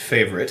least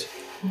favorite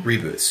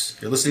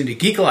reboots. You're listening to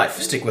Geek Life.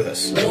 Stick with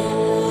us.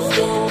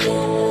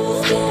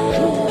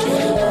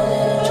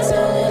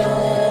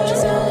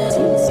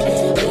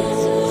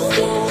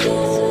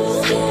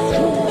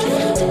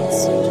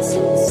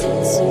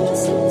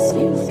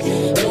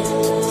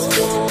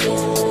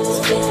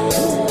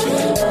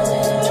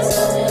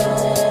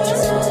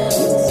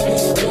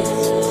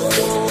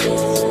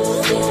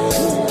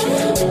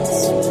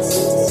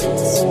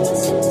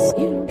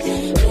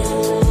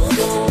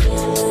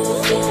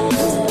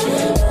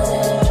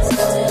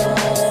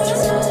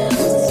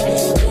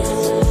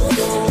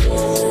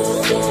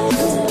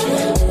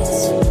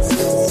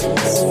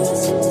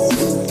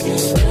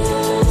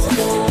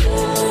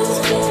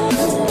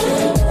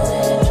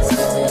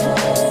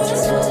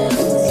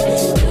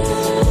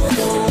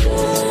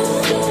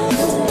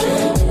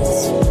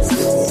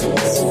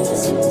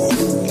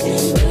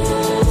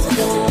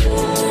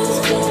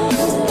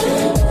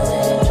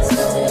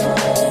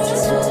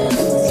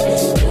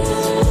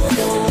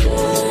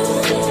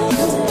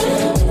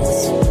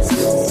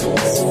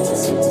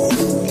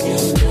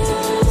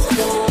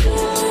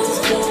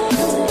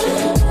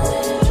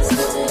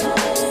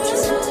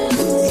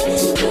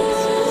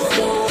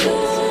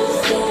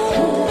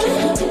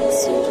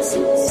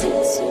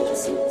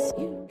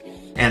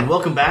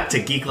 Welcome back to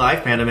Geek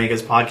Life, Panda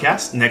Mega's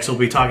podcast. Next, we'll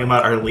be talking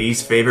about our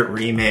least favorite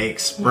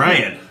remakes.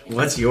 Brian,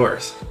 what's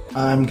yours?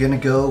 I'm gonna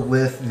go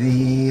with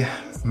the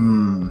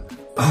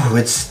Oh,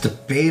 it's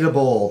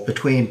debatable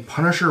between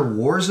Punisher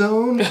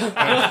Warzone and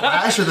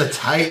Clash of the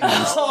Titans.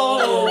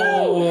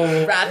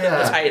 Wrath of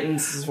Yeah. the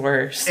Titans is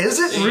worse. Is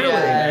it really?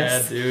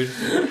 Yes. Yeah,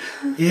 dude.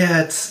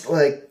 Yeah, it's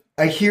like,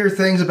 I hear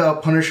things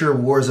about Punisher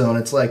Warzone.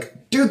 It's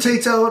like, dude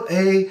takes out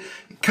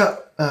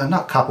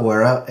not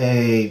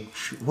capoeira,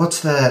 what's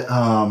that,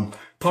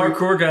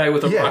 Parkour guy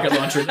with a Yeah. rocket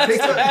launcher. That's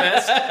the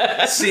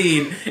best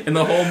scene in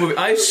the whole movie.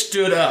 I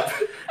stood up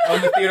out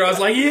in the theater. I was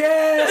like,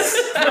 yes!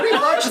 pretty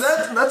much,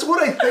 that's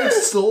what I think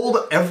sold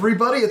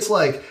everybody. It's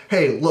like,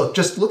 hey, look,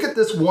 just look at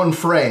this one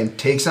frame.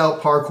 Takes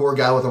out parkour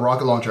guy with a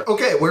rocket launcher.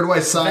 Okay, where do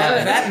I sign?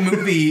 That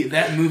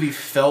movie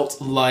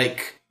felt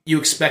like you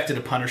expected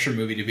a Punisher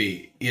movie to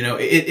be. You know,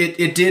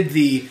 it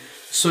did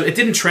so it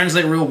didn't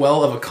translate real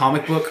well of a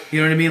comic book. You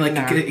know what I mean? Like,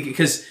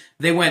 because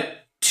they went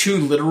too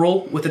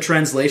literal with the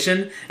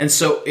translation, and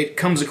so it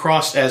comes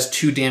across as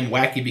too damn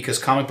wacky because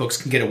comic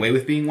books can get away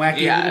with being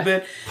wacky a little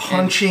bit.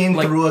 Punching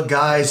like- through a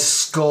guy's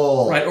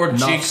skull. Right, or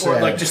Enough like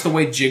said. just the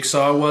way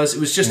Jigsaw was. It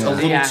was just a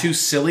little too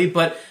silly,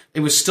 but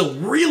it was still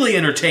really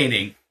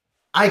entertaining.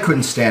 I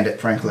couldn't stand it,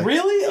 frankly.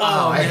 Really? Oh,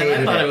 I man, hated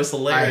I thought it. it was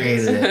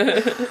hilarious. I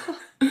hated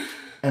it.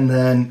 And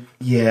then,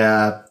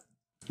 yeah.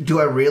 Do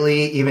I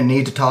really even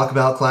need to talk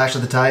about Clash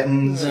of the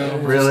Titans? No,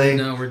 Really?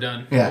 No, we're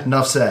done. Yeah,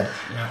 enough said.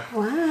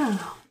 Wow.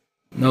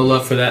 No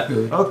love for that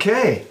movie.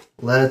 Okay,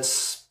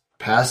 let's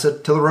pass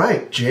it to the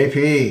right.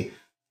 JP.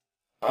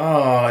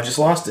 Oh, I just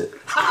lost it.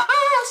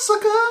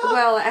 Sucker!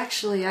 Well,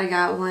 actually, I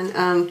got one.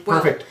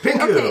 Perfect.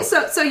 Pinku. Okay,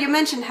 so you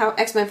mentioned how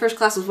X-Men First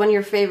Class was one of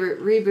your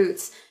favorite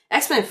reboots.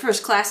 X-Men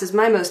First Class is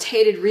my most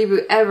hated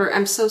reboot ever.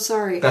 I'm so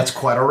sorry. That's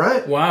quite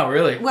alright. Wow,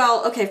 really?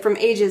 Well, okay, from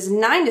ages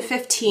 9 to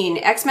 15,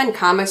 X-Men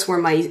comics were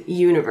my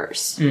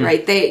universe,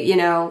 right? They,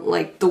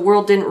 like, the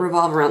world didn't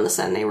revolve around the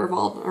sun. They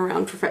revolved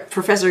around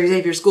Professor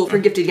Xavier's School for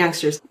Gifted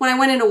Youngsters. When I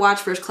went in to watch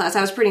First Class,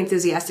 I was pretty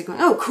enthusiastic,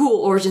 going, oh, cool,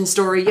 origin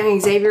story,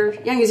 Young Xavier.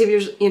 Young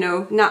Xavier's,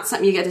 not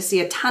something you get to see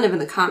a ton of in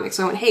the comics.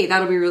 So I went, hey,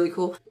 that'll be really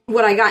cool.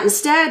 What I got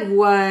instead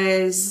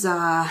was,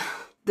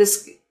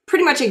 this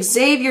pretty much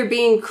Xavier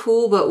being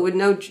cool, but with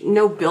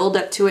no build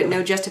up to it,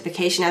 no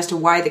justification as to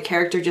why the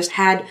character just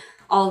had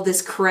all of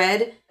this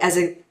cred as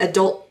an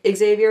adult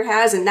Xavier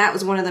has, and that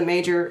was one of the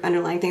major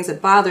underlying things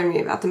that bothered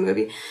me about the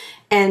movie.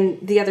 And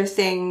the other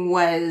thing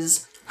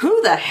was,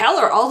 who the hell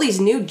are all these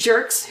new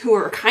jerks who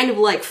are kind of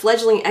like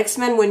fledgling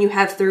X-Men when you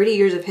have 30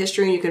 years of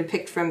history and you can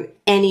pick from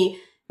any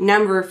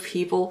number of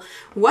people?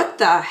 What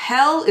the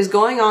hell is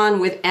going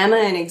on with Emma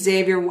and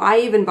Xavier? Why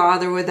even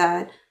bother with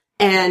that?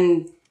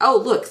 And oh,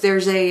 look,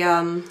 there's a,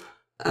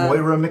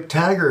 Moira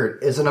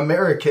McTaggart is an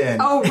American.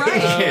 oh,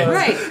 right,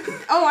 right.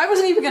 Oh, I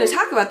wasn't even going to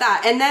talk about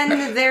that. And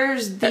then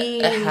there's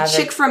the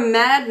chick from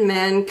Mad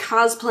Men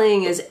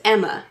cosplaying as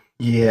Emma.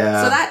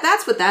 Yeah. So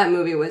that's what that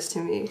movie was to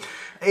me.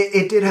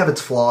 It did have its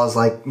flaws,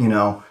 like,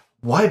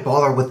 why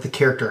bother with the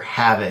character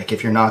Havoc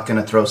if you're not going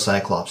to throw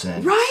Cyclops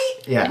in? Right?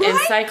 Yeah. And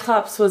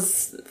Cyclops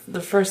was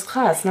the First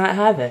Class, not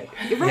Havoc.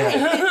 Right.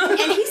 And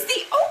he's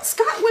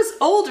Scott was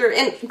older.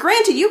 And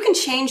granted, you can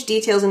change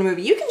details in a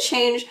movie. You can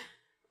change...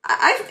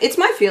 it's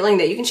my feeling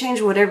that you can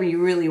change whatever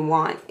you really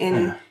want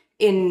in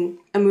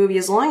a movie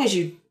as long as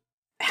you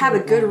have a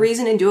good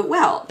reason and do it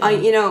well. I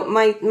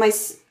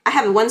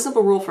have one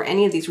simple rule for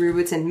any of these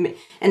reboots,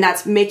 and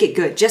that's make it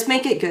good. Just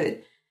make it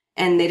good.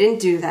 And they didn't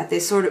do that.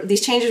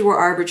 These changes were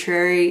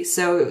arbitrary,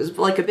 so it was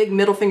like a big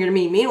middle finger to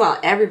me. Meanwhile,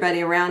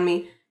 everybody around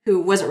me who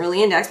wasn't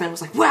really into X-Men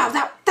was like, wow,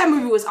 that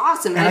movie was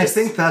awesome. And I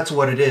think that's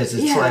what it is.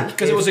 It's like...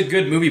 Because it was a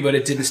good movie, but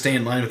it didn't stay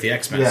in line with the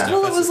X-Men Yeah. stuff.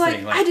 Well, That's it was the like,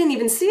 thing. I didn't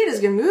even see it as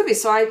a good movie,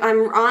 so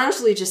I'm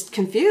honestly just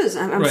confused.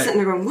 I'm Right. sitting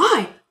there going,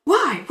 why?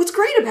 What's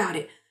great about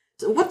it?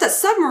 What, the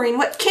submarine?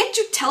 What, can't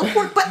you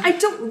teleport? But I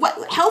don't,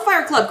 what,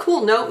 Hellfire Club,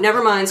 cool, no,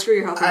 never mind, screw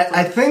your Hellfire Club.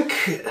 I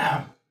think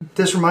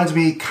this reminds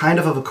me kind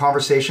of a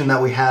conversation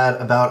that we had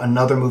about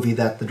another movie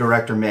that the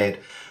director made,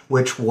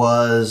 which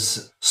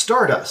was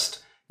Stardust.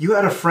 You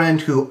had a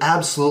friend who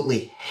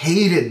absolutely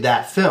hated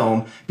that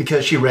film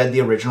because she read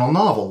the original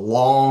novel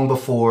long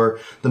before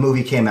the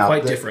movie came out.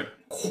 Quite different.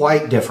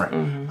 Quite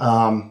different.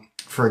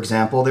 For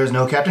example, there's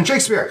no Captain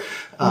Shakespeare.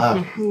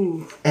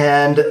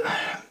 And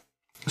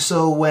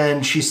so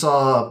when she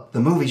saw the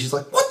movie, she's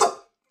like, what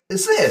the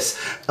is this?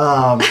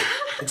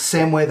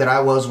 Same way that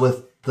I was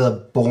with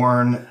the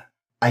Bourne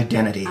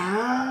Identity.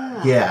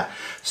 Yeah.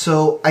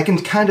 So I can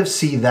kind of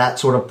see that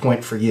sort of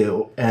point for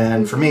you.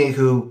 And for me,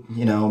 who,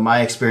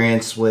 my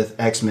experience with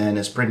X-Men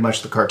is pretty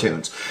much the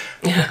cartoons.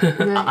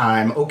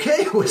 I'm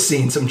okay with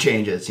seeing some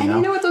changes, And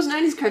you know what, those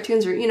 90s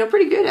cartoons are,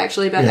 pretty good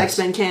actually about Yes.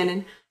 X-Men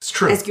canon. It's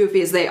true. As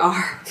goofy as they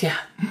are. Yeah.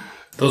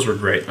 Those were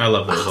great. I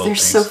love those old They're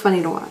things. so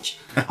funny to watch.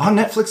 On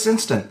Netflix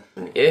Instant.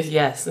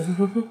 Yes.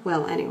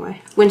 Well,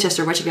 anyway.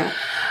 Winchester, what you got?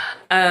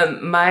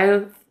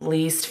 My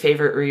least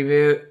favorite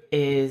reboot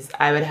is,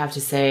 I would have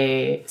to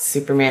say,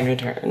 Superman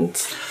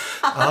Returns.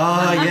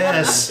 Ah,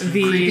 yes.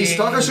 Creepy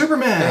Stalker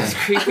Superman.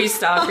 Creepy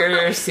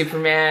stalker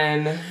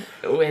Superman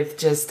with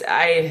just,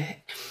 I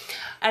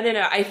don't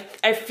know,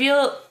 I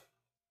feel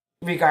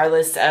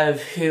regardless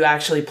of who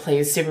actually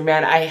plays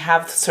Superman, I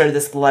have sort of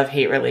this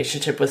love-hate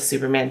relationship with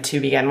Superman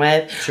to begin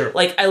with. Sure.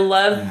 Like, I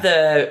love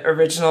the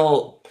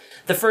original,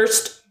 the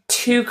first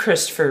 2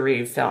 Christopher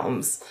Reeve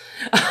films.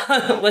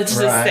 Let's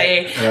just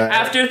say,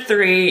 after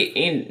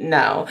 3,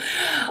 no.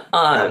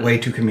 Way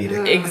too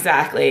comedic.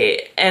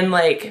 Exactly. And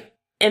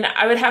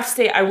I would have to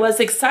say, I was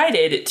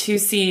excited to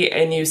see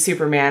a new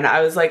Superman.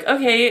 I was like,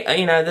 okay,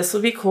 this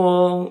will be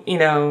cool,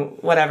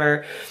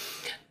 whatever.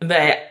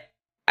 But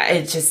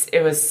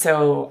it was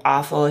so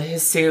awful.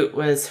 His suit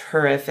was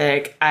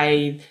horrific.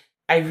 I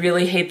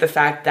really hate the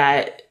fact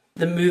that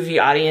the movie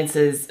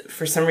audiences,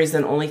 for some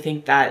reason, only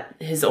think that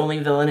his only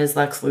villain is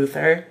Lex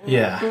Luthor.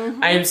 Yeah.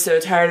 I am so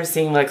tired of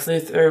seeing Lex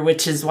Luthor,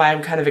 which is why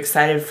I'm kind of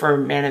excited for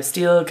Man of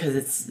Steel, because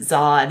it's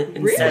Zod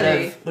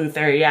instead of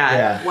Luthor.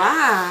 Yeah.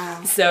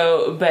 Wow.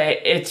 So,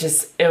 but it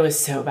was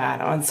so bad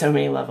on so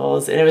many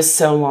levels, and it was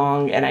so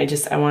long, and I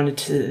wanted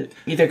to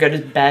either go to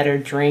bed or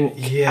drink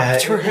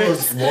afterwards. It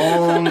was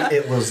long,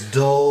 it was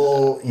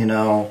dull,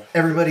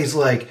 Everybody's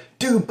like,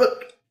 dude, but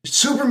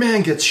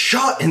Superman gets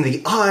shot in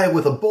the eye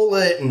with a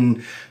bullet,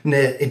 and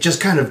it just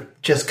kind of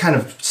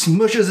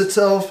smushes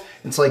itself.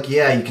 It's like,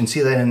 yeah, you can see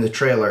that in the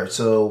trailer,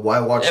 so why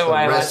watch the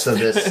rest of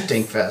this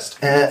stinkfest?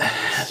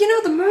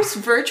 The most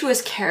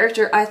virtuous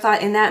character I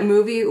thought in that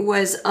movie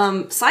was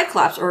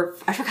Cyclops, or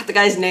I forgot the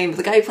guy's name, but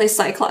the guy who plays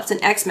Cyclops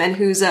in X-Men,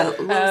 who's a Lois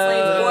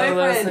Lane's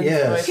boyfriend.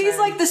 Yes. He's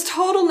like this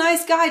total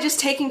nice guy, just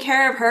taking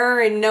care of her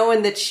and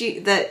knowing that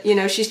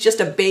she's just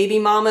a baby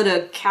mama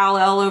to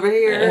Kal-El over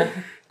here.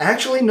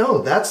 Actually,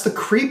 no, that's the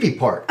creepy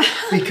part.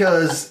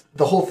 Because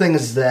the whole thing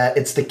is that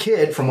it's the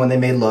kid from when they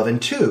made Love in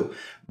 2.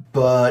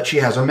 But she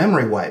has her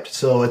memory wiped.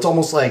 So it's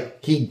almost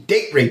like he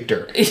date raped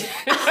her.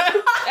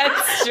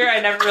 That's true.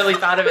 I never really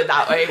thought of it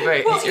that way,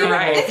 but you're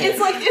right. It's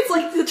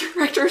like the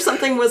director or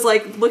something was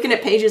like looking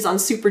at pages on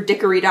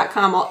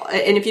superdickory.com.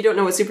 And if you don't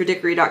know what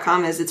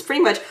superdickory.com is, it's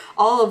pretty much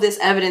all of this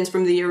evidence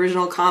from the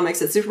original comics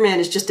that Superman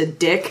is just a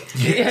dick.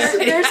 Yes.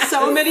 There's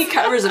so many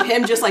covers of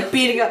him just like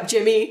beating up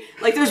Jimmy.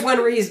 Like there's one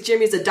where he's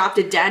Jimmy's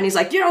adopted dad and he's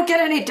like, you don't get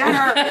any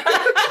dinner.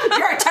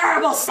 You're a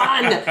terrible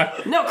son.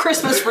 No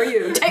Christmas for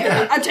you.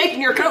 I'm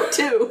taking your coat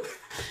too.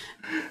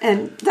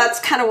 And that's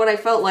kind of what I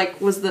felt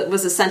like was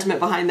the sentiment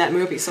behind that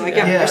movie. So I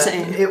get what you're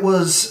saying. It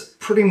was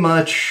pretty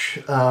much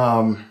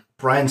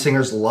Bryan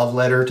Singer's love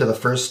letter to the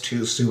first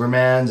 2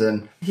 Supermans,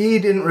 and he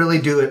didn't really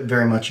do it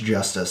very much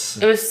justice.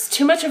 It was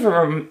too much of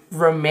a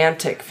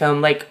romantic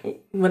film. Like,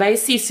 when I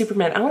see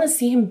Superman, I want to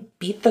see him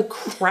beat the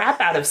crap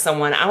out of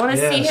someone. I want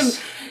to see him,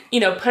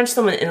 punch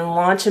someone and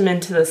launch him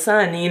into the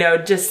sun.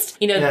 That's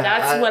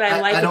what I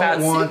like about Superman. I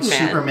don't want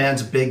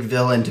Superman's big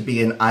villain to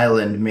be an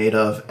island made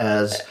of,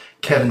 as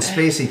Kevin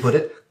Spacey put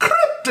it,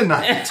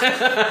 kryptonite.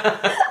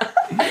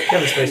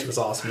 Kevin Spacey was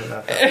awesome in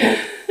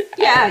that.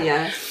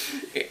 Yeah.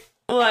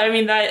 Well, I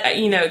mean, that,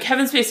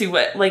 Kevin Spacey,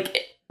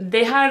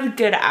 they had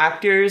good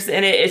actors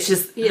in it. It's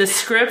just, the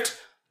script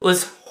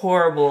was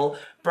horrible.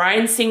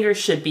 Bryan Singer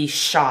should be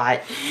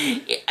shot.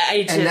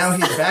 And now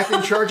he's back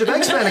in charge of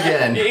X-Men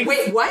again.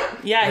 Wait,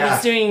 what? Yeah,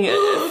 he's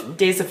doing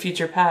Days of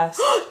Future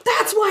Past.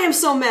 That's why I'm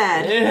so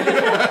mad.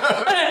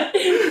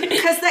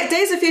 Because that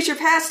Days of Future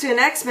Past to an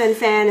X-Men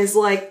fan is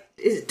like,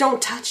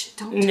 don't touch it.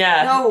 Don't.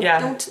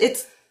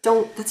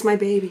 Don't. That's my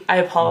baby. I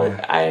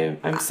apologize.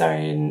 I'm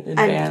sorry in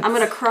advance. I'm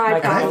gonna cry.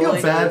 And I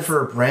feel bad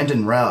for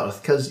Brandon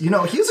Routh because he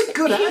was a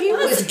good actor.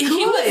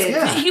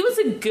 He was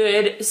a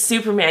good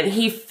Superman.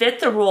 He fit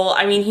the role.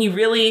 I mean, he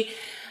really,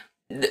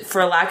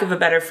 for lack of a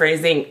better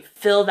phrasing,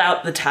 filled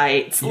out the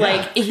tights.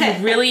 Yeah.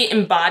 He really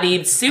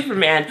embodied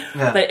Superman.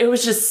 Yeah. But it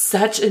was just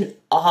such an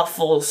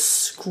awful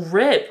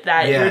script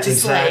that you're just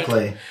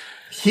exactly.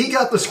 He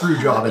got the screw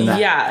job in that.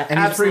 Yeah, and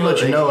he's pretty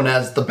much known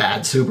as the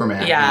bad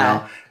Superman.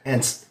 Yeah. And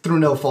it's through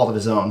no fault of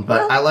his own.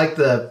 But I like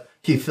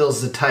he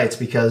fills the tights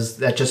because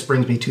that just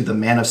brings me to the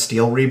Man of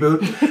Steel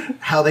reboot.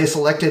 How they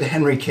selected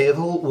Henry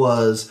Cavill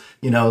was,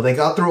 they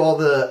got through all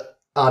the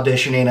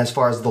auditioning as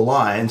far as the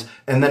lines,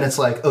 and then it's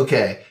like,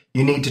 okay,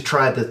 you need to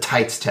try the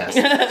tights test.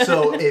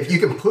 So if you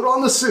can put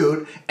on the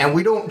suit and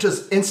we don't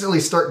just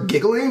instantly start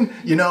giggling,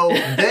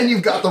 then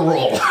you've got the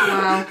role.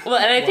 Wow. Well,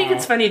 and I think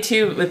it's funny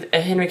too with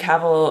Henry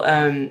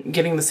Cavill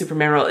getting the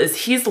Superman role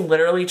is he's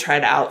literally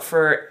tried out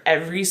for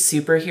every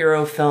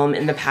superhero film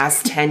in the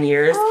past 10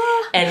 years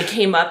and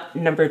came up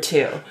number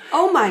 2.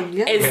 Oh my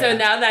god. And so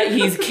now that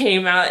he's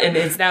came out and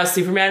is now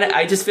Superman,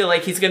 I just feel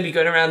like he's going to be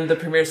going around the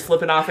premieres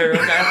flipping off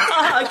everyone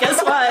going, guess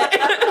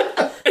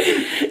what?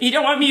 You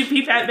don't want me to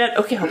be Batman?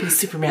 Okay, I'll be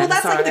Superman. Well,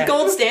 that's like the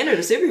gold standard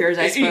of superheroes,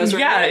 I suppose, right?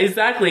 Yeah,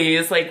 exactly.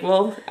 It's like,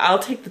 well, I'll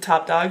take the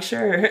top dog,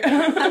 sure.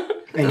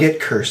 And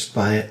get cursed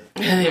by it.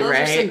 Those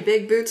are some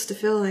big boots to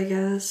fill, I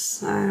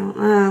guess. I don't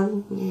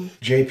know.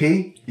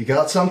 JP, you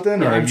got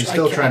something, or are you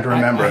still trying to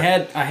remember? I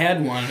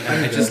had one.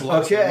 I just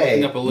lost it. I'm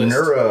looking up a list.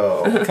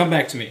 Neuro. Come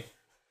back to me.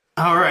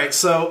 All right,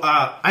 so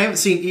I haven't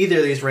seen either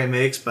of these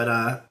remakes,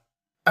 but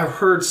I've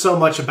heard so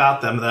much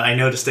about them that I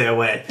know to stay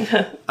away.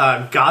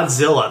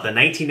 Godzilla, the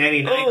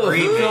 1999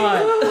 remake.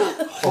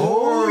 God.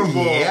 Horrible.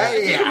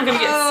 I'm gonna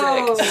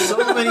get sick.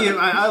 So many of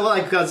I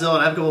like Godzilla,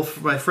 and I have a couple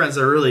of my friends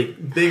that are really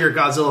bigger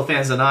Godzilla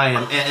fans than I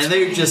am, and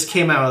they just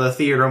came out of the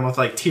theater with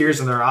like tears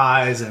in their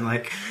eyes and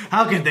like,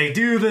 how could they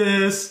do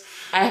this?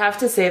 I have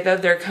to say, though,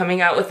 they're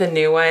coming out with a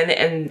new one,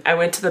 and I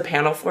went to the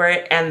panel for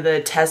it, and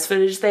the test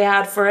footage they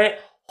had for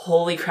it,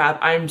 holy crap,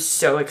 I'm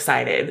so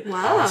excited.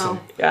 Wow.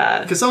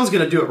 Yeah. Because someone's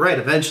going to do it right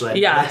eventually.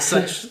 Yeah. It's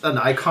such an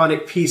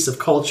iconic piece of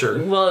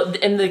culture. Well,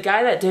 and the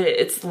guy that did it,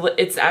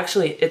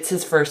 it's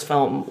his first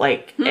film,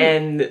 like,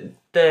 and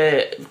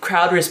the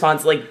crowd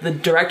response, like, the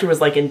director was,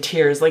 like, in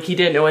tears, like, he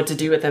didn't know what to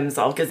do with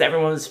himself, because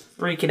everyone was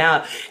freaking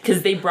out,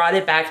 because they brought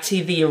it back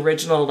to the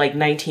original, like,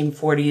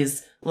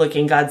 1940s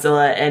looking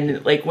Godzilla,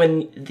 and like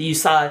when you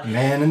saw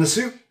Man in the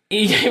suit.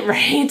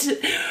 right,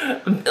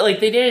 like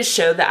they didn't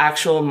show the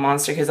actual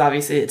monster because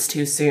obviously it's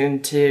too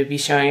soon to be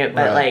showing it,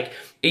 but like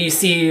you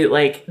see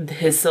like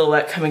his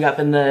silhouette coming up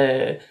in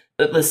the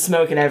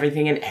smoke and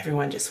everything, and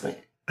everyone just went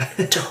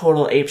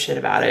total apeshit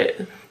about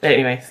it. But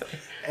anyway.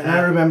 And I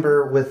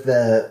remember with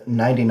the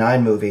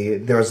 99 movie,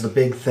 there was the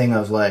big thing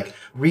of like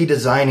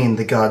redesigning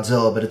the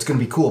Godzilla, but it's going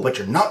to be cool, but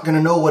you're not going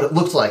to know what it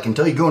looks like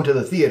until you go into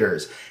the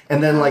theaters.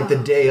 And then like the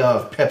day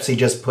of, Pepsi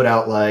just put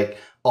out like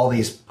all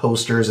these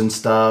posters and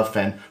stuff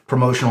and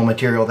promotional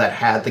material that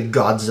had the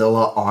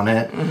Godzilla on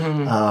it.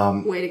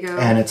 Way to go.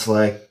 And it's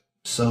like,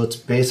 so it's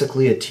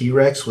basically a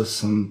T-Rex with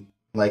some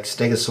like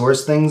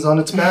Stegosaurus things on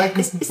its back.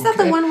 Is that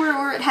the one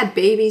where it had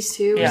babies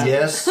too? Yeah.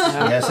 Yes,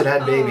 yes, it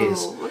had babies.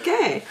 Oh,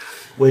 okay.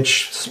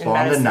 Which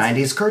spawned a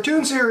 90s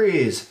cartoon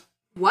series.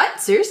 What?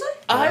 Seriously?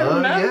 I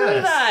remember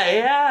yes. that,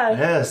 yeah.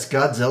 Yes,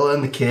 Godzilla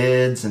and the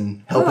kids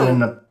and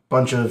helping a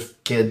bunch of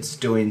kids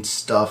doing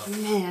stuff.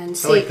 Man, I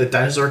see. like the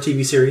dinosaur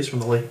TV series from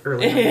the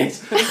early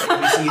 90s.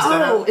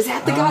 Oh, is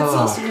that the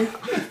Godzilla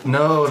series?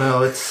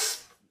 No,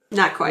 it's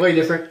Not quite. Way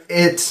different.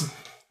 it's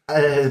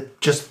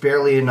just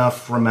barely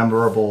enough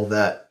rememberable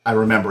that I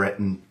remember it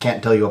and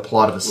can't tell you a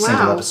plot of a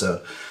single Wow.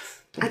 episode.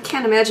 I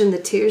can't imagine the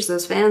tears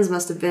those fans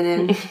must have been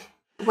in.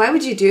 Why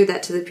would you do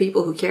that to the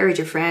people who carried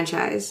your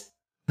franchise?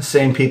 The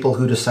same people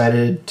who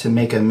decided to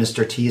make a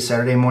Mr. T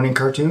Saturday morning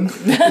cartoon.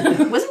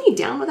 Wasn't he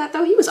down with that,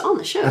 though? He was on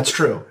the show. That's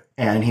true.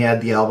 And he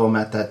had the album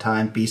at that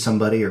time, Be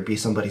Somebody or Be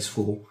Somebody's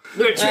Fool.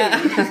 Eat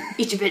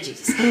your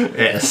veggies.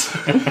 Yes.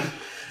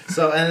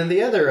 So, and then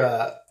the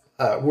other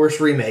worst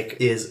remake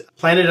is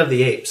Planet of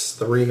the Apes,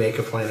 the remake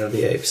of Planet of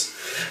the Apes,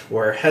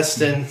 where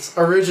Heston's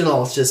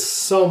original is just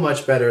so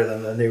much better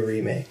than the new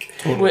remake.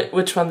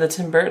 Which one, the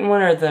Tim Burton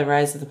one or the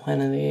Rise of the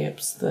Planet of the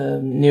Apes, the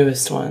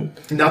newest one?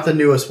 Not the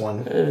newest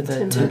one. The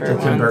Tim The Burton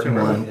Tim one. Burton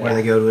one, where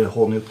they go to a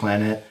whole new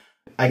planet.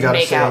 I gotta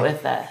Make say, out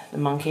with the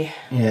monkey.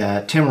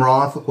 yeah, Tim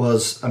Roth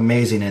was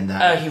amazing in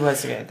that. Oh, he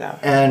was good though.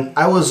 And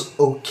I was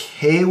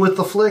okay with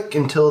the flick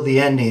until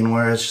the ending,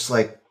 where it's just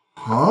like,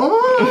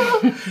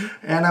 huh?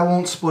 And I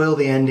won't spoil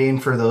the ending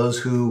for those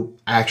who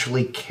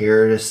actually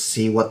care to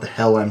see what the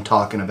hell I'm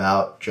talking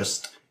about.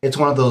 Just, it's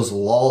one of those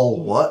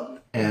lol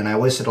what? And I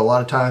wasted a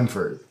lot of time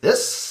for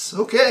this?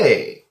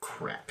 Okay.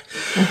 Crap.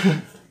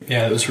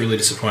 Yeah, it was really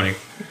disappointing.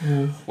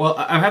 Well,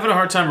 I'm having a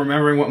hard time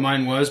remembering what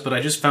mine was, but I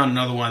just found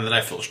another one that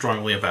I feel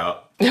strongly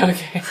about.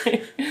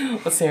 Okay.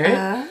 Let's hear it.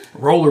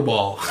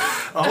 Rollerball.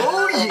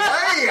 Oh,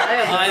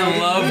 yeah! I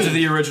loved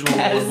the original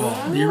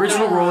Rollerball. The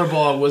original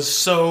Rollerball was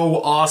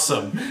so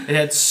awesome. It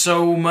had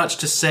so much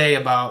to say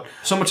about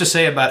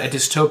a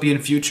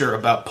dystopian future,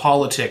 about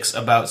politics,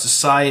 about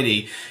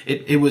society.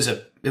 It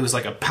was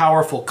like a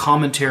powerful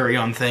commentary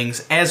on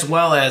things, as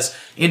well as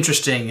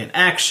interesting and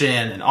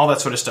action and all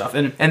that sort of stuff.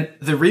 And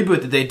the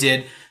reboot that they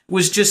did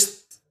was just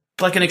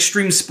like an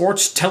extreme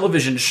sports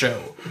television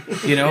show.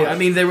 You know, I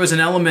mean, there was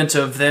an element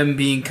of them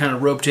being kind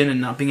of roped in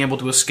and not being able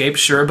to escape,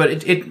 sure,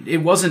 but it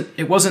wasn't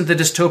the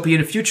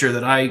dystopian future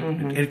that I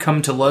had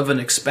come to love and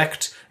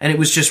expect, and it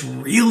was just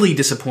really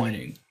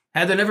disappointing.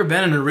 Had there never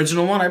been an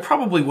original one, I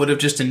probably would have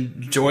just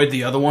enjoyed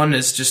the other one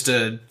as just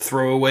a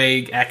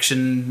throwaway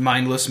action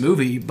mindless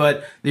movie,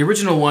 but the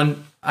original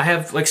one I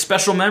have like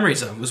special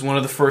memories of. It was one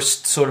of the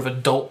first sort of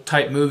adult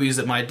type movies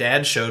that my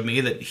dad showed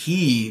me that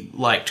he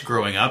liked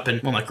growing up,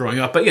 and well, not growing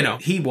up, but you know,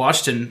 he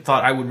watched and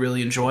thought I would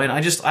really enjoy, and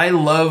I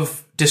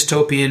love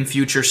dystopian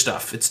future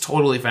stuff. It's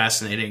totally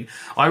fascinating.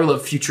 I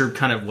love future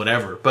kind of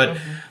whatever, but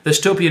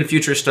dystopian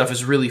future stuff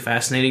is really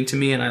fascinating to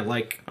me, and I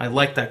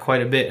like that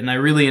quite a bit, and I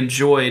really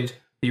enjoyed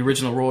the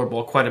original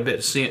Rollerball quite a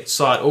bit.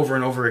 Saw it over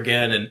and over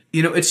again, and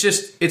you know,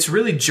 it's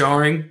really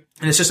jarring.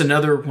 And it's just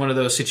another one of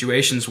those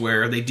situations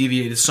where they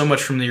deviated so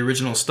much from the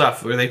original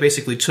stuff, where they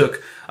basically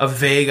took a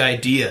vague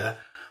idea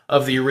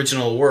of the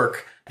original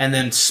work and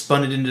then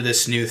spun it into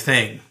this new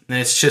thing. And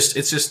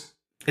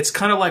it's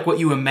kind of like what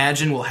you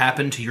imagine will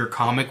happen to your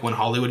comic when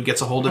Hollywood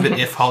gets a hold of it,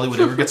 if Hollywood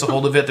ever gets a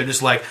hold of it. They're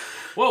just like,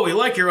 well, we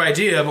like your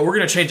idea, but we're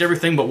going to change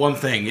everything but one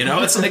thing. You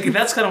know, it's like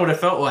that's kind of what it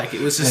felt like.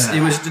 It was just,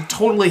 it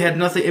totally had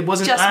nothing. It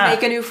wasn't Just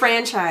make a new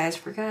franchise,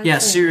 for God's yeah,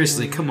 sake.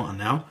 seriously, come on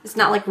now. It's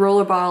not like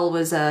Rollerball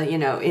was,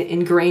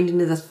 ingrained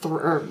into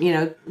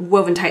the,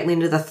 woven tightly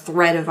into the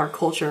thread of our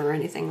culture or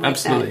anything like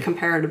Absolutely. that,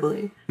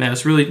 comparatively. Yeah, it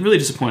was really, really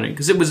disappointing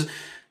because it was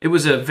It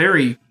was a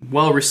very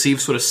well-received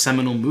sort of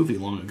seminal movie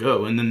long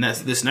ago, and then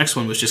this next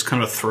one was just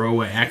kind of a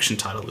throwaway action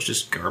title. It was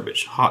just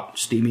garbage. Hot,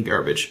 steamy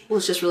garbage. Well,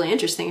 it's just really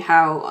interesting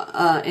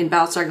how in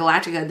Battlestar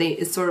Galactica,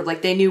 it's sort of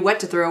like they knew what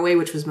to throw away,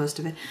 which was most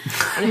of it.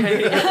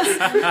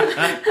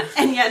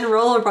 And yet in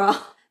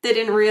Rollerball, they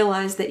didn't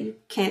realize that you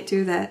can't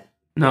do that.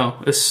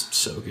 No, it's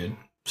so good.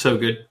 So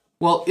good.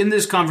 Well, in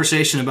this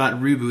conversation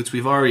about reboots,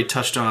 we've already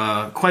touched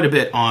quite a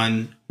bit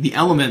on the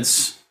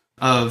elements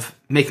of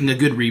making a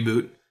good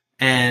reboot,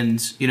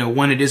 and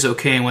when it is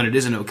okay and when it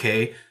isn't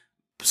okay.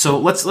 So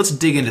let's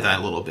dig into that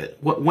a little bit.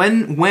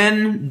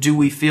 When do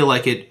we feel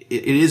like it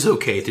is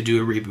okay to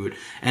do a reboot?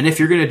 And if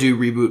you're going to do a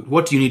reboot,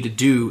 what do you need to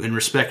do in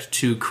respect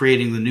to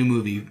creating the new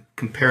movie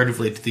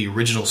comparatively to the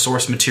original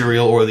source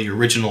material or the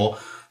original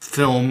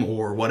film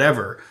or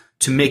whatever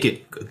to make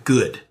it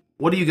good?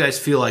 What do you guys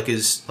feel like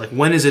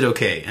when is it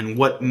okay, and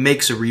what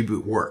makes a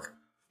reboot work?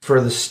 For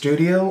the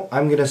studio,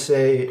 I'm going to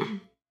say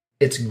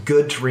it's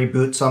good to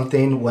reboot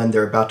something when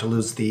they're about to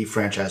lose the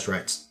franchise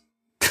rights.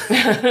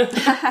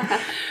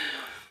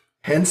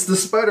 Hence the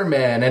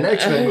Spider-Man and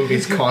X-Men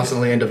movies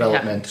constantly in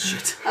development.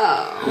 Shit.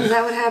 Oh, is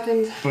that what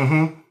happened?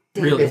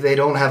 Mm-hmm. Really? If they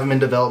don't have them in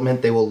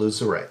development, they will lose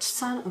the rights.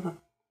 Son of a...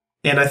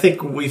 And I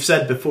think we've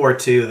said before,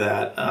 too,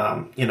 that,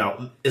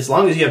 as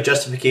long as you have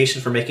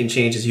justification for making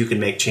changes, you can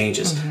make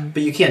changes. Mm-hmm.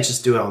 But you can't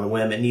just do it on a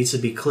whim. It needs to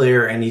be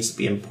clear and needs to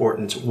be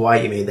important why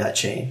you made that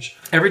change.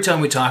 Every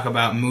time we talk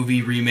about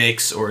movie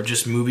remakes or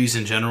just movies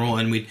in general,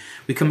 and we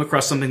come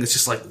across something that's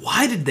just like,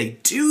 why did they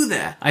do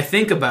that? I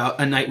think about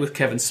A Night with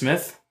Kevin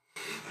Smith.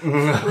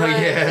 Right,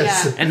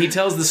 yes. yeah. And he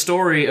tells the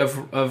story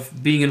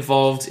of being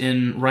involved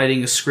in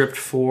writing a script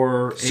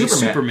for a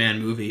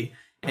Superman movie.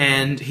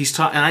 And he's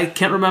and I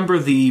can't remember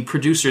the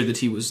producer that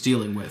he was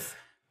dealing with,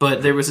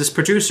 but there was this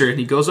producer, and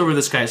he goes over to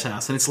this guy's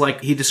house, and it's like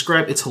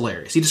it's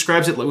hilarious. He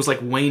describes it was like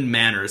Wayne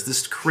Manors,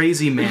 this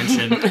crazy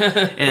mansion,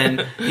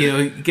 and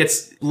he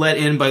gets let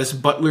in by this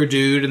butler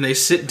dude, and they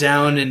sit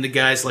down in the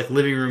guy's like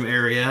living room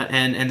area,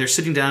 and they're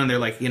sitting down, and they're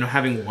like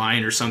having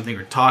wine or something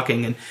or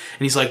talking, and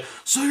he's like,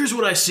 so here's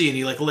what I see, and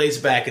he like lays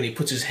back and he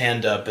puts his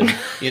hand up, and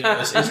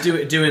is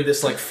doing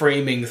this like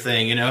framing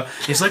thing,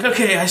 He's like,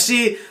 okay, I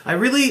see. I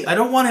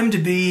don't want him to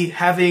be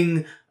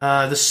having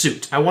the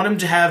suit. I want him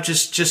to have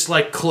just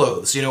like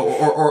clothes,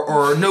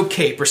 or no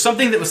cape, or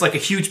something that was like a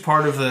huge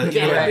part of the.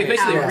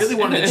 Basically, I really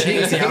wanted to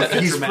change the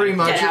outfit. He's pretty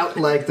much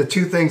like the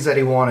two things that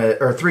he wanted,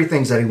 or three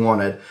things that he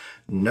wanted: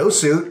 no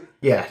suit,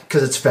 yeah,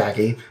 because it's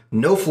faggy;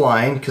 no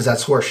flying, because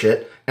that's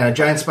horseshit; and a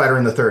giant spider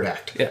in the third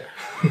act. Yeah.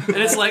 And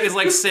it's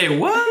like say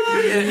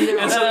what?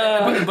 And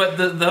so, but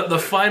the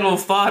final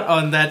thought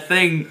on that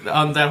thing,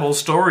 on that whole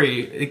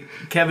story,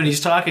 Kevin,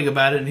 he's talking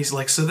about it, and he's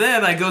like, so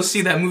then I go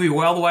see that movie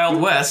Wild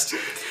Wild West,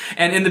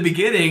 and in the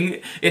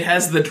beginning it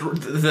has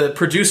the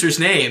producer's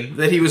name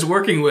that he was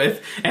working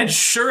with, and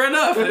sure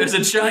enough, there's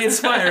a giant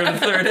spider in the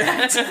third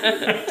act.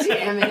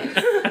 Damn it.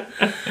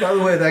 By the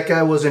way, that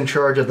guy was in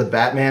charge of the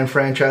Batman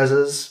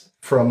franchises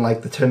from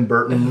like the Tim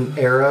Burton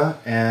era,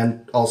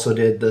 and also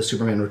did the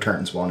Superman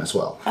Returns one as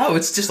well. Oh,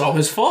 it's just all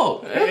his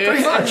fault.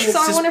 Pretty much. So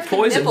I wonder if the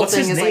nipple What's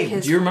his thing is name? like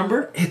his... Do you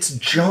remember? It's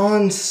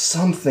John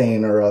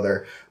something or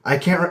other. I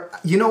can't...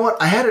 You know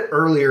what? I had it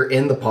earlier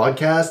in the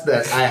podcast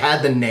that I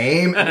had the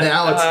name.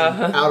 Now it's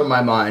out of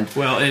my mind.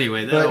 Well,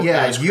 anyway. But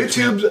yeah,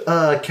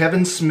 YouTube's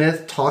Kevin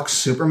Smith Talks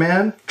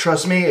Superman.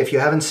 Trust me, if you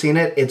haven't seen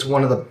it, it's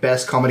one of the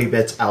best comedy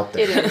bits out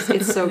there. It is.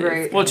 It's so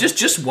great. Well,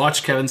 just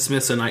watch Kevin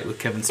Smith's A Night with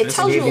Kevin Smith. It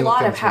tells you a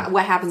lot of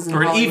what happens in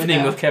or an Hollywood, evening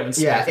though. with Kevin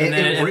Smith. Yeah,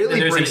 it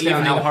really breaks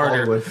down how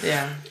Hollywood.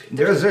 Yeah.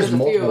 There's a few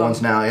multiple of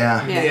ones now,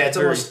 yeah. Yeah. Yeah, it's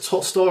almost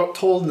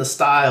told in the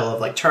style of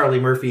like Charlie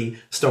Murphy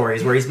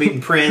stories where he's meeting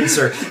Prince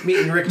or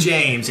meeting Rick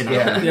James.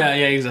 Yeah. Yeah,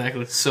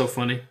 exactly. It's so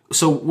funny.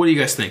 So, what do you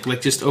guys think?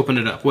 Like, just open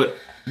it up. What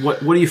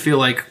do you feel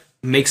like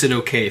makes it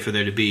okay for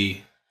there to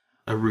be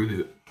a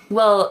reboot?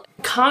 Well,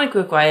 comic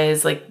book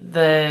wise, like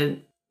the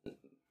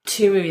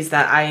two movies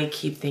that I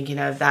keep thinking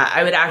of that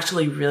I would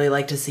actually really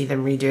like to see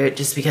them redo it,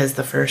 just because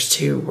the first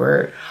two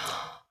were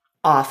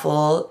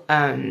awful,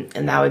 and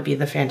that would be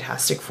the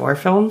Fantastic Four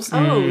films.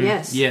 Oh,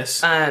 yes.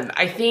 Yes.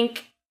 I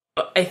think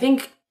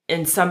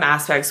in some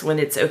aspects when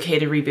it's okay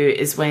to reboot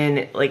is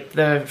when like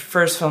the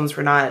first films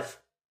were not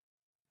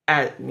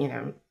at,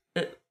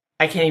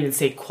 I can't even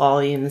say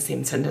quality in the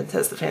same sentence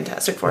as the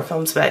Fantastic Four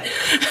films, but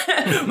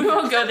we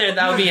won't go there.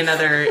 That would be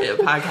another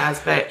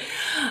podcast. But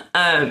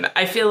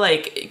I feel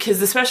like,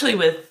 because especially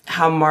with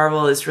how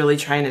Marvel is really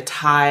trying to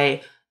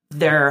tie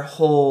their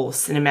whole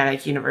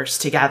cinematic universe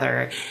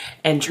together,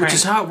 and which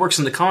is how it works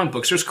in the comic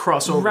books. There's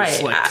crossovers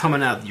Right. like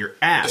coming out your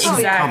ass in the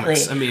Exactly.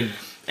 comics. I mean,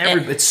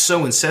 it's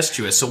so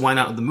incestuous, so why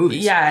not with the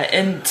movies? Yeah,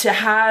 and to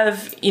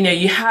have,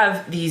 you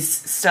have these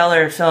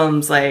stellar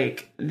films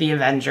like The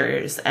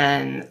Avengers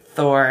and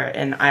Thor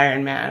and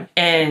Iron Man.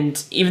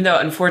 And even though,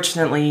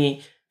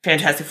 unfortunately,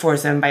 Fantastic Four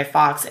is owned by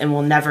Fox and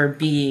will never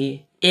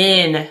be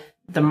in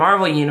the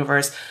Marvel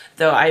universe,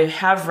 though I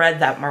have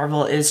read that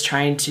Marvel is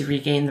trying to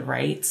regain the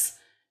rights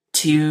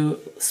to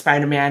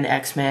Spider-Man,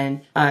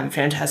 X-Men,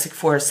 Fantastic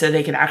Four, so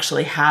they can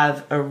actually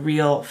have a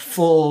real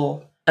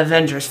full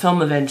Avengers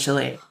film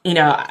eventually. You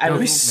know, I That would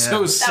be was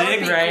so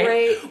sick, be right?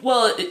 great.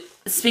 Well,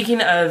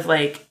 speaking of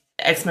like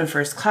X-Men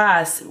First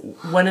Class,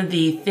 one of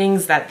the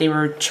things that they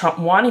were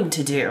wanting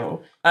to do.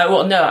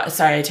 Well, no,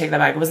 sorry, I take that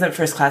back. It wasn't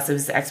First Class. It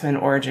was X-Men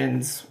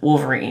Origins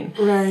Wolverine.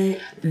 Right.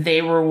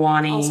 They were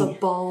wanting. Also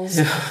balls.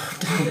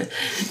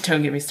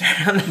 Don't get me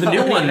started on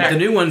that. The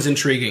new one's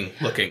intriguing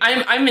looking.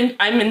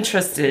 I'm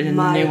interested in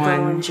My the new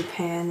girl one. in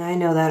Japan. I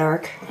know that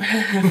arc.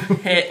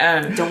 Hey,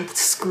 Don't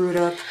screw it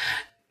up.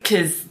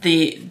 because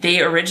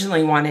they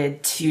originally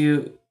wanted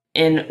to,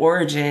 in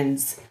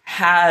Origins,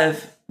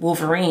 have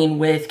Wolverine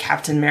with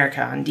Captain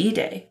America on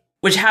D-Day,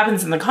 which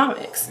happens in the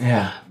comics.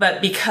 Yeah.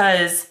 But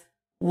because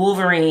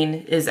Wolverine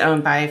is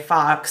owned by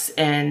Fox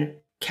and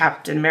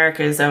Captain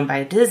America is owned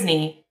by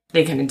Disney,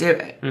 they couldn't do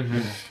it.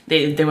 Mm-hmm.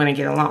 They wouldn't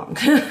get along.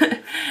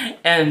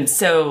 And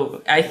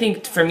so I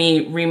think for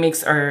me,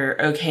 remakes are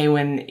okay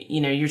when,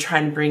 you know, you're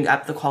trying to bring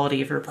up the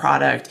quality of your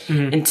product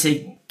and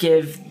to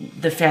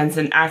give the fans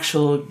an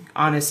actual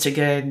honest to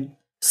good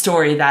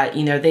story that,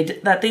 you know, they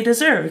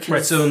deserve. 'Cause-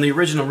 Right, so in the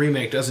original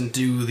remake doesn't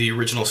do the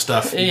original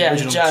stuff, the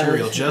original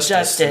material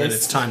justice, and then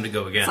it's time to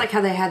go again. It's like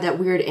how they had that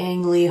weird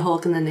Ang Lee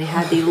Hulk and then they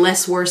had the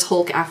less worse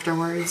Hulk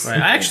afterwards. Right,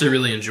 I actually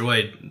really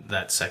enjoyed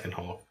that second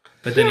Hulk.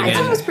 But then Yeah, I again,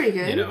 thought it was pretty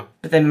good. You know,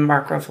 But then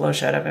Mark Ruffalo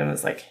showed up and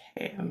was like,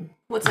 hey,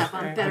 What's up?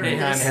 I'm better hey,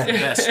 at I'm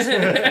this. the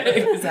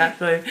best.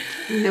 exactly.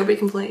 Nobody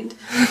complained.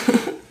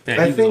 Yeah,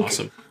 I he was think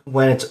awesome.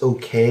 when it's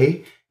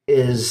okay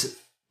is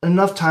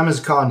enough time has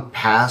gone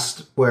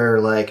past where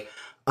like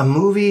a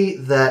movie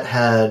that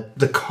had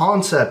the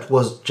concept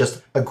was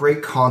just a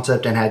great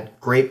concept and had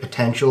great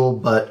potential,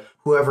 but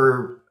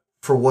whoever,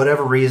 for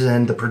whatever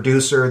reason, the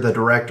producer, the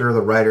director,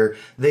 the writer,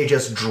 they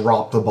just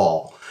dropped the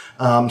ball.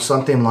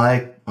 Something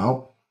like,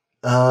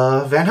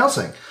 Van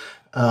Helsing,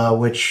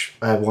 which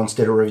I once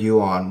did a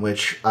review on,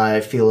 which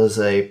I feel is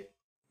a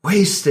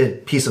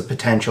wasted piece of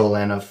potential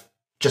and of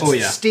just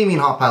a steaming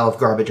hot pile of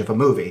garbage of a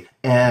movie.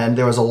 And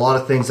there was a lot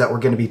of things that were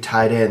going to be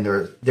tied in.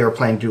 They were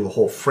planning to do a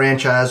whole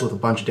franchise with a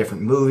bunch of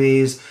different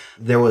movies.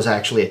 There was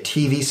actually a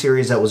TV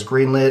series that was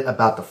greenlit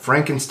about the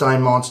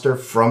Frankenstein monster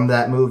from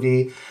that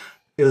movie.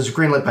 It was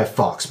greenlit by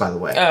Fox, by the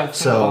way. Oh,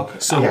 so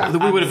yeah.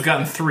 We would have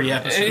gotten 3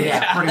 episodes.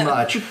 Yeah, pretty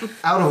much.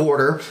 Out of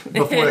order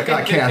before it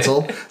got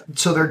canceled.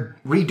 So they're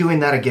redoing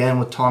that again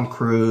with Tom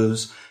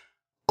Cruise.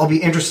 I'll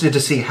be interested to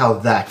see how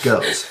that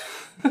goes.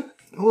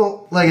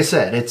 Well, like I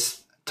said,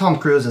 it's Tom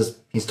Cruise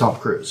he's Tom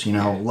Cruise, you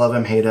know, love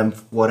him, hate him,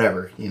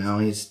 whatever, you know,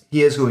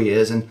 he is who he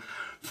is, and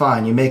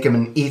fine, you make him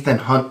an Ethan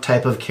Hunt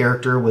type of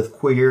character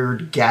with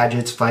weird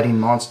gadgets fighting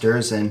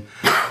monsters and,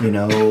 you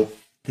know,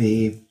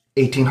 the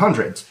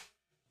 1800s.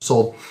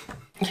 Sold.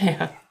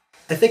 Yeah.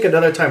 I think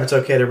another time it's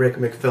okay to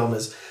remake film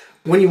is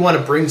when you want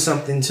to bring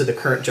something to the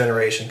current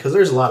generation, because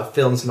there's a lot of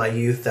films in my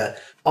youth that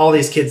all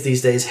these kids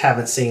these days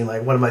haven't seen.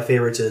 Like one of my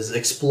favorites is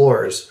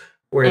Explorers,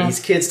 where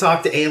these kids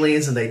talk to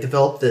aliens and they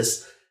develop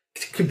this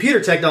computer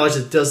technology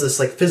that does this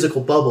like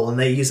physical bubble, and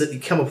they use it to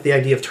come up with the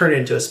idea of turning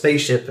it into a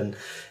spaceship, and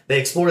they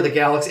explore the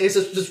galaxy. It's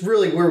just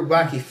really weird,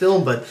 wacky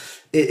film, but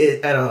I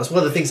don't know. It's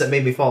one of the things that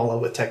made me fall in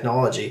love with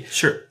technology.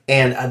 Sure.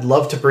 And I'd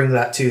love to bring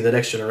that to the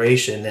next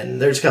generation.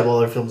 And there's a couple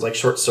other films like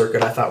Short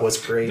Circuit I thought was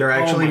great. They're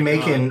actually my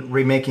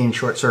remaking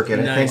Short Circuit,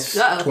 Nice.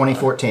 I think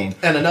 2014.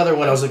 And another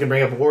one I was looking to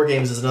bring up, War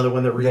Games, is another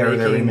one they're remaking.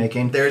 They're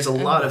remaking. There's a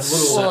lot of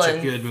little... Well, Such a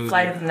and good movie.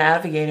 Flight of the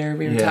Navigator,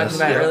 we were Yes. talking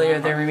about earlier,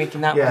 they're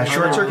remaking that Yeah, one.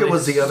 Short Circuit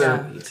was the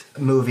other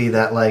movie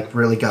that like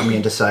really got me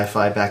into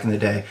sci-fi back in the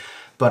day.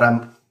 But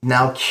I'm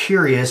now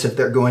curious if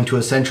they're going to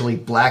essentially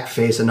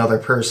blackface another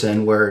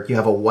person where you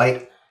have a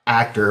white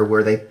actor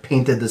where they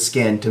painted the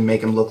skin to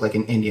make him look like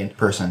an Indian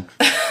person.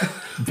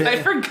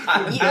 I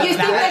forgot. You think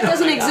that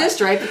doesn't exist,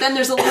 right? But then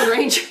there's the Lone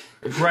Ranger.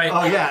 Right.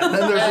 Oh yeah, then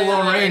there's the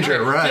Lone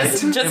Ranger, right?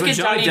 Just Yeah, get but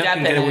Johnny Depp can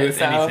in get away it, with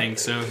so. anything,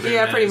 so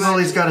Yeah, pretty much. Well,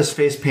 he's got his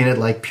face painted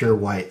like pure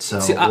white,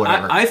 so See,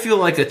 whatever. I feel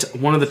like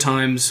one of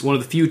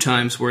the few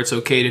times where it's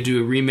okay to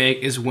do a remake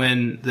is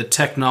when the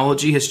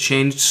technology has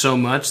changed so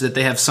much that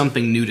they have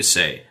something new to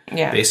say.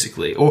 Yeah.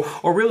 Basically.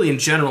 Or really in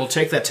general,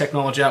 take that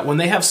technology out. When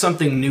they have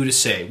something new to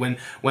say,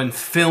 when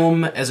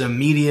film as a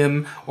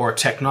medium or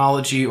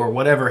technology or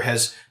whatever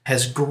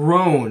has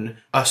grown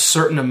a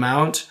certain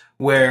amount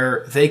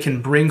where they can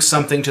bring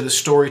something to the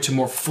story to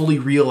more fully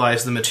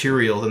realize the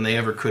material than they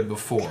ever could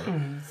before.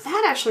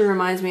 That actually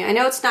reminds me. I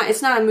know it's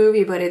not a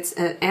movie, but it's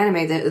an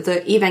anime.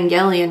 The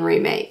Evangelion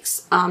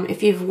remakes.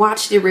 If you've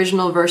watched the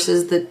original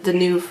versus the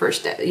new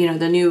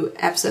the new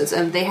episodes,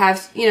 and they have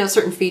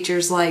certain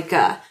features like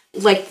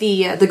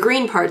the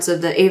green parts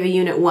of the Eva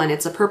Unit 1.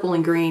 It's a purple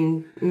and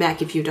green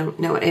mech. If you don't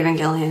know what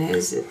Evangelion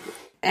is.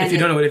 And If you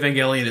don't know what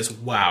Evangelion is,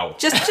 wow.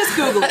 Just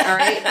Google it, all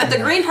right? But the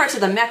green parts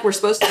of the mech were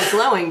supposed to be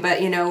glowing, but,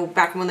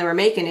 back when they were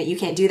making it, you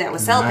can't do that with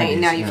cell paint.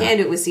 Now you can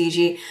do it with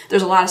CG.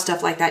 There's a lot of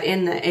stuff like that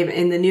in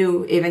the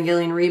new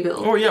Evangelion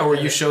rebuild. Or or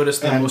you showed us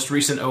the most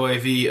recent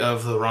OAV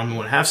of the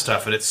Ranma 1/2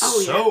 stuff, and it's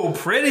so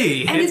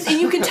pretty. And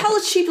you can tell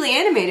it's cheaply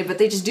animated, but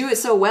they just do it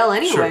so well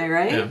anyway, Sure,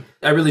 right? yeah.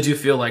 I really do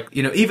feel like,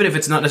 even if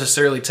it's not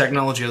necessarily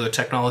technology, although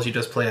technology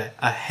does play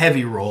a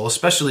heavy role,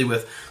 especially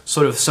with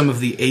sort of some of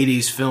the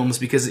 80s films,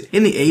 because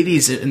in the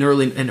 80s and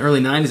early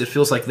 90s, it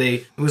feels like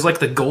it was like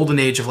the golden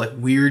age of like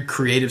weird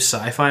creative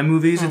sci-fi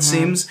movies, it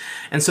seems.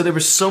 And so there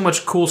was so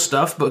much cool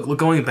stuff, but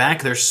going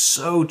back, they're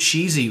so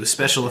cheesy with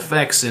special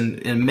effects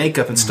and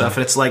makeup and stuff.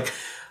 And it's like,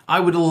 I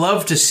would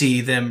love to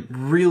see them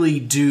really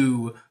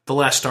do The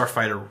Last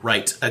Starfighter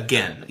right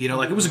again.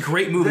 Like it was a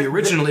great movie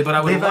originally, but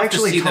I would love to see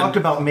them. They've actually talked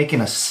about making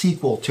a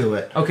sequel to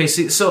it. Okay,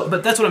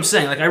 but that's what I'm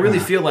saying. Like, I really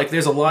feel like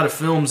there's a lot of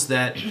films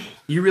that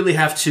you really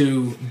have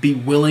to be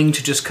willing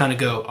to just kind of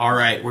go, all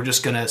right, we're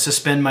just going to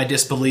suspend my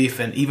disbelief,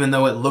 and even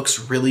though it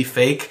looks really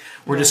fake,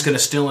 we're just going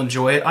to still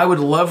enjoy it. I would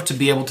love to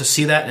be able to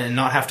see that and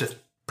not have to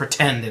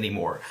pretend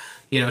anymore.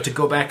 To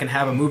go back and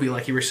have a movie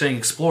like you were saying,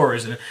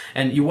 Explorers,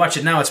 and you watch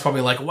it now, it's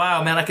probably like,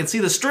 wow, man, I can see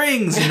the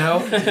strings,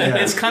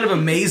 It's kind of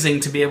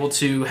amazing to be able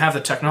to have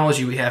the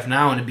technology we have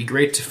now, and it'd be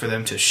great for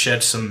them to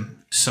shed some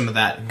of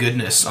that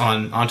goodness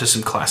onto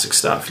some classic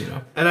stuff,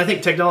 And I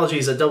think technology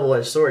is a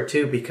double-edged sword,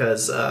 too,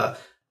 because, the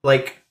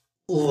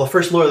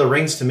first Lord of the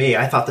Rings, to me,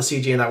 I thought the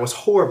CG in that was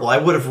horrible. I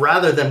would have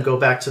rather them go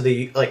back to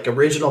the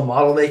original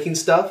model-making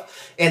stuff.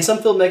 And some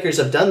filmmakers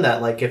have done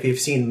that. Like, if you've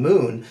seen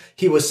Moon,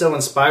 he was so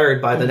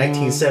inspired by the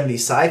 1970s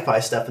sci-fi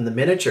stuff and the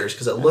miniatures,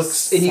 because it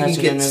looks, and you can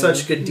get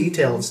such good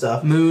detail and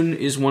stuff. Moon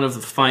is one of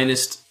the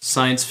finest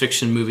science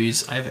fiction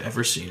movies I've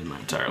ever seen in my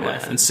entire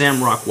life. And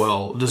Sam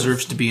Rockwell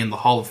deserves to be in the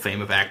Hall of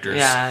Fame of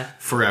actors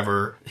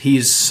forever.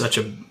 He's such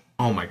a...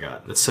 Oh my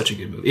god, that's such a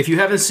good movie. If you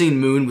haven't seen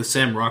Moon with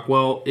Sam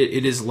Rockwell,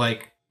 it is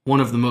like one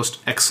of the most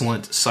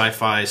excellent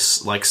sci-fi,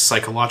 like,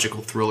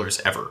 psychological thrillers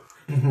ever.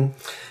 Mm-hmm.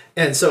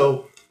 And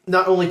so,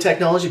 not only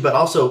technology, but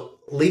also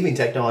leaving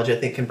technology, I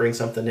think, can bring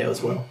something new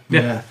as well.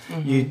 Yeah.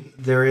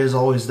 There is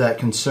always that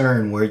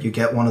concern where you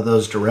get one of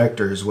those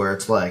directors where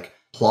it's like,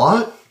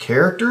 plot,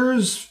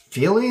 characters,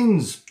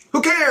 feelings,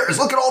 who cares?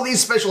 Look at all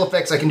these special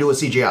effects I can do with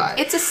CGI.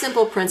 It's a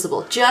simple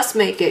principle. Just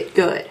make it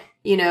good.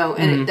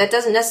 And that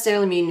doesn't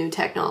necessarily mean new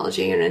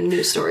technology and a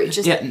new story.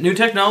 New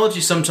technology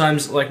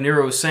sometimes, like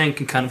Nero was saying,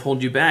 can kind of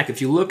hold you back.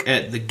 If you look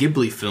at the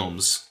Ghibli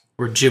films,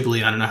 or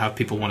Ghibli, I don't know how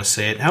people want to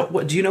say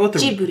it. Do you know what the...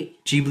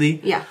 Ghibli?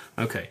 Yeah.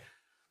 Okay.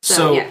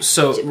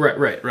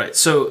 Right.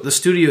 So the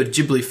Studio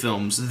Ghibli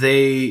films,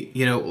 they,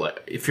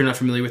 if you're not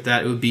familiar with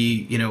that, it would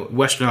be,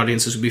 Western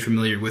audiences would be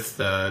familiar with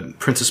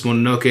Princess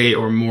Mononoke,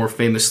 or more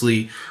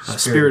famously,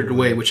 Spirited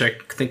Away, which I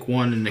think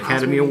won an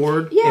Academy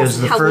Award. Yes, it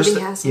was the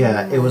first.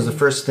 It was the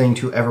first thing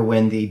to ever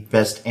win the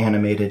Best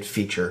Animated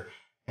Feature,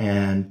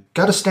 and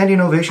got a standing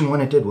ovation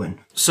when it did win.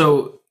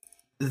 So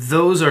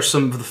those are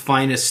some of the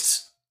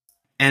finest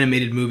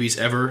animated movies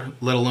ever,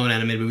 let alone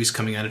animated movies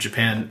coming out of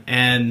Japan,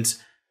 and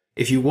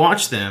if you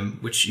watch them,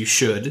 which you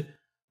should,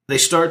 they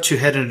start to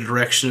head in a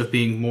direction of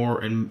being more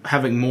and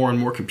having more and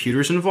more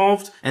computers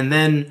involved. And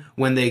then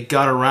when they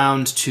got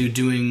around to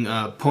doing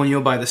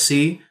Ponyo by the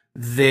Sea,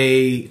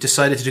 they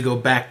decided to go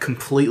back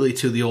completely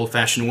to the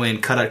old-fashioned way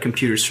and cut out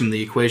computers from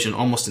the equation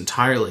almost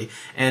entirely.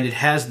 And it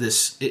has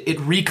this... It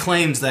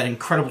reclaims that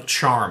incredible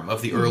charm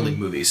of the early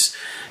movies.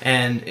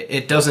 And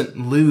it doesn't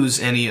lose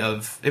any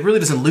of... It really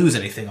doesn't lose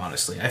anything,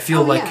 honestly. I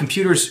feel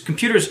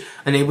computers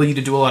enable you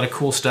to do a lot of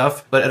cool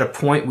stuff, but at a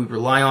point we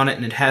rely on it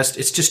and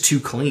it's just too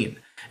clean.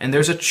 And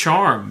there's a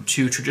charm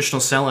to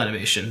traditional cell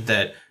animation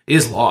that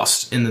is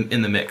lost in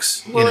the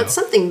mix. Well, it's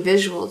something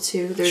visual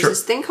too. There's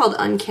this thing called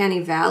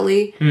Uncanny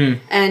Valley,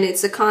 and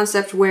it's a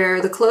concept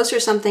where the closer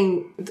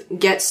something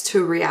gets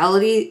to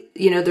reality,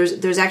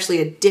 there's actually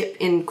a dip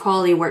in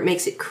quality where it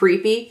makes it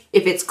creepy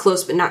if it's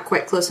close but not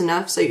quite close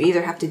enough. So you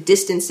either have to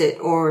distance it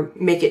or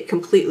make it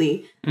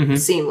completely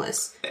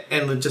seamless.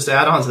 And just to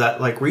add on to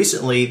that, like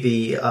recently,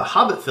 the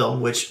Hobbit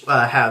film, which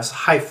has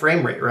high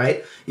frame rate,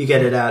 right? You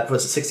get it at,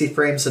 60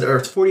 frames, or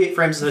it's 48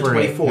 frames instead of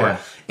 24. Yeah.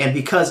 And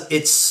because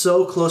it's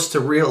so close to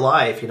real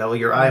life,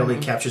 your eye only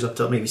captures up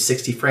to maybe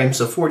 60 frames.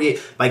 So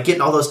 48, by getting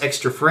all those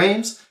extra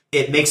frames,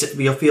 it makes it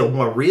feel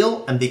more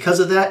real. And because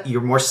of that, you're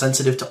more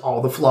sensitive to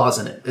all the flaws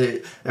in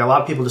it. A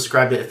lot of people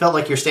described it. It felt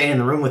like you're standing in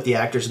the room with the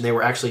actors and they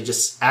were actually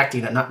just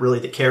acting and not really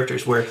the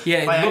characters. Where it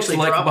looks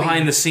like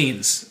behind the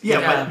scenes.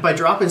 By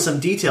dropping some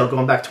detail,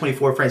 going back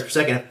 24 frames per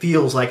second, it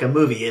feels like a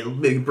movie.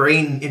 Your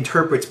brain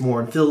interprets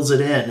more and fills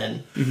it in.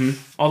 And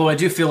Although I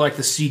do feel like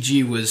the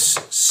CG was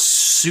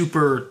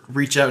super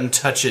reach out and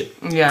touch it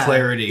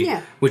clarity,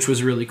 which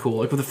was really cool.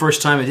 Like for the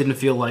first time, it didn't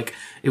feel like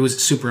it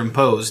was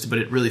superimposed, but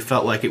it really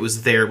felt like it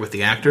was there with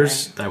the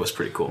actors. Right. That was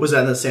pretty cool. Was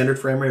that in the standard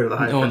frame rate or the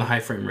high frame rate? No, in the high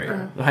frame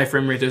rate. The high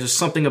frame rate, there's just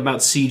something about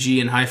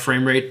CG and high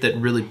frame rate that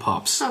really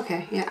pops.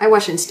 Okay, yeah. I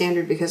watched in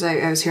standard because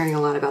I was hearing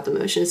a lot about the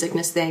motion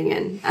sickness thing.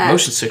 And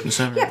motion sickness,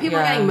 huh? Yeah, people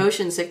are getting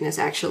motion sickness,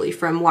 actually,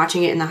 from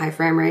watching it in the high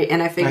frame rate,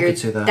 and I figured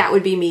that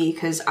would be me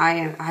because I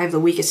have the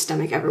weakest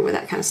stomach ever with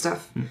that kind of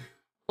stuff.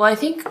 Well, I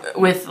think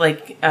with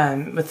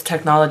with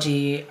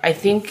technology, I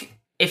think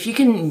if you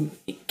can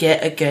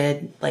get a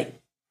good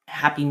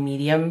happy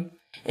medium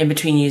in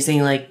between using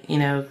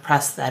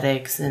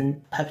prosthetics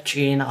and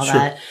puppetry and all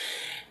that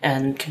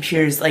and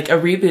computers, like a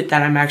reboot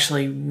that I'm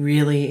actually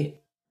really,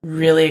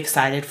 really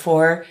excited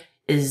for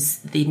is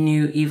the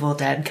new Evil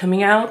Dead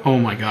coming out. Oh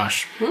my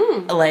gosh.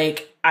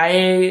 Like,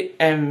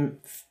 I'm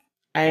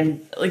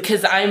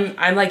because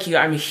I'm like you,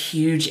 I'm a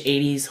huge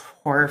 80s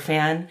horror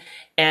fan,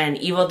 and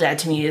Evil Dead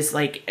to me is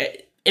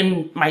like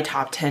in my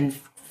top 10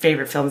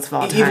 favorite films of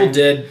all time. Evil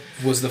Dead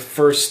was the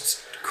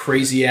first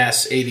crazy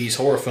ass 80s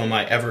horror film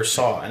I ever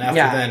saw, and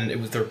after then it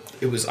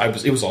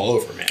was all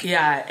over, man.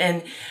 Yeah,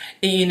 and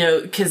you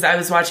know, because I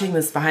was watching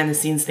this behind the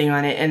scenes thing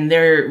on it, and they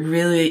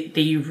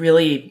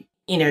really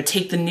you know,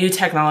 take the new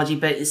technology,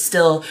 but it's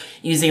still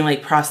using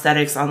like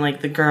prosthetics on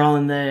like the girl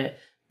in the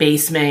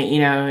basement, you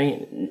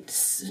know.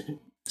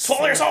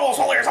 Swallow your soul,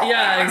 swallow your soul.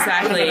 Yeah,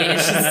 exactly. And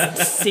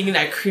she's singing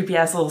that creepy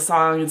ass little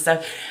song and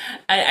stuff.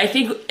 I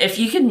think if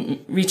you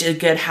can reach a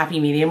good happy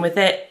medium with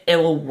it, it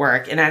will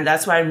work. And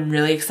that's why I'm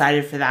really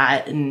excited for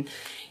that. And,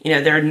 you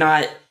know, they're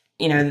not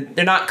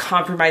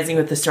compromising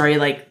with the story.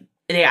 Like,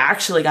 they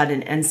actually got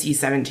an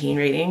NC-17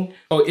 rating.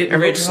 Oh, it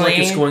originally looks like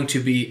it's going to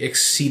be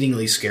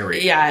exceedingly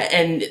scary. Yeah,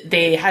 and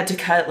they had to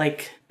cut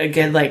like a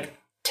good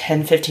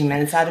 10-15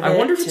 minutes out of it. I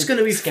wonder if it's going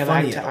to be go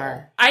funny back to at all.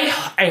 R.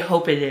 I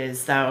hope it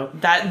is, though.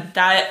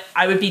 That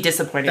I would be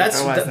disappointed if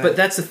it wasn't. But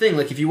that's the thing.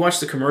 Like, if you watch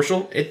the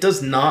commercial, it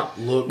does not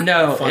look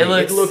No, funny.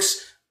 it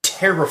looks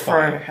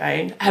terrifying.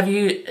 Right. Have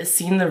you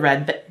seen the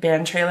Red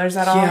Band trailers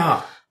at all?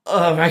 Yeah.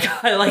 Oh my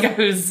god! Like,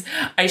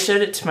 I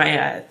showed it to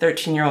my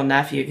 13-year-old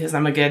nephew because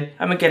I'm a good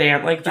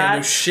aunt like Yeah, that.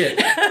 no shit.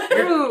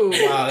 Ooh.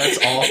 Wow, that's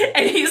awful.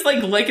 And he's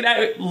like looking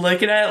at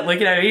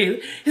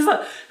me. He's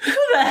like, "Who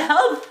the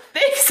hell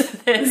thinks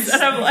of this?"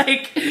 And I'm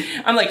like,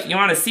 "You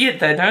want to see it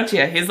then, don't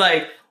you?" He's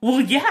like,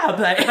 "Well, yeah,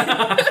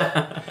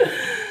 but."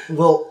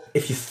 Well,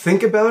 if you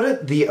think about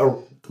it,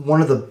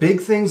 one of the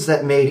big things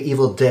that made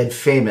Evil Dead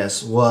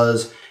famous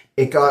was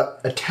it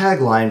got a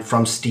tagline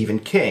from Stephen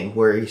King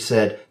where he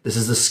said, "This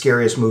is the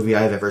scariest movie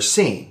I've ever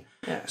seen."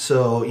 Yeah.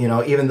 So, you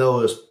know, even though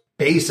it was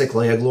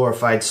basically a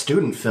glorified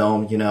student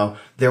film, you know,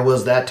 there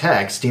was that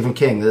tag, Stephen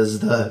King, this is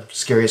the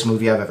scariest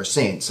movie I've ever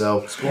seen.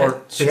 So, It's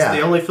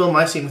the only film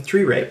I've seen with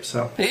tree rape,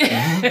 so.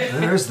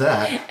 there's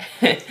that.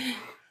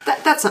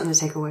 That's something to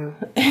take away with.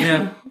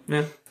 Yeah,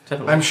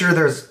 definitely. I'm sure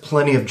there's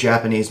plenty of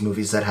Japanese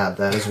movies that have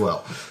that as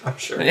well. I'm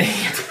sure.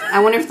 I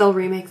wonder if they'll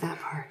remake that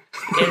part.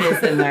 It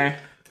is in there.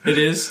 It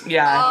is?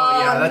 Yeah.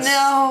 yeah, that's-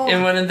 No.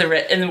 In one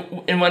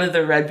of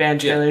the Red Band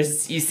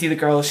trailers, you see the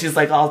girl. She's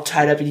like all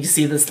tied up, and you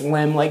see this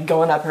limb like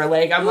going up her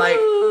leg. I'm like,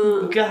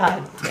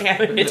 God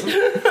damn it!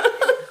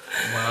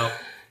 Wow.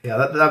 Yeah,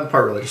 that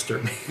part really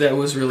disturbed me. That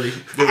was really...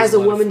 As a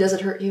woman, does it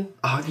hurt you?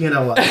 Oh, you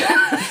know what?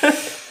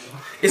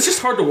 It's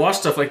just hard to watch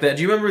stuff like that.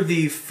 Do you remember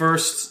the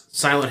first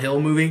Silent Hill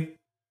movie?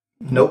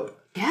 Nope.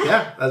 Yeah.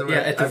 Yeah,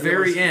 At the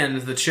very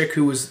end, the chick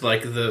who was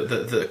like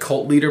the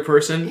cult leader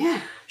person... Yeah.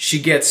 She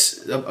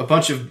gets a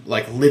bunch of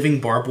like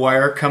living barbed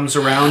wire comes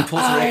around,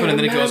 pulls her open, and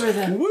then it goes,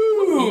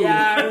 "Woo!"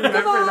 Yeah, I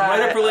remember that.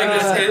 Right up her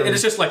leg, and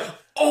it's just like,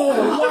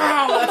 "Oh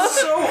wow, that's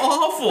so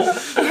awful."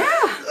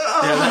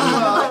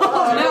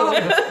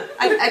 No.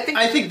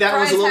 I think that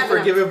was a Brian's little having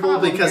forgivable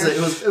problem because here.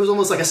 it was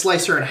almost like a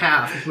slicer and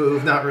half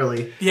move, not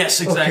really.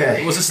 Yes, exactly.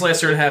 Okay. It was a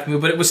slicer and a half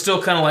move, but it was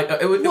still kind of like.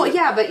 Well,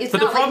 yeah, but it's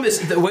But not the problem like,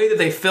 is the way that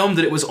they filmed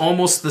it. It was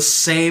almost the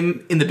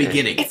same in the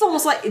beginning. it's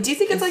almost like. Do you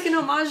think it's like an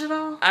homage at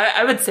all?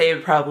 I would say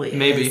it probably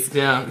Maybe, is.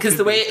 yeah. Because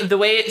the way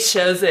it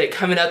shows it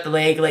coming up the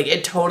leg, like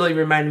it totally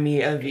reminded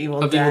me of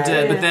Evil Of Dead. Evil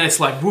Dead, but then it's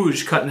like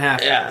whoosh, cut in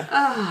half.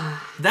 Yeah.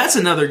 That's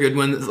another good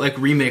one, like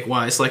remake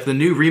wise. Like the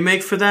new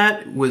remake for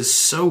that was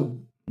so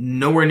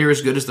nowhere near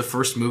as good as the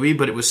first movie,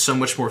 but it was so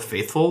much more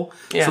faithful.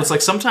 Yeah. So it's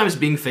like sometimes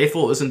being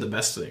faithful isn't the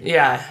best thing.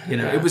 Yeah. You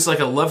know, yeah. it was like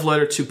a love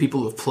letter to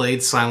people who've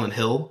played Silent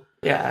Hill.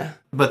 Yeah.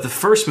 But the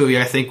first movie,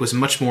 I think, was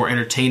much more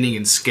entertaining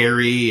and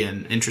scary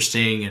and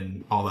interesting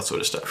and all that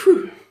sort of stuff.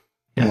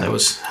 Yeah, that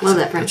was... Love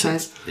that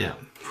franchise. Yeah.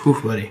 Whew,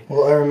 buddy.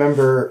 Well, I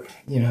remember,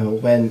 you know,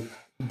 when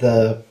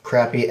the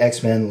crappy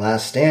X-Men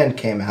Last Stand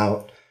came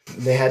out,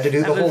 they had to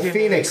do the That whole would make me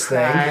Phoenix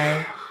thing.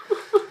 cry.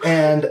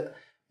 And,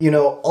 you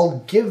know, I'll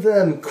give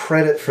them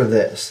credit for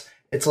this.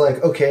 It's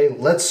like, okay,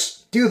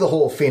 let's do the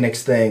whole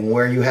Phoenix thing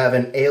where you have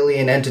an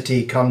alien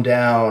entity come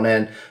down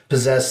and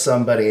possess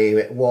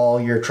somebody while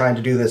you're trying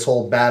to do this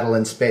whole battle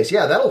in space.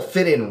 Yeah, that'll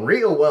fit in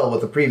real well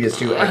with the previous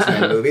two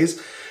X-Men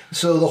movies.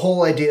 So the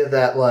whole idea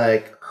that,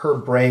 like, her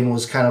brain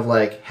was kind of,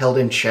 like, held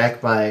in check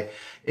by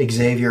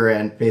Xavier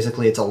and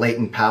basically it's a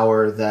latent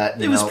power that,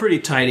 you It was pretty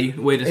tidy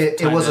way to It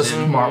tie was a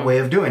that in. smart way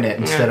of doing it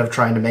instead of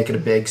trying to make it a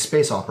big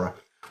space opera.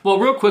 Well,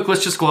 real quick,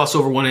 let's just gloss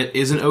over when it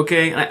isn't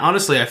okay.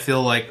 Honestly, I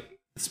feel like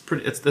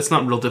that's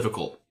not real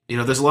difficult. You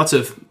know, there's lots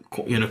of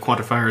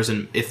quantifiers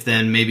and if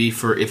then maybe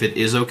for if it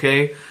is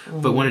okay,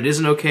 but when it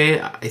isn't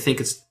okay, I think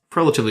it's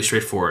relatively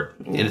straightforward,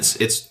 and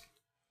it's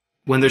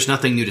when there's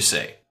nothing new to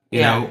say.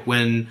 You know,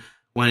 when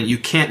you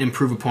can't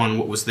improve upon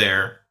what was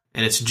there,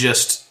 and it's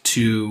just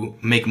to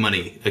make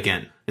money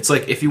again. It's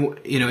like if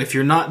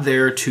you're not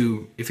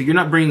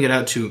bringing it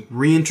out to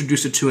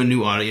reintroduce it to a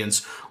new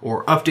audience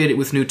or update it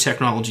with new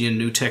technology and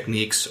new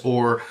techniques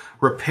or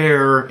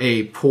repair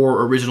a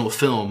poor original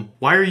film,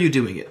 why are you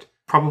doing it?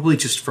 probably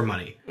just for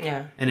money.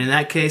 Yeah. And in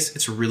that case,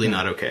 it's really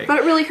not okay. But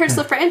it really hurts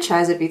the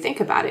franchise if you think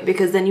about it,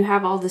 because then you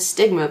have all this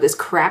stigma of this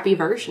crappy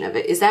version of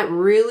it. Is that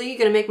really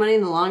going to make money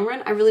in the long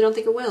run? I really don't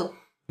think it will.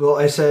 Well,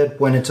 I said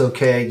when it's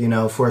okay,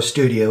 for a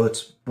studio,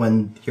 it's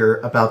when you're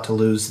about to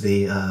lose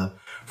the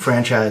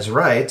franchise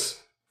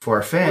rights for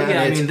a fan. Well,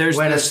 yeah, I it's mean, there's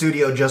when a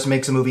studio just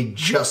makes a movie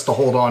just to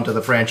hold on to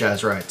the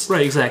franchise rights.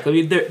 Right, exactly. I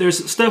mean,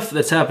 there's stuff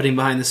that's happening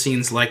behind the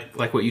scenes, like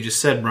what you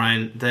just said,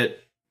 Brian, that,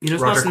 it's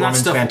Roger not Corman's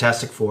stuff.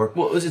 Fantastic Four.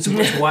 Well, it's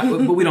why,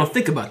 but we don't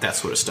think about that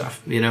sort of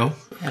stuff,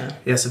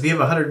 Yes, if you have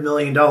 $100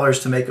 million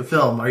to make a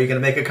film, are you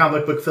going to make a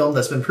comic book film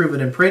that's been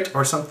proven in print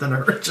or something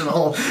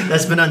original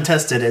that's been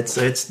untested?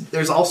 It's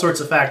there's all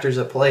sorts of factors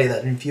at play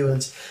that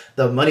influence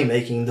the money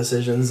making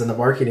decisions and the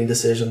marketing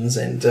decisions,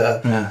 and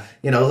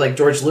like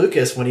George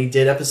Lucas, when he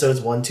did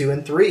episodes 1, 2,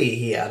 and 3,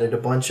 he added a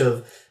bunch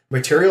of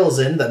materials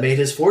in that made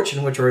his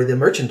fortune, which were the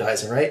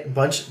merchandising, right? A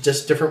bunch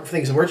just different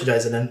things in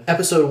merchandising. And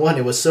episode 1,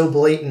 it was so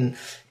blatant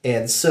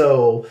and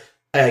so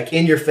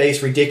in your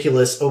face,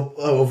 ridiculous,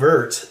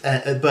 overt.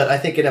 But I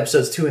think in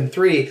episodes 2 and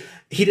 3,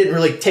 he didn't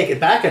really take it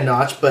back a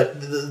notch,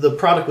 but the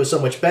product was so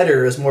much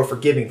better. It was more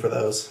forgiving for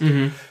those.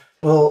 Mm-hmm.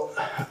 Well,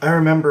 I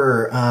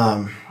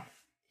remember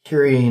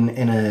hearing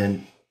in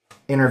an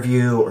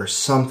interview or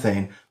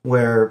something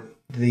where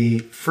the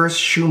first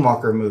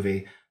Schumacher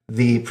movie,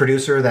 the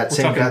producer, that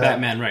same talking guy,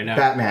 Batman right now.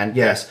 Batman,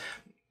 yes.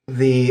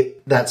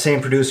 That same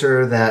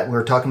producer that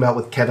we're talking about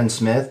with Kevin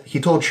Smith, he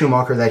told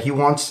Schumacher that he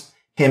wants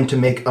him to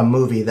make a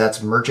movie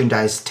that's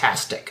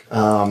merchandise-tastic.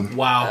 Wow.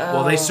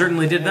 Well, they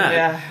certainly did that.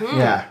 Yeah.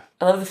 Yeah.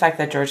 I love the fact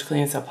that George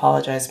Clooney's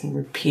apologized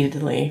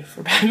repeatedly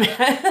for Batman.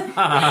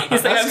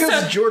 He's like, That's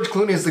because George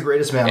Clooney is the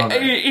greatest man on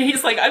earth.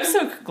 He's like, I'm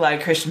so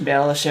glad Christian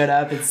Bale showed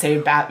up and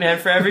saved Batman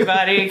for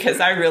everybody, because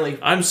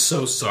I'm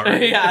so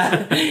sorry.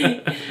 Yeah.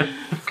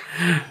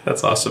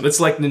 That's awesome. It's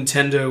like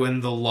Nintendo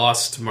and the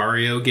lost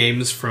Mario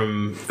games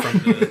from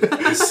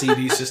the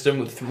CD system.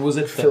 What was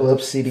it?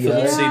 Philips CDI.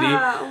 Philips CD.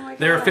 Oh my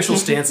Their God. official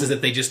stance is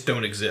that they just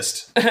don't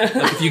exist.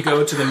 Like if you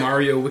go to the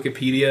Mario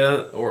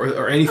Wikipedia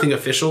or anything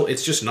official,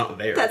 it's just not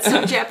there. That's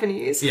so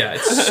Japanese. Yeah,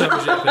 it's so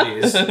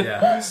Japanese.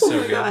 Yeah, so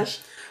good. Gosh.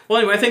 Well,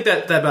 anyway, I think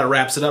that about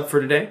wraps it up for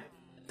today.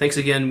 Thanks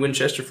again,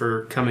 Winchester,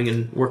 for coming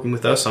and working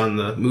with us on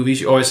the movies.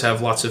 You always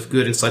have lots of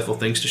good, insightful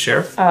things to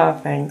share. Oh,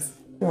 thanks.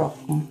 You're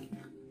welcome.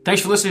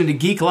 Thanks for listening to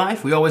Geek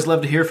Life. We always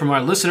love to hear from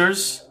our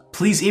listeners.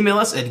 Please email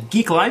us at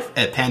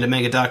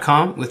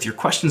geeklife@pandamanga.com with your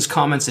questions,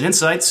 comments, and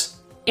insights.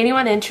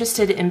 Anyone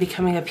interested in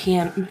becoming a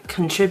PM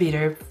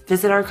contributor,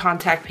 visit our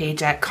contact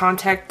page at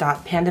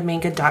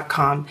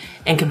contact.pandamanga.com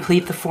and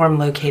complete the form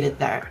located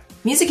there.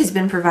 Music has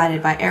been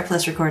provided by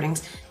AirPlus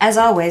Recordings. As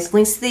always,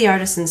 links to the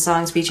artists and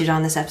songs featured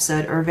on this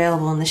episode are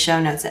available in the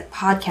show notes at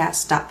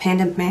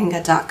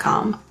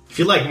podcast.pandamanga.com. If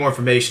you'd like more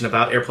information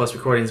about AirPlus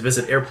Recordings,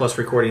 visit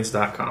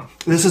airplusrecordings.com.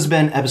 This has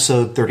been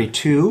episode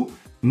 32,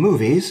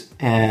 Movies,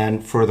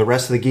 and for the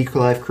rest of the Geek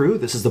Life crew,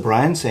 this is the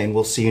Brian saying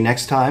we'll see you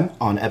next time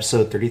on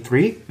episode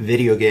 33,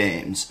 Video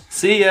Games.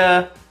 See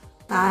ya!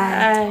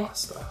 Bye.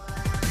 Stuff.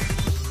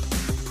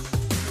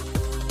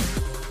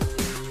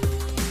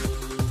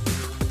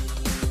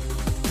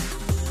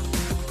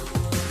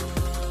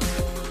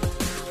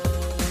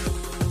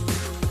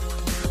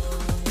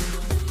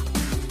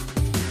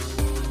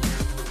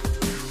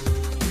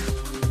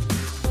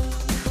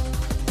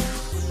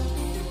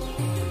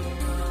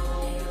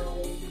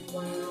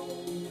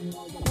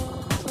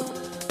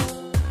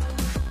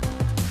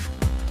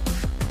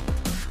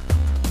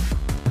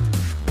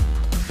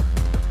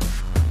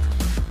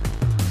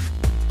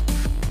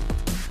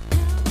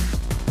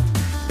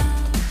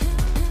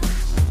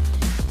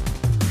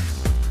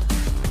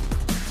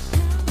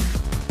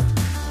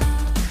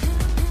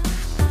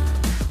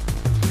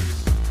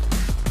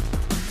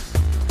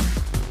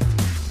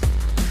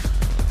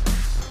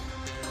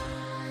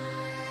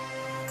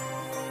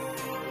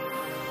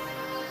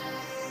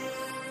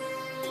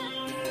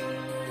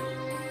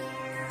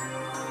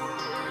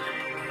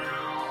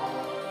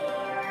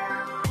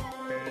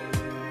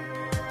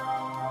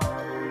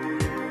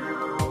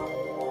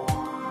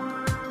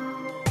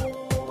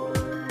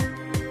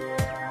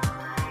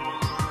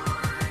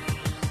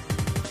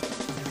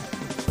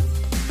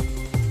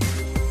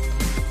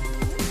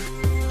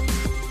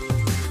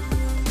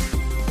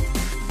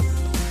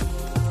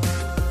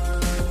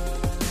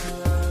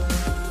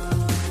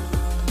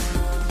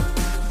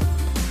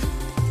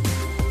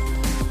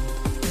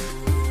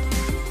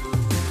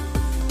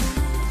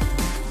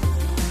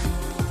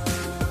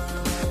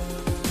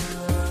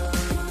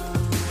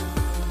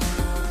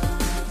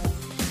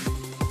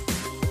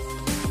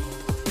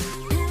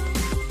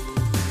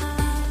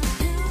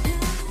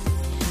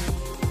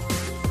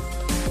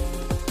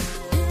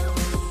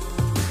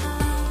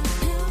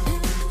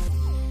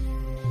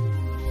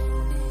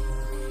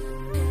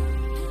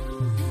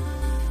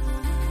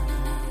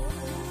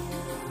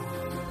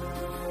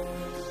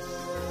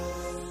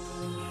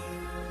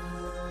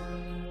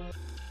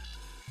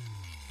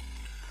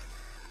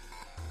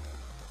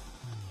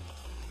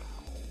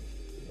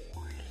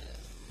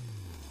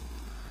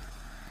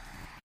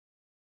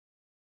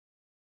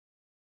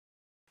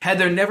 Had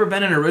there never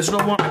been an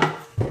original one...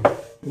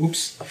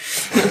 Oops.